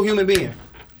real human being.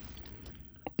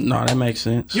 No, that makes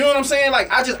sense. You know what I'm saying? Like,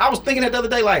 I was thinking that the other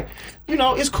day, like,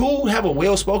 it's cool to have a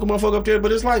well-spoken motherfucker up there,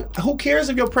 but it's like, who cares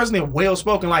if your president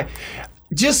well-spoken? Like,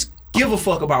 just give a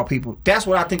fuck about people. That's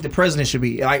what I think the president should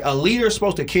be. Like, a leader is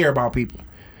supposed to care about people.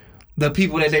 The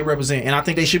people that they represent. And I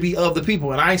think they should be of the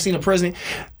people. And I ain't seen a president.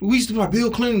 We used to be like,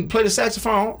 Bill Clinton play the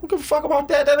saxophone. I don't give a fuck about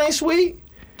that. That ain't sweet.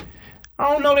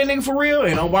 I don't know that nigga for real.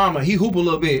 And Obama, he hoop a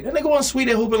little bit. That nigga wasn't sweet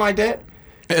at hooping like that.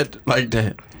 Like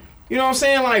that. You know what I'm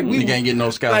saying? Like, we can't get no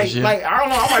scholarship. Like, I don't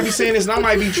know. I might be saying this and I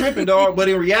might be tripping, dog. But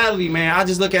in reality, man, I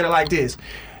just look at it like this.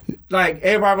 Like,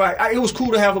 everybody, it was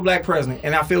cool to have a black president.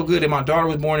 And I feel good that my daughter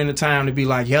was born in the time to be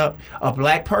like, yep, a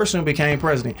black person became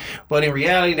president. But in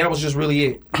reality, that was just really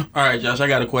it. All right, Josh, I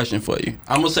got a question for you.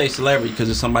 I'm going to say celebrity because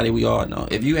it's somebody we all know.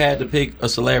 If you had to pick a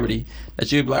celebrity that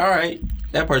you'd be like, all right,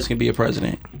 that person can be a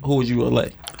president, who would you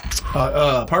elect?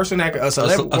 A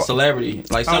celebrity.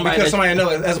 Like somebody because somebody I know,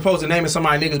 as opposed to naming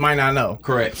somebody niggas might not know.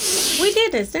 Correct. We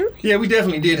did this, didn't we? Yeah, we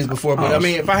definitely did this before. But I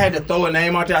mean, if I had to throw a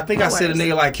name out there, I think I said a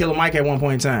nigga like Killer Mike at one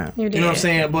point in time. You know what I'm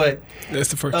saying? But that's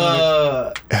the first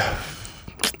time.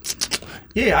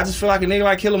 Yeah, I just feel like a nigga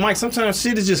like Killer Mike. Sometimes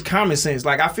shit is just common sense.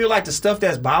 Like, I feel like the stuff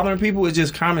that's bothering people is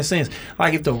just common sense.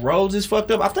 Like, if the roads is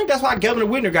fucked up, I think that's why Governor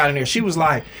Whitner got in there. She was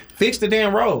like, fix the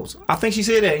damn roads. I think she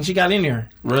said that, and she got in there.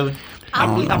 Really? I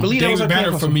believe that was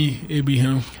better for me. It'd be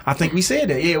him. I think we said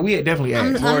that. Yeah, we had definitely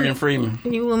asked. Morgan Freeman.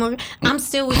 I'm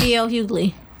still with D.L.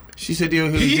 Hughley. She said D.L.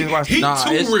 Hughley didn't watch.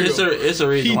 It's a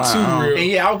reason why. He too real.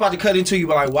 And yeah, I was about to cut into you,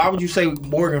 but like, why would you say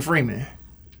Morgan Freeman?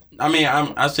 I mean,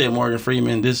 I said Morgan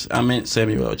Freeman. I meant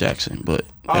Samuel L. Jackson, but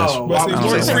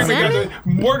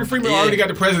Morgan Freeman already got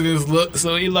the president's look,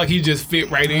 so he just fit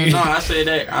right in. No, I say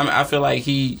that. I feel like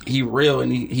he real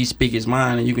and he speak his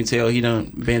mind, and you can tell he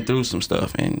done been through some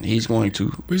stuff, and he's going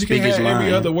to speak his mind.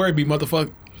 Every other word be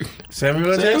motherfucker.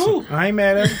 Samuel L. Jackson. I ain't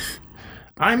mad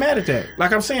at that.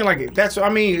 Like I'm saying, like that's. I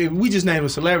mean, we just named a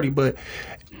celebrity, but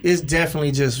it's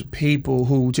definitely just people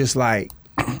who just like.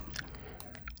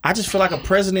 I just feel like a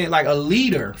president, like a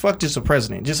leader. Fuck just a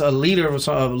president. Just a leader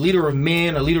of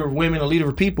men, a leader of women, a leader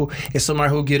of people is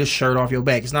somebody who'll get a shirt off your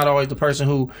back. It's not always the person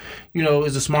who,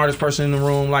 is the smartest person in the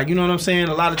room. Like, you know what I'm saying?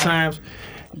 A lot of times,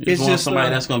 it's just somebody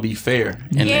that's gonna be fair.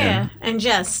 And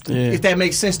just. Yeah. If that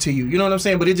makes sense to you, you know what I'm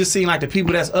saying. But it just seems like the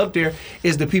people that's up there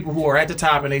is the people who are at the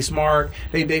top and they smart.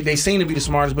 They seem to be the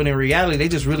smartest, but in reality, they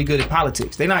just really good at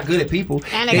politics. They're not good at people.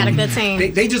 And they got a good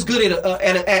team. They just good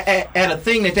at a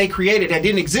thing that they created that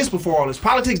didn't exist before all this.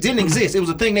 Politics didn't exist. It was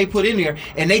a thing they put in there,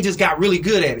 and they just got really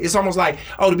good at it. It's almost like,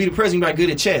 to be the president, you got good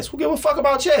at chess. Who give a fuck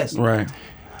about chess? Right.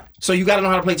 So you got to know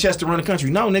how to play chess to run the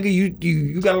country. No, nigga,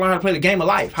 you got to learn how to play the game of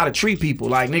life, how to treat people.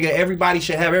 Like, nigga, everybody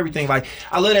should have everything. Like,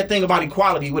 I love that thing about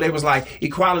equality where they was like,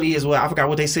 equality is what, I forgot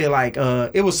what they said, like,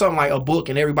 it was something like a book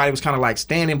and everybody was kind of like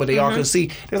standing, but they all could see.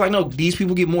 They was like, no, these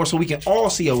people get more so we can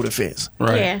all see over the fence.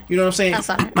 Right. Yeah. You know what I'm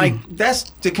saying? Like, that's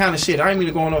the kind of shit. I ain't mean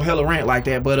to go on no hella rant like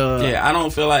that, but yeah, I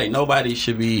don't feel like nobody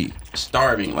should be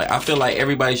starving. Like, I feel like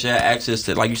everybody should have access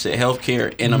to, like you said, health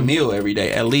care and a meal every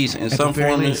day, at least, in some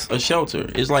form of a shelter.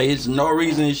 It's like, it's no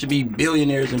reason it should be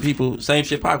billionaires and people, same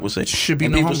shit Pac would say. Should be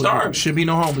no homeless people. Should be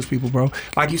no homeless people, bro.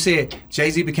 Like you said,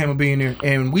 Jay-Z became a billionaire,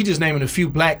 and we just naming a few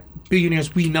black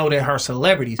billionaires we know that are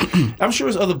celebrities. I'm sure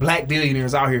there's other black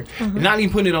billionaires out here. Not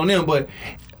even putting it on them, but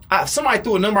somebody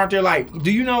threw a number out there like,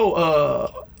 do you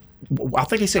know, I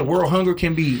think they said world hunger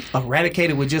can be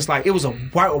eradicated with just like, it was a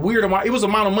weird amount. It was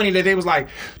amount of money that they was like,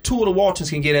 2 of the Waltons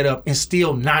can get it up and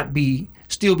still be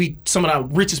some of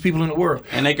the richest people in the world.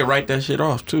 And they could write that shit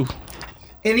off too.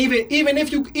 And even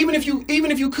if you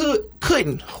could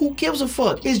couldn't. Who gives a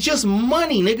fuck? It's just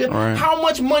money, nigga. Right. How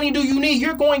much money do you need?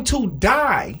 You're going to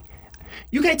die.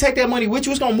 You can't take that money with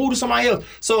you. It's going to move to somebody else.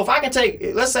 So if I can take,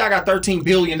 let's say I got $13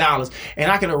 billion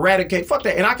and I can eradicate, fuck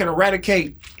that, and I can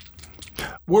eradicate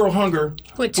world hunger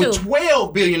With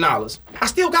 $12 billion. I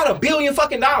still got $1 billion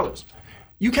fucking dollars.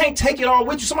 You can't take it all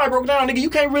with you. Somebody broke down, nigga.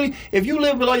 You can't really, if you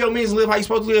live below your means and live how you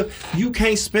supposed to live, you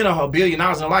can't spend $1 billion in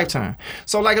a lifetime.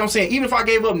 So like I'm saying, even if I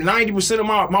gave up 90%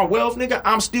 of my wealth, nigga,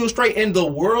 I'm still straight, and the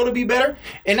world will be better.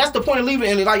 And that's the point of leaving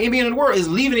it, like being in the world, is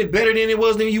leaving it better than it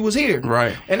was when you was here.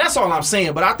 Right. And that's all I'm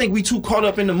saying. But I think we too caught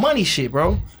up in the money shit,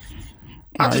 bro.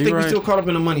 I just think we still caught up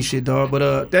in the money shit, dog.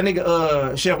 But that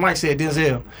nigga, Chef Mike said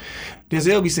Denzel.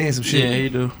 Denzel be saying some shit. Yeah, he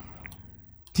do.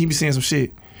 He be saying some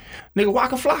shit. Nigga,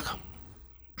 Waka Flocka.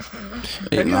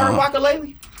 Have you heard Waka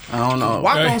lately? I don't know.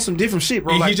 Waka on some different shit,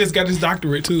 bro. And Like, he just got his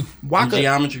doctorate too. Waka, In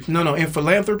geometry? No, in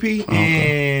philanthropy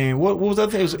and what was the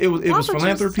other thing? It was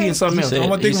philanthropy and something else. He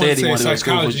I think said he one wanted to said go to school for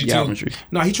psychology, too. geometry.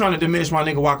 No, he trying to diminish my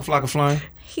nigga Waka Flocka flying.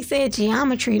 He said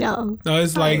geometry though. No,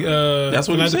 it's like That's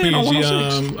what he said philanthropy on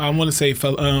and 106. I want to say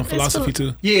philosophy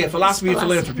too. Yeah, philosophy and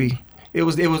Philosophy. philanthropy. It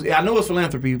was. I know it's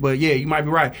philanthropy, but yeah, you might be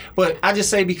right. But I just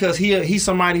say because he's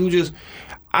somebody who just.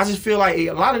 I just feel like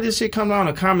a lot of this shit comes down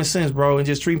to common sense, bro, and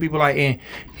just treating people like. And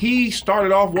he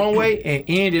started off one way and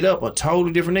ended up a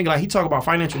totally different nigga. Like he talk about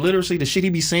financial literacy, the shit he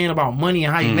be saying about money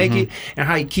and how you make it and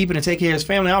how you keep it and take care of his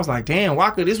family. I was like, damn,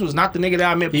 Waka, this was not the nigga that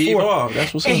I met He before. evolved.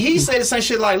 That's what's and up. he said the same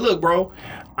shit like, look, bro,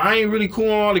 I ain't really cool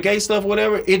on all the gay stuff,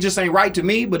 whatever. It just ain't right to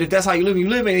me. But if that's how you live, you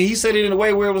live. And he said it in a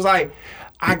way where it was like,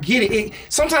 I get it.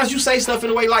 Sometimes you say stuff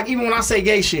in a way like, even when I say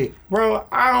gay shit, bro,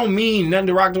 I don't mean nothing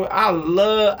derogatory.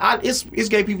 It's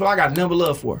gay people I got nothing but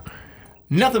love for.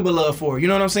 Nothing but love for. You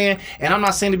know what I'm saying? And I'm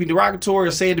not saying to be derogatory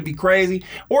or say it to be crazy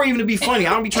or even to be funny.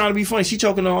 I don't be trying to be funny. She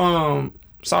choking on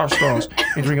sour straws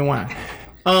and drinking wine.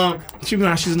 She's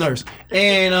a nurse.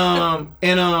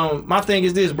 And my thing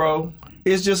is this, bro.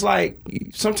 It's just like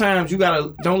sometimes you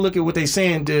gotta don't look at what they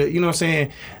saying to, you know what I'm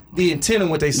saying, the intent of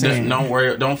what they saying.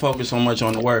 Don't focus so much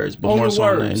on the words, but On more the so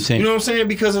on the words. intent. You know what I'm saying?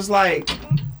 Because it's like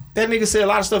that nigga said a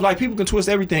lot of stuff. Like people can twist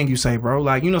everything you say, bro.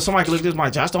 Like, you know, somebody can look at this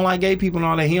like, Josh don't like gay people and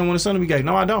all that. He don't want his son to be gay.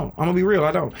 No, I don't. I'm gonna be real,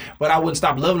 I don't. But I wouldn't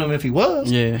stop loving him if he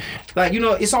was. Yeah. Like, you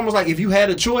know, it's almost like if you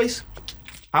had a choice,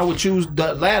 I would choose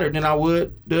the latter than I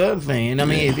would the other thing. And I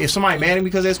mean, if somebody mad at me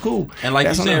because that's cool. And like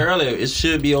that's you said on them. earlier, it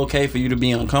should be okay for you to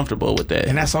be uncomfortable with that.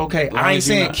 And that's okay. Long I ain't as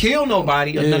you're saying not- kill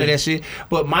nobody or none of Yeah. that shit.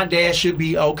 But my dad should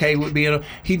be okay with being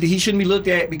he shouldn't be looked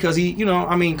at because he, you know,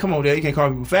 I mean, come on, Dad, you can't call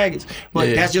people faggots. But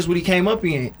Yeah. that's just what he came up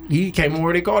in. He came in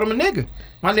where they called him a nigga.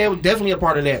 My dad was definitely a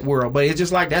part of that world. But it's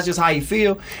just like that's just how he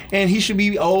feel. And he should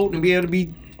be old and be able to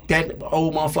be that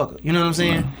old motherfucker. You know what I'm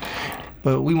saying?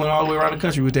 But we went all the way around the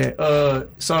country with that.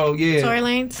 So yeah. Tory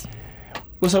Lanez.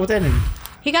 What's up with that nigga?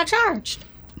 He got charged.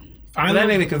 Well, that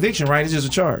ain't a conviction, right? It's just a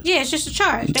charge. Yeah, it's just a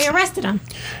charge. They arrested him.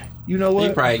 You know He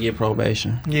what? probably get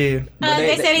probation. Yeah.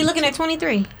 They said he looking at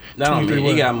 23. That don't 23 mean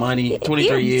what? he got money,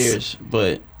 23 Yes. years,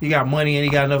 but He got money and he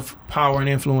got enough power and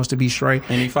influence to be straight.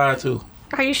 and he fired too.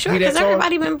 Are you sure? He that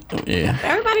Because tall? Yeah,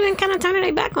 everybody been kind of turning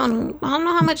their back on him. I don't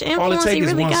know how much All it influence he takes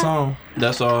is really one got. song.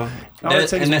 that's all. All it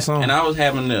takes is one song. And I was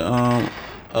having an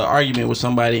argument with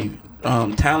somebody.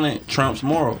 Talent trumps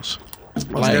morals.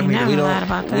 Like definitely Never we lied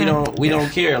about that. we don't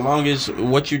care as long as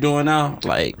what you're doing now.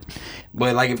 Like,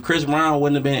 but like if Chris Brown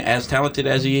wouldn't have been as talented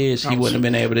as he is, he wouldn't have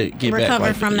been able to get back. Recover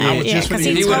Like from yeah. that. Yeah, just because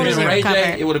finna- If he he would have totally been Ray J, it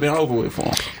recovered. would have been over with for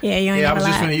him. Yeah, you ain't Yeah, I never was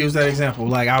just lied. going to use that example.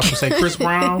 Like, I was going to say Chris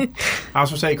Brown. I was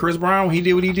going to say Chris Brown, when he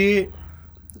did what he did.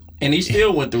 And he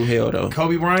still went through hell though.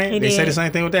 Kobe Bryant, He they say did. the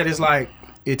same thing with that. It's like,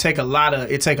 it take a lot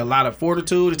of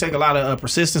fortitude, it take a lot of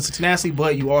persistence and tenacity,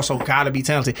 but you also got to be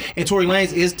talented. And Tory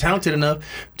Lanez is talented enough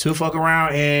to fuck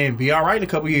around and be all right in a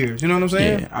couple years. You know what I'm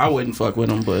saying? Yeah, I wouldn't fuck with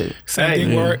him, but Same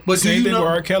thing yeah. with But do same you thing with know-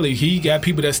 R. Kelly. He got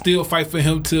people that still fight for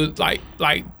him to like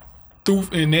tooth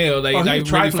and nail. Like, Oh, he like a really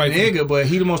trifling fight for him. nigga, but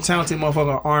he the most talented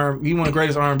motherfucker. He one of the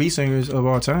greatest R&B singers of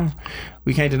all time.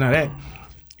 We can't deny that.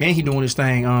 And he doing his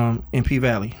thing in P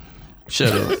Valley.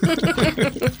 shut up.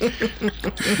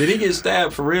 Did he get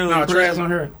stabbed for real? No, in prison? Traz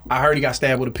on her. I heard he got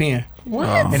stabbed with a pen. What?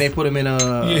 And they put him in a.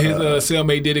 Yeah, his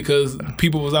cellmate did it because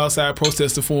people was outside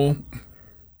protesting for him.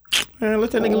 Man,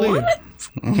 let that nigga live.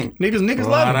 Niggas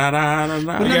love him.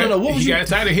 Da-da-da-da-da. No, what was He you? got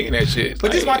tired of hitting that shit.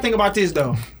 But this is my thing about this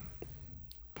though.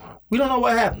 We don't know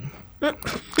what happened.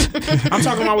 I'm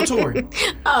talking about with Tory.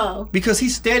 Oh. Because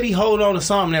he's steady holding on to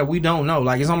something that we don't know.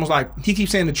 Like, it's almost like he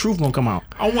keeps saying the truth gonna come out.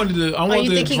 I wanted you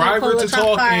the think he gonna driver pull to a trump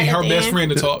talk card and at her the best end?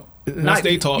 friend to talk. Once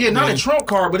they talk, not then- a trump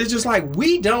card, but it's just like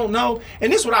we don't know.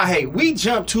 And this is what I hate. We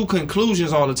jump to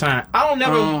conclusions all the time. I don't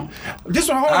never. This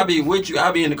one, I'll be with you.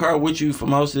 I'll be in the car with you for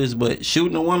most of this, but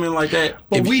shooting a woman like that.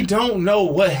 but we don't know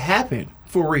what happened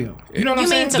for real. You know what You I'm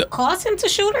mean saying? to cause him to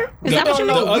shoot her? Is The, that what you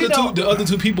mean? the other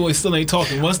two people still ain't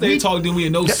talking. Once they talk, then we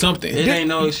know something. It ain't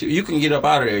no excuse. You can get up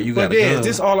out of there. You got But a gun.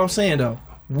 this is all I'm saying though.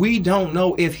 We don't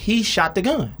know if he shot the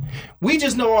gun. We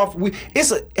just know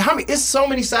it's so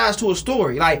many sides to a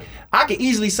story. Like I could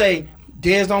easily say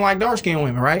Dez don't like dark skinned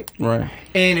women, right? Right.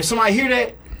 And if somebody hear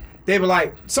that, they be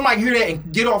like, somebody can hear that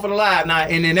and get off of the live now.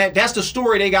 And then that's the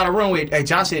story they got to run with. Hey,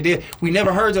 Josh said this. We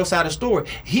never heard your side of the story.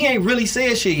 He ain't really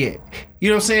said shit yet. You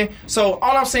know what I'm saying? So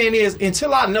all I'm saying is,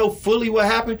 until I know fully what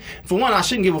happened, for one, I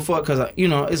shouldn't give a fuck because,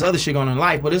 it's other shit going on in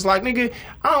life. But it's like, nigga,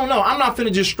 I don't know. I'm not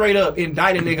finna just straight up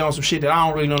indict a nigga on some shit that I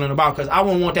don't really know nothing about because I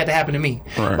wouldn't want that to happen to me.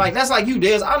 Right. Like, that's like you,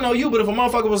 Dez. I know you, but if a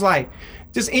motherfucker was like,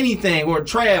 just anything, or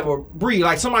Trav, or Bree,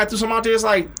 like somebody threw something out there, it's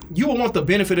like, you would want the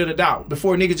benefit of the doubt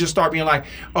before niggas just start being like,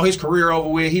 oh, his career over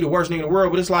with, he the worst nigga in the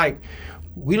world. But it's like,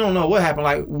 we don't know what happened.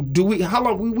 Like, how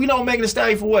long, we know Megan Thee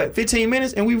Stallion for what, 15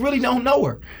 minutes? And we really don't know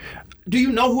her. Do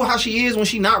you know how she is when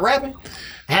she not rapping?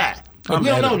 We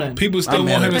don't know nothing. People still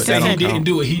want him to say he didn't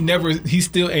do it. He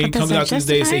still ain't coming out to this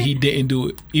day and say he didn't do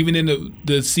it. Even in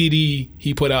the CD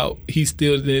he put out, he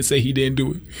still didn't say he didn't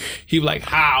do it. He was like,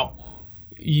 how?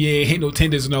 Yeah, ain't no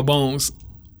tendons, no bones.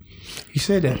 He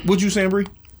said that. What you saying, Bree?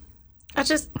 I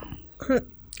just,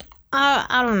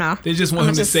 I don't know. They just want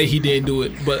him to say he didn't do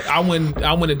it. But I wouldn't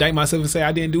indict myself and say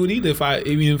I didn't do it either. If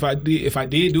I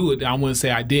did do it, I wouldn't say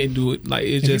I didn't do it. Like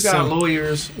it's just you got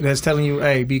lawyers that's telling you,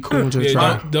 hey, be cool until the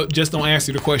trial. Just don't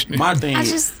answer the question. My thing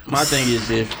is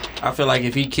if I feel like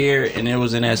if he cared and it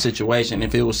was in that situation,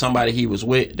 if it was somebody he was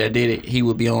with that did it, he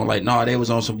would be on like, nah, they was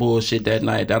on some bullshit that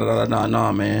night.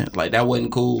 Nah, man. Like that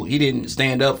wasn't cool. He didn't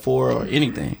stand up for her or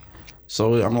anything.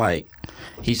 So I'm like,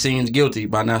 he seems guilty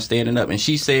by not standing up. And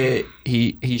she said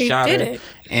he shot her, it.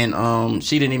 and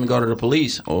she didn't even go to the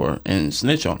police and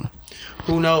snitch on her.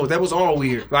 Who knows? That was all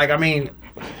weird. Like, I mean,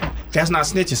 that's not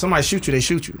snitching. Somebody shoot you, they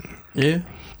shoot you. Yeah.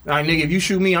 Like, nigga, if you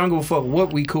shoot me, I don't give a fuck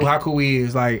what we cool, how cool we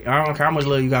is. Like, I don't care how much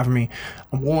love you got for me.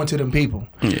 I'm warning to them people.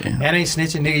 Yeah. That ain't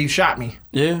snitching, nigga. You shot me.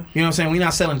 Yeah. You know what I'm saying? We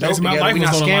not selling dope That's my together. life We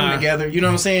not was on the scamming line. together. You know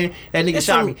what I'm saying? That nigga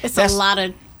shot me. It's a lot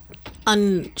of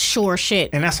unsure shit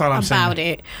And that's all I'm about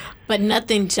saying. it, but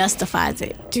nothing justifies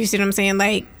it. Do you see what I'm saying?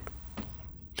 Like,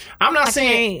 I'm not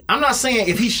saying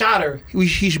if he shot her, he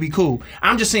should be cool.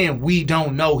 I'm just saying we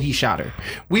don't know he shot her.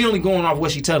 We only going off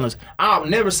what she telling us. I'll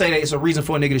never say that it's a reason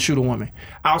for a nigga to shoot a woman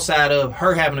outside of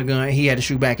her having a gun and he had to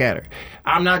shoot back at her.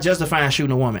 I'm not justifying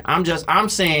shooting a woman. I'm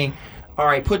saying, all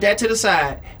right, put that to the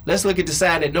side. Let's look at the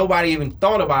side that nobody even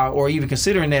thought about or even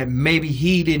considering that maybe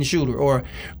he didn't shoot her or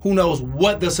who knows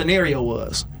what the scenario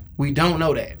was. We don't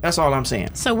know that. That's all I'm saying.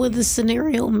 so would the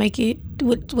scenario make it?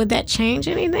 Would that change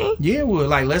anything? Yeah, it would.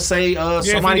 Like, let's say If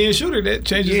he somebody didn't shoot her, that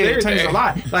changes it everything. changes a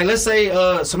lot. Like, let's say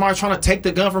somebody trying to take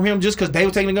the gun from him just because they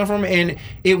were taking the gun from him and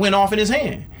it went off in his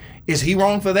hand. Is he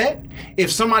wrong for that?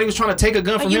 If somebody was trying to take a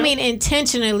gun Oh, from you him, mean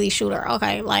intentionally shoot her?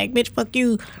 Okay, like bitch, fuck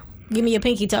you. Give me a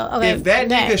pinky toe. Okay, if that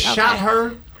nigga okay. shot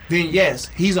her, then yes,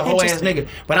 he's a whole ass Interesting. nigga.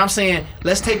 But I'm saying,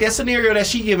 let's take that scenario that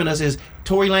she giving us is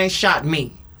Tory Lanez shot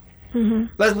me. Mm-hmm.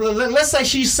 Let's say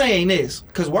she's saying this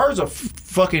because words are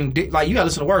fucking like you gotta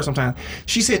listen to words sometimes.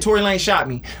 She said Tory Lanez shot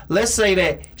me. Let's say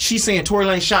that she's saying Tory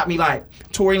Lanez shot me, like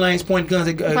Tory Lanez point guns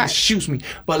and Right. shoots me.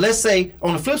 But let's say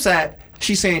on the flip side,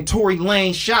 she's saying Tory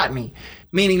Lanez shot me,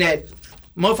 meaning that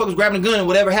motherfuckers grabbing a gun and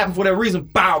whatever happened for whatever reason,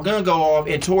 bow, gun go off,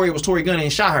 and Tory gun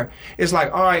and shot her. It's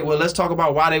like, all right, well, let's talk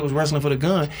about why they was wrestling for the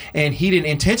gun, and he didn't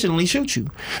intentionally shoot you,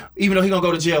 even though he gonna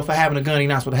go to jail for having a gun. He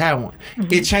not supposed to have one.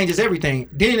 Mm-hmm. It changes everything.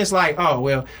 Then it's like, oh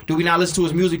well, do we not listen to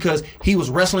his music because he was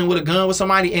wrestling with a gun with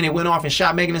somebody and it went off and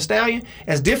shot Megan Thee Stallion?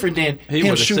 That's different than He him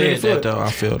would've shooting in the said that, foot. though, I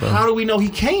feel, though. How do we know he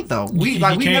can't though? We've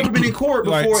can't. never been in court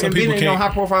Like, before some and been people in no can't.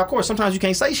 high profile court. Sometimes you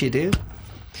can't say shit, dude.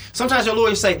 Sometimes your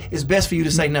lawyers say it's best for you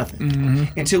to say nothing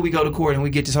until we go to court and we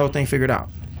get this whole thing figured out.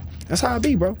 That's how it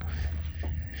be, bro.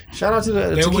 Shout out to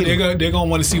the tequila. They're gonna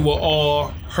want to see what all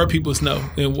her peoples know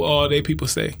and what all their people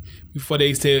say before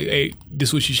they say, "Hey, this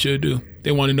is what you should do."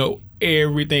 They want to know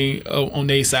everything on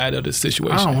their side of the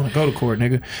situation. I don't want to go to court,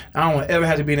 nigga. I don't want to ever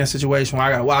have to be in that situation where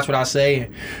I gotta watch what I say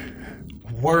and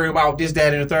worry about this,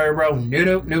 that, and the third, bro.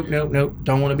 Nope.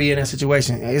 Don't want to be in that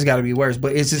situation. It's got to be worse.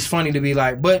 But it's just funny to be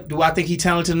like, but do I think he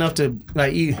talented enough to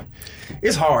like?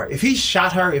 It's hard. If he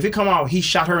shot her, if it come out, he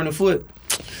shot her in the foot.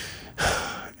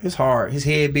 It's hard. His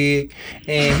head big,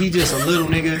 and he just a little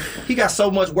nigga. He got so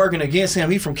much working against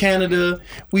him. He from Canada.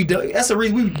 That's the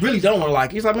reason we really don't want to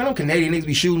like. He's like, man, them Canadian niggas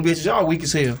be shooting bitches. Y'all weak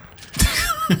as hell.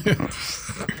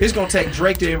 It's gonna take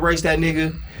Drake to embrace that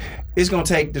nigga. It's gonna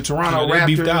take the Toronto They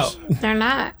beefed Raptors out. They're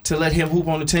not. to let him hoop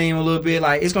on the team a little bit.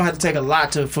 Like it's gonna have to take a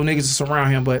lot for niggas to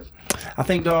surround him. But I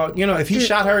think, dog, if he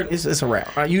shot her, it's a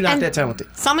wrap. You're not that talented.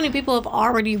 So many people have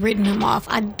already written him off.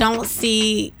 I don't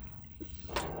see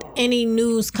any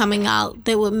news coming out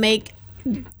that would make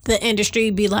the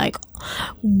industry be like,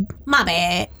 my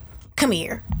bad, come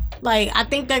here. Like, I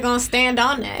think they're gonna stand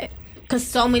on that because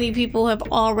so many people have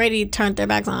already turned their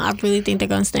backs on it. I really think they're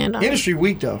gonna stand on it. Industry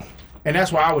weak though, and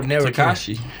that's why I would never.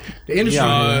 Tekashi. The industry,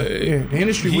 the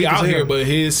industry He weak out as here, hell. but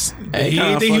he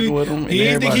didn't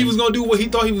think he was gonna do what he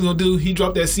thought he was gonna do. He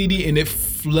dropped that CD and it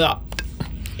flopped.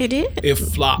 It did. It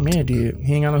flopped. Man, dude,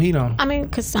 he ain't got no heat on him. I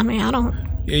mean, I don't.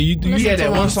 Yeah, you He had that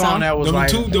to one him, song so- that was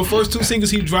like the first 2 singles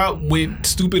he dropped went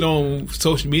stupid on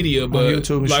social media, on but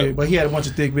YouTube and like, shit. But he had a bunch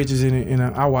of thick bitches in it, and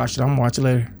I watched it. I'm gonna watch it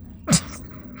later.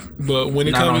 But when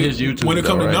it Not on comes his YouTube, when it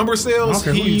comes though, to right? number I sales,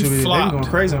 don't care who he YouTube is. They going flopped.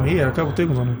 crazy on him. He had a couple thick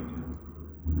ones on there.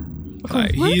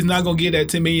 Like, he's not gonna get that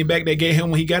 $10 million back they gave him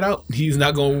when he got out. He's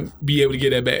not gonna be able to get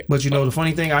that back. But the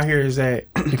funny thing I hear is that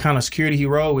the kind of security he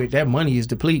rolled with, that money is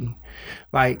depleting.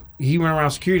 Like, he went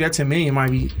around security, that $10 million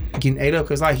might be getting ate up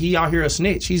because, like, he out here a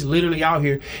snitch. He's literally out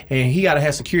here, and he got to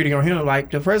have security on him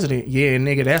like the president. Yeah,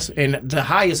 nigga, that's and the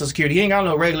highest of security. He ain't got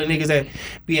no regular niggas that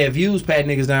be at views patting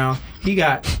niggas down. He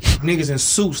got niggas in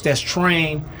suits that's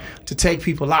trained to take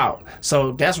people out.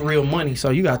 So that's real money. So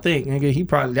you got to think,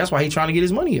 nigga, that's why he trying to get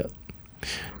his money up.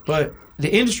 But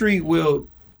the industry will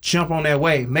jump on that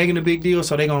way. Megan a big deal,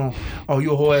 so they gonna,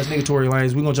 you a whole ass nigga, Tory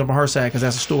Lanez. We gonna jump on her side because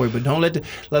that's a story. But don't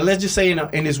let's just say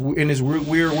in this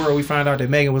weird world we find out that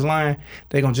Megan was lying.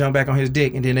 They gonna jump back on his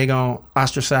dick and then they gonna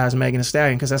ostracize Megan Thee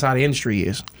Stallion because that's how the industry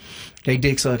is. They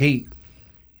dick suck heat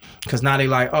because now they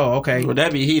like, oh okay, Would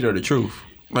that be heat or the truth?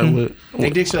 Like what? they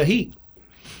dick suck heat.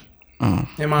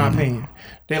 In my opinion,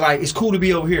 they like it's cool to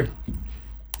be over here.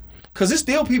 Cause there's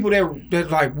still people that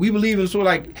like we believe in. So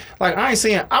like I ain't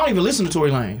saying I don't even listen to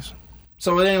Tory Lanez.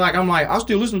 So it ain't like I'm like I'll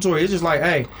still listen to Tory. It's just like,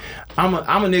 hey, I'm a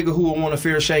nigga who would want a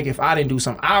fair shake if I didn't do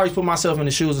something. I always put myself in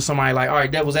the shoes of somebody like, all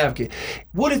right, devil's advocate.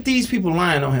 What if these people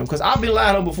lying on him? Cause I've been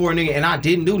lied on before, nigga, and I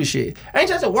didn't do the shit. Ain't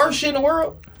that the worst shit in the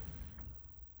world?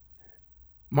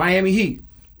 Miami Heat,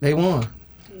 they won.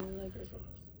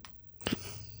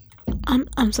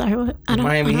 I'm sorry. What? I don't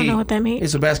Miami Heat. know what that means.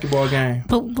 It's a basketball game.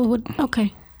 But what?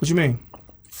 Okay. What you mean?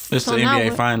 It's So the now NBA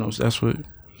what? Finals. That's what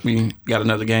we got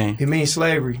another game. It means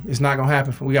slavery. It's not gonna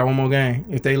happen. We got one more game.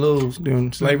 If they lose,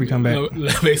 then slavery come back.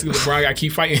 Basically, LeBron got to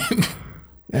keep fighting.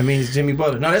 That means Jimmy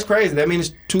Butler. No, that's crazy. That means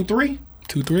it's 2-3.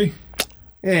 2-3.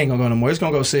 It ain't gonna go no more. It's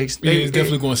gonna go 6. Yeah, it's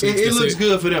definitely going 6. It That's looks it.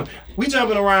 good for them. We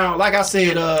jumping around. Like I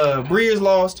said, Breeze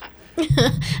lost.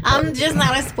 I'm just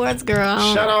not a sports girl.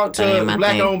 Shout out That ain't to my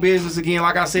Black thing. Owned Business again.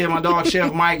 Like I said, my dog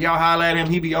Chef Mike, y'all holla at him.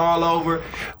 He be all over,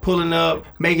 pulling up,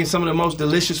 making some of the most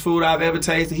delicious food I've ever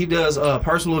tasted. He does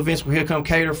personal events where he'll come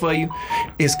cater for you.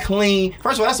 It's clean.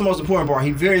 First of all, that's the most important part.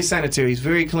 He's very sanitary. He's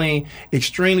very clean,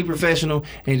 extremely professional,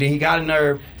 and then he got a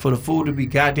nerve for the food to be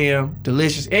goddamn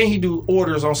delicious. And he do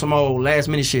orders on some old last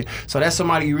minute shit. So that's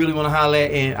somebody you really want to holla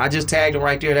at. And I just tagged him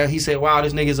right there. That he said, "Wow,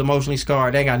 this nigga's emotionally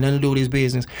scarred. They ain't got nothing to do with his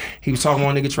business." He was talking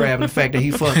about nigga Trav and the fact that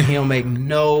he fucking he don't make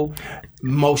no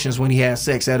motions when he has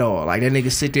sex at all. Like that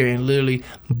nigga sit there and literally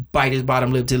bite his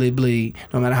bottom lip till it bleed,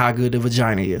 no matter how good the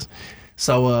vagina is.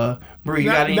 So, Bree,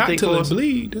 you got anything Not till for it us?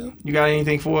 bleed. Though. You got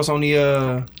anything for us on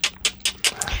the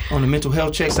mental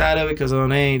health check side of it? Because they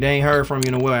ain't heard from you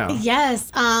in a while.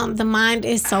 Yes, the mind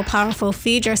is so powerful.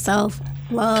 Feed yourself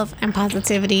love and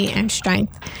positivity and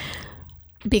strength.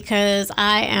 Because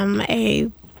I am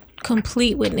a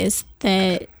complete witness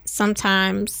that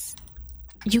sometimes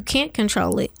you can't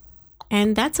control it.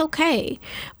 And that's okay.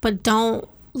 But don't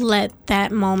let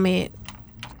that moment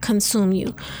consume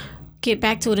you. Get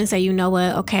back to it and say, you know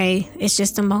what? Okay, it's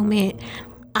just a moment.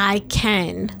 I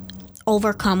can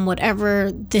overcome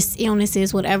whatever this illness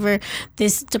is, whatever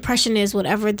this depression is,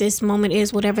 whatever this moment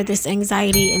is, whatever this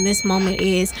anxiety in this moment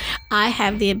is. I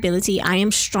have the ability. I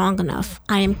am strong enough.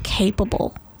 I am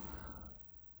capable.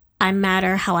 I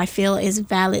matter. How I feel is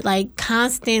valid. Like,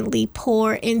 constantly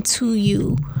pour into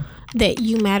you that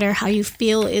you matter. How you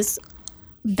feel is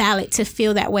valid to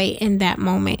feel that way in that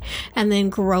moment, and then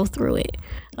grow through it.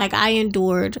 Like, I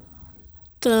endured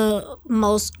the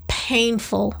most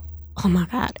painful, oh my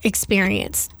God,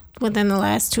 experience within the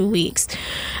last 2 weeks.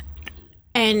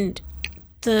 And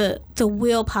the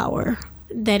willpower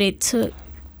that it took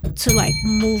to like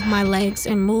move my legs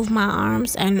and move my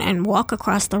arms and walk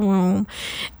across the room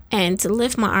and to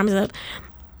lift my arms up.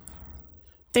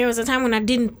 There was a time when I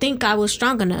didn't think I was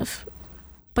strong enough,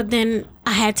 but then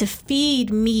I had to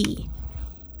feed me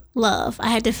love. I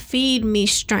had to feed me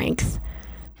strength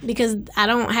because I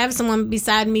don't have someone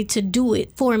beside me to do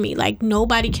it for me. Like,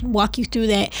 nobody can walk you through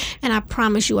that, and I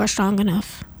promise you are strong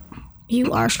enough.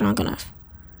 You are strong enough.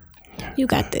 You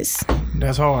got this.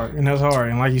 That's hard, and that's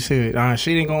hard. And like you said,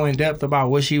 she didn't go in depth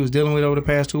about what she was dealing with over the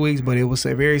past 2 weeks, but it was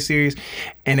very serious.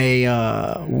 And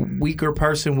a weaker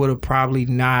person would have probably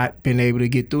not been able to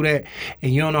get through that.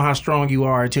 And you don't know how strong you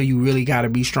are until you really got to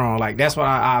be strong. Like, that's what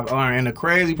I've learned. And the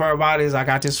crazy part about it is, I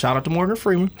got this. Shout out to Morgan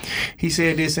Freeman. He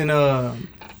said this in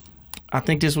I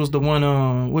think this was the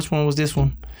one. Which one was this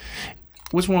one?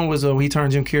 Which one was he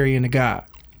turned Jim Carrey into God?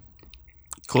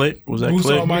 Click? Was that Bruce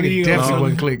Click? Almighty? It definitely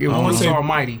wasn't Click. It was say-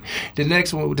 Almighty.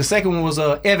 The second one was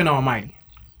Evan Almighty.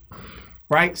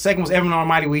 Right? Second was Evan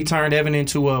Almighty, where he turned Evan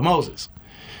into Moses.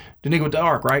 The nigga with the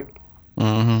ark, right?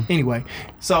 Mm-hmm. Anyway,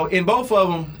 so in both of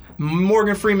them,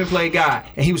 Morgan Freeman played God,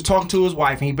 and he was talking to his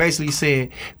wife, and he basically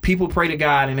said, people pray to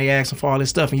God and they ask him for all this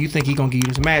stuff, and you think he gonna give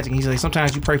you this magic. And he's like,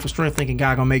 sometimes you pray for strength thinking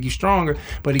God gonna make you stronger,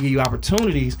 but he give you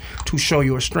opportunities to show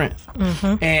your strength.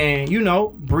 Mm-hmm. And you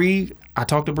know, Bree, I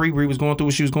talked to Bree. Bree was going through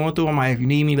what she was going through. I'm like, if you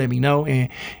need me, let me know. And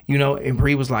you know, and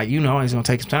Bree was like, you know, it's gonna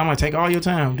take some time. I'm like, take all your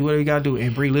time, do whatever you gotta do.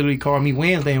 And Bree literally called me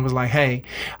Wednesday and was like, hey,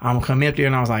 I'm gonna come up there.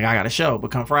 And I was like, I got a show,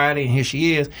 but come Friday, and here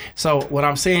she is. So what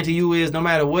I'm saying to you is, no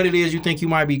matter what it is you think you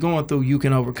might be going through, you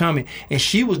can overcome it. And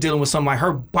she was dealing with something like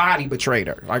her body betrayed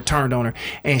her, like turned on her,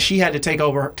 and she had to take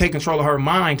control of her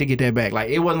mind to get that back. Like,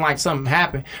 it wasn't like something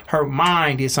happened. Her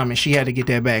mind did something. She had to get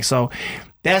that back. So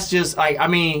that's just like, I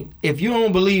mean, if you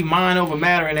don't believe mind over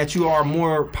matter and that you are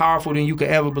more powerful than you could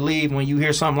ever believe when you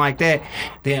hear something like that,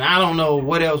 then I don't know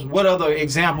what other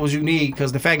examples you need.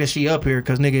 Because the fact that she up here,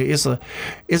 because nigga,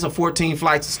 it's a 14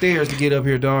 flights of stairs to get up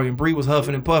here, dog. And Bree was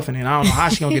huffing and puffing, and I don't know how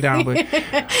she gonna get down, but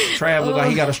Trav look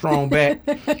like he got a strong back.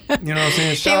 You know what I'm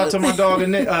saying? Shout out to my dog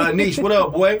Niche. What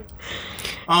up, boy?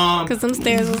 Because them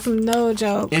stairs was no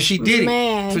joke. And she did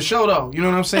it for sure though. You know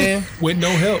what I'm saying? With no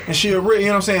help. And you know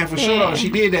what I'm saying? For sure though. She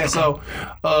did that. So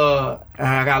I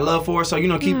got love for her. So, you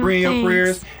know, keep bringing your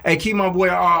prayers. Hey, keep my boy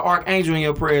Archangel in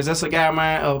your prayers. That's a guy of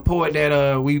mine, a poet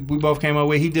that we both came up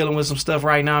with. He dealing with some stuff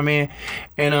right now, man.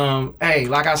 And hey,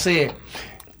 like I said,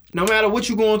 no matter what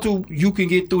you're going through, you can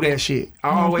get through that shit.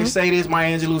 I always say this.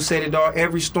 Maya Angelou said it, dog.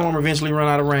 Every storm eventually run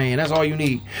out of rain. That's all you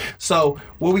need. So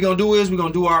what we gonna do is we're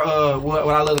gonna do our what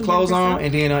I love to close on,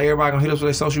 and then everybody gonna hit us with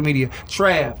their social media.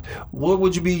 Trav, what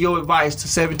would you be your advice to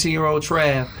 17-year-old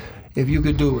Trav if you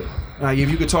could do it?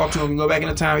 If you could talk to him, you go back in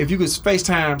the time. If you could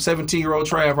FaceTime 17-year-old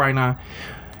Trav right now,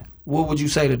 what would you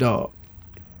say to dog?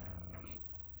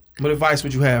 What advice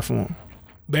would you have for him?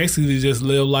 Basically, just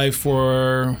live life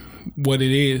for what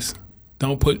it is.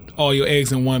 Don't put all your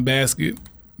eggs in one basket.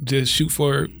 Just shoot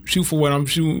for what I'm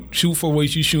shooting. Shoot for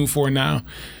what you shooting for now.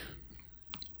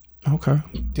 Okay,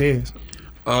 Dez.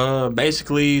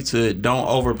 Basically, to don't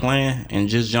overplan and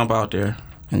just jump out there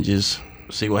and just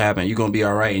see what happens. You're gonna be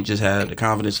all right, and just have the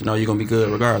confidence to know you're gonna be good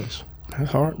regardless.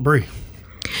 That's hard, Bree.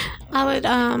 I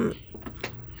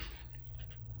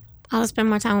would spend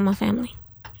more time with my family.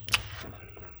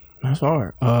 That's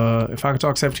hard. If I could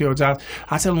talk 17-year-old Josh,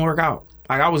 I tell him to work out.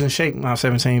 Like, I was in shape when I was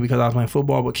 17 because I was playing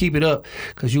football, but keep it up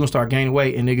because you're going to start gaining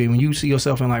weight. And nigga, when you see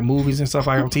yourself in like movies and stuff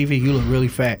like on TV, you look really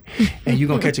fat. And you're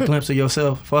going to catch a glimpse of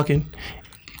yourself fucking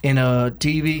in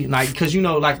TV. Like, because you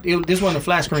know, like, this wasn't a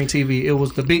flat screen TV. It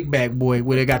was the big back boy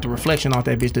where they got the reflection off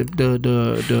that bitch.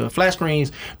 The flat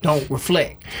screens don't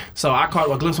reflect. So I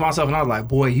caught a glimpse of myself and I was like,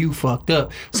 boy, you fucked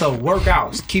up. So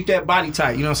workouts, keep that body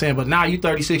tight. You know what I'm saying? But now you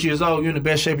 36 years old, you're in the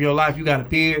best shape of your life. You got a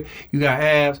beard, you got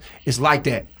abs. It's like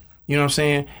that. You know what I'm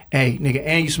saying? Hey, nigga,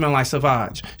 and you smell like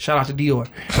Savage. Shout out to Dior.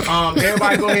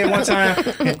 Everybody go ahead one time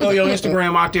and throw your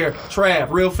Instagram out there. Trav,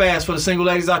 real fast for the single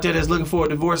ladies out there that's looking for a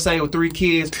divorcee with 3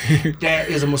 kids that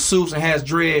is a masseuse and has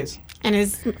dreads. And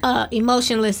is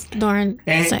emotionless during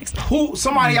sex.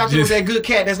 Somebody out there with that good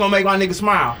cat that's going to make my nigga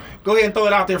smile. Go ahead and throw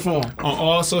it out there for him. On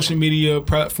all social media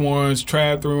platforms,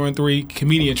 Trav313,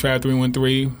 comedian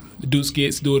Trav313, the Dude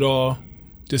Skits, do it all.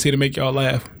 Just here to make y'all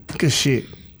laugh. Good shit.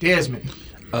 Desmond.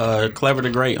 Clever the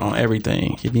Great on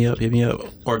everything. Hit me up.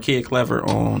 Or Kid Clever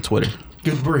on Twitter.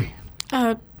 Good Bree.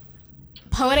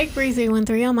 Poetic Bree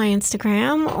 313 on my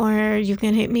Instagram, or you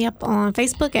can hit me up on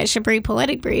Facebook at Shabri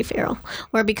Poetic Bree Farrell,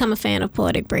 or become a fan of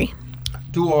Poetic Bree.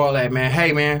 Do all that, man.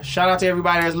 Hey, man, shout out to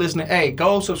everybody that's listening. Hey,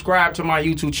 go subscribe to my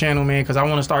YouTube channel, man, because I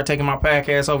want to start taking my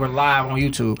podcast over live on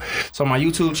YouTube. So my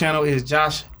YouTube channel is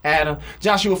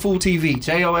Joshua Fool TV,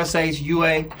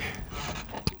 JOSHUA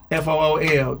FOOL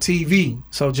TV.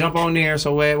 So jump on there.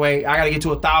 So wait, I gotta get to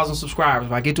 1,000 subscribers.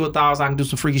 If I get to 1,000, I can do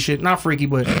some freaky shit. Not freaky,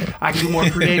 but I can do more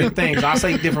creative things. I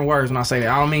say different words when I say that.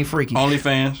 I don't mean freaky.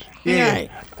 OnlyFans. Yeah. Right.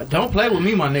 Don't play with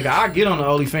me, my nigga. I get on the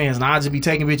OnlyFans and I just be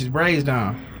taking bitches' braids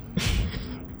down.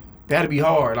 That'd be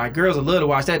hard. Like, girls would love to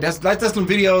watch that. That's some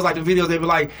videos, like the videos they be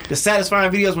like, the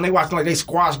satisfying videos when they watch, like, they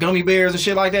squash gummy bears and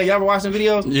shit like that. Y'all ever watch them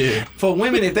videos? Yeah. For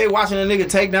women, if they watching a nigga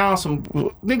take down some,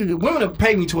 women have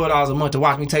paid me $12 a month to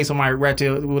watch me take somebody rat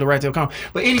tail with a rat tail comb.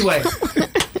 But anyway,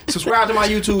 subscribe to my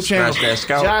YouTube channel, Scratch that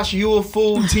scalp. Josh Ewell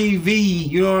Food TV.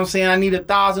 You know what I'm saying? I need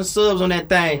 1,000 subs on that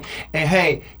thing. And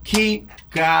hey, keep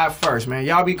God first, man.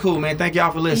 Y'all be cool, man. Thank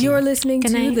y'all for listening. You're listening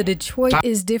Good to night. the Detroit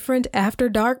is Different After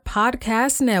Dark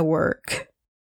Podcast Network.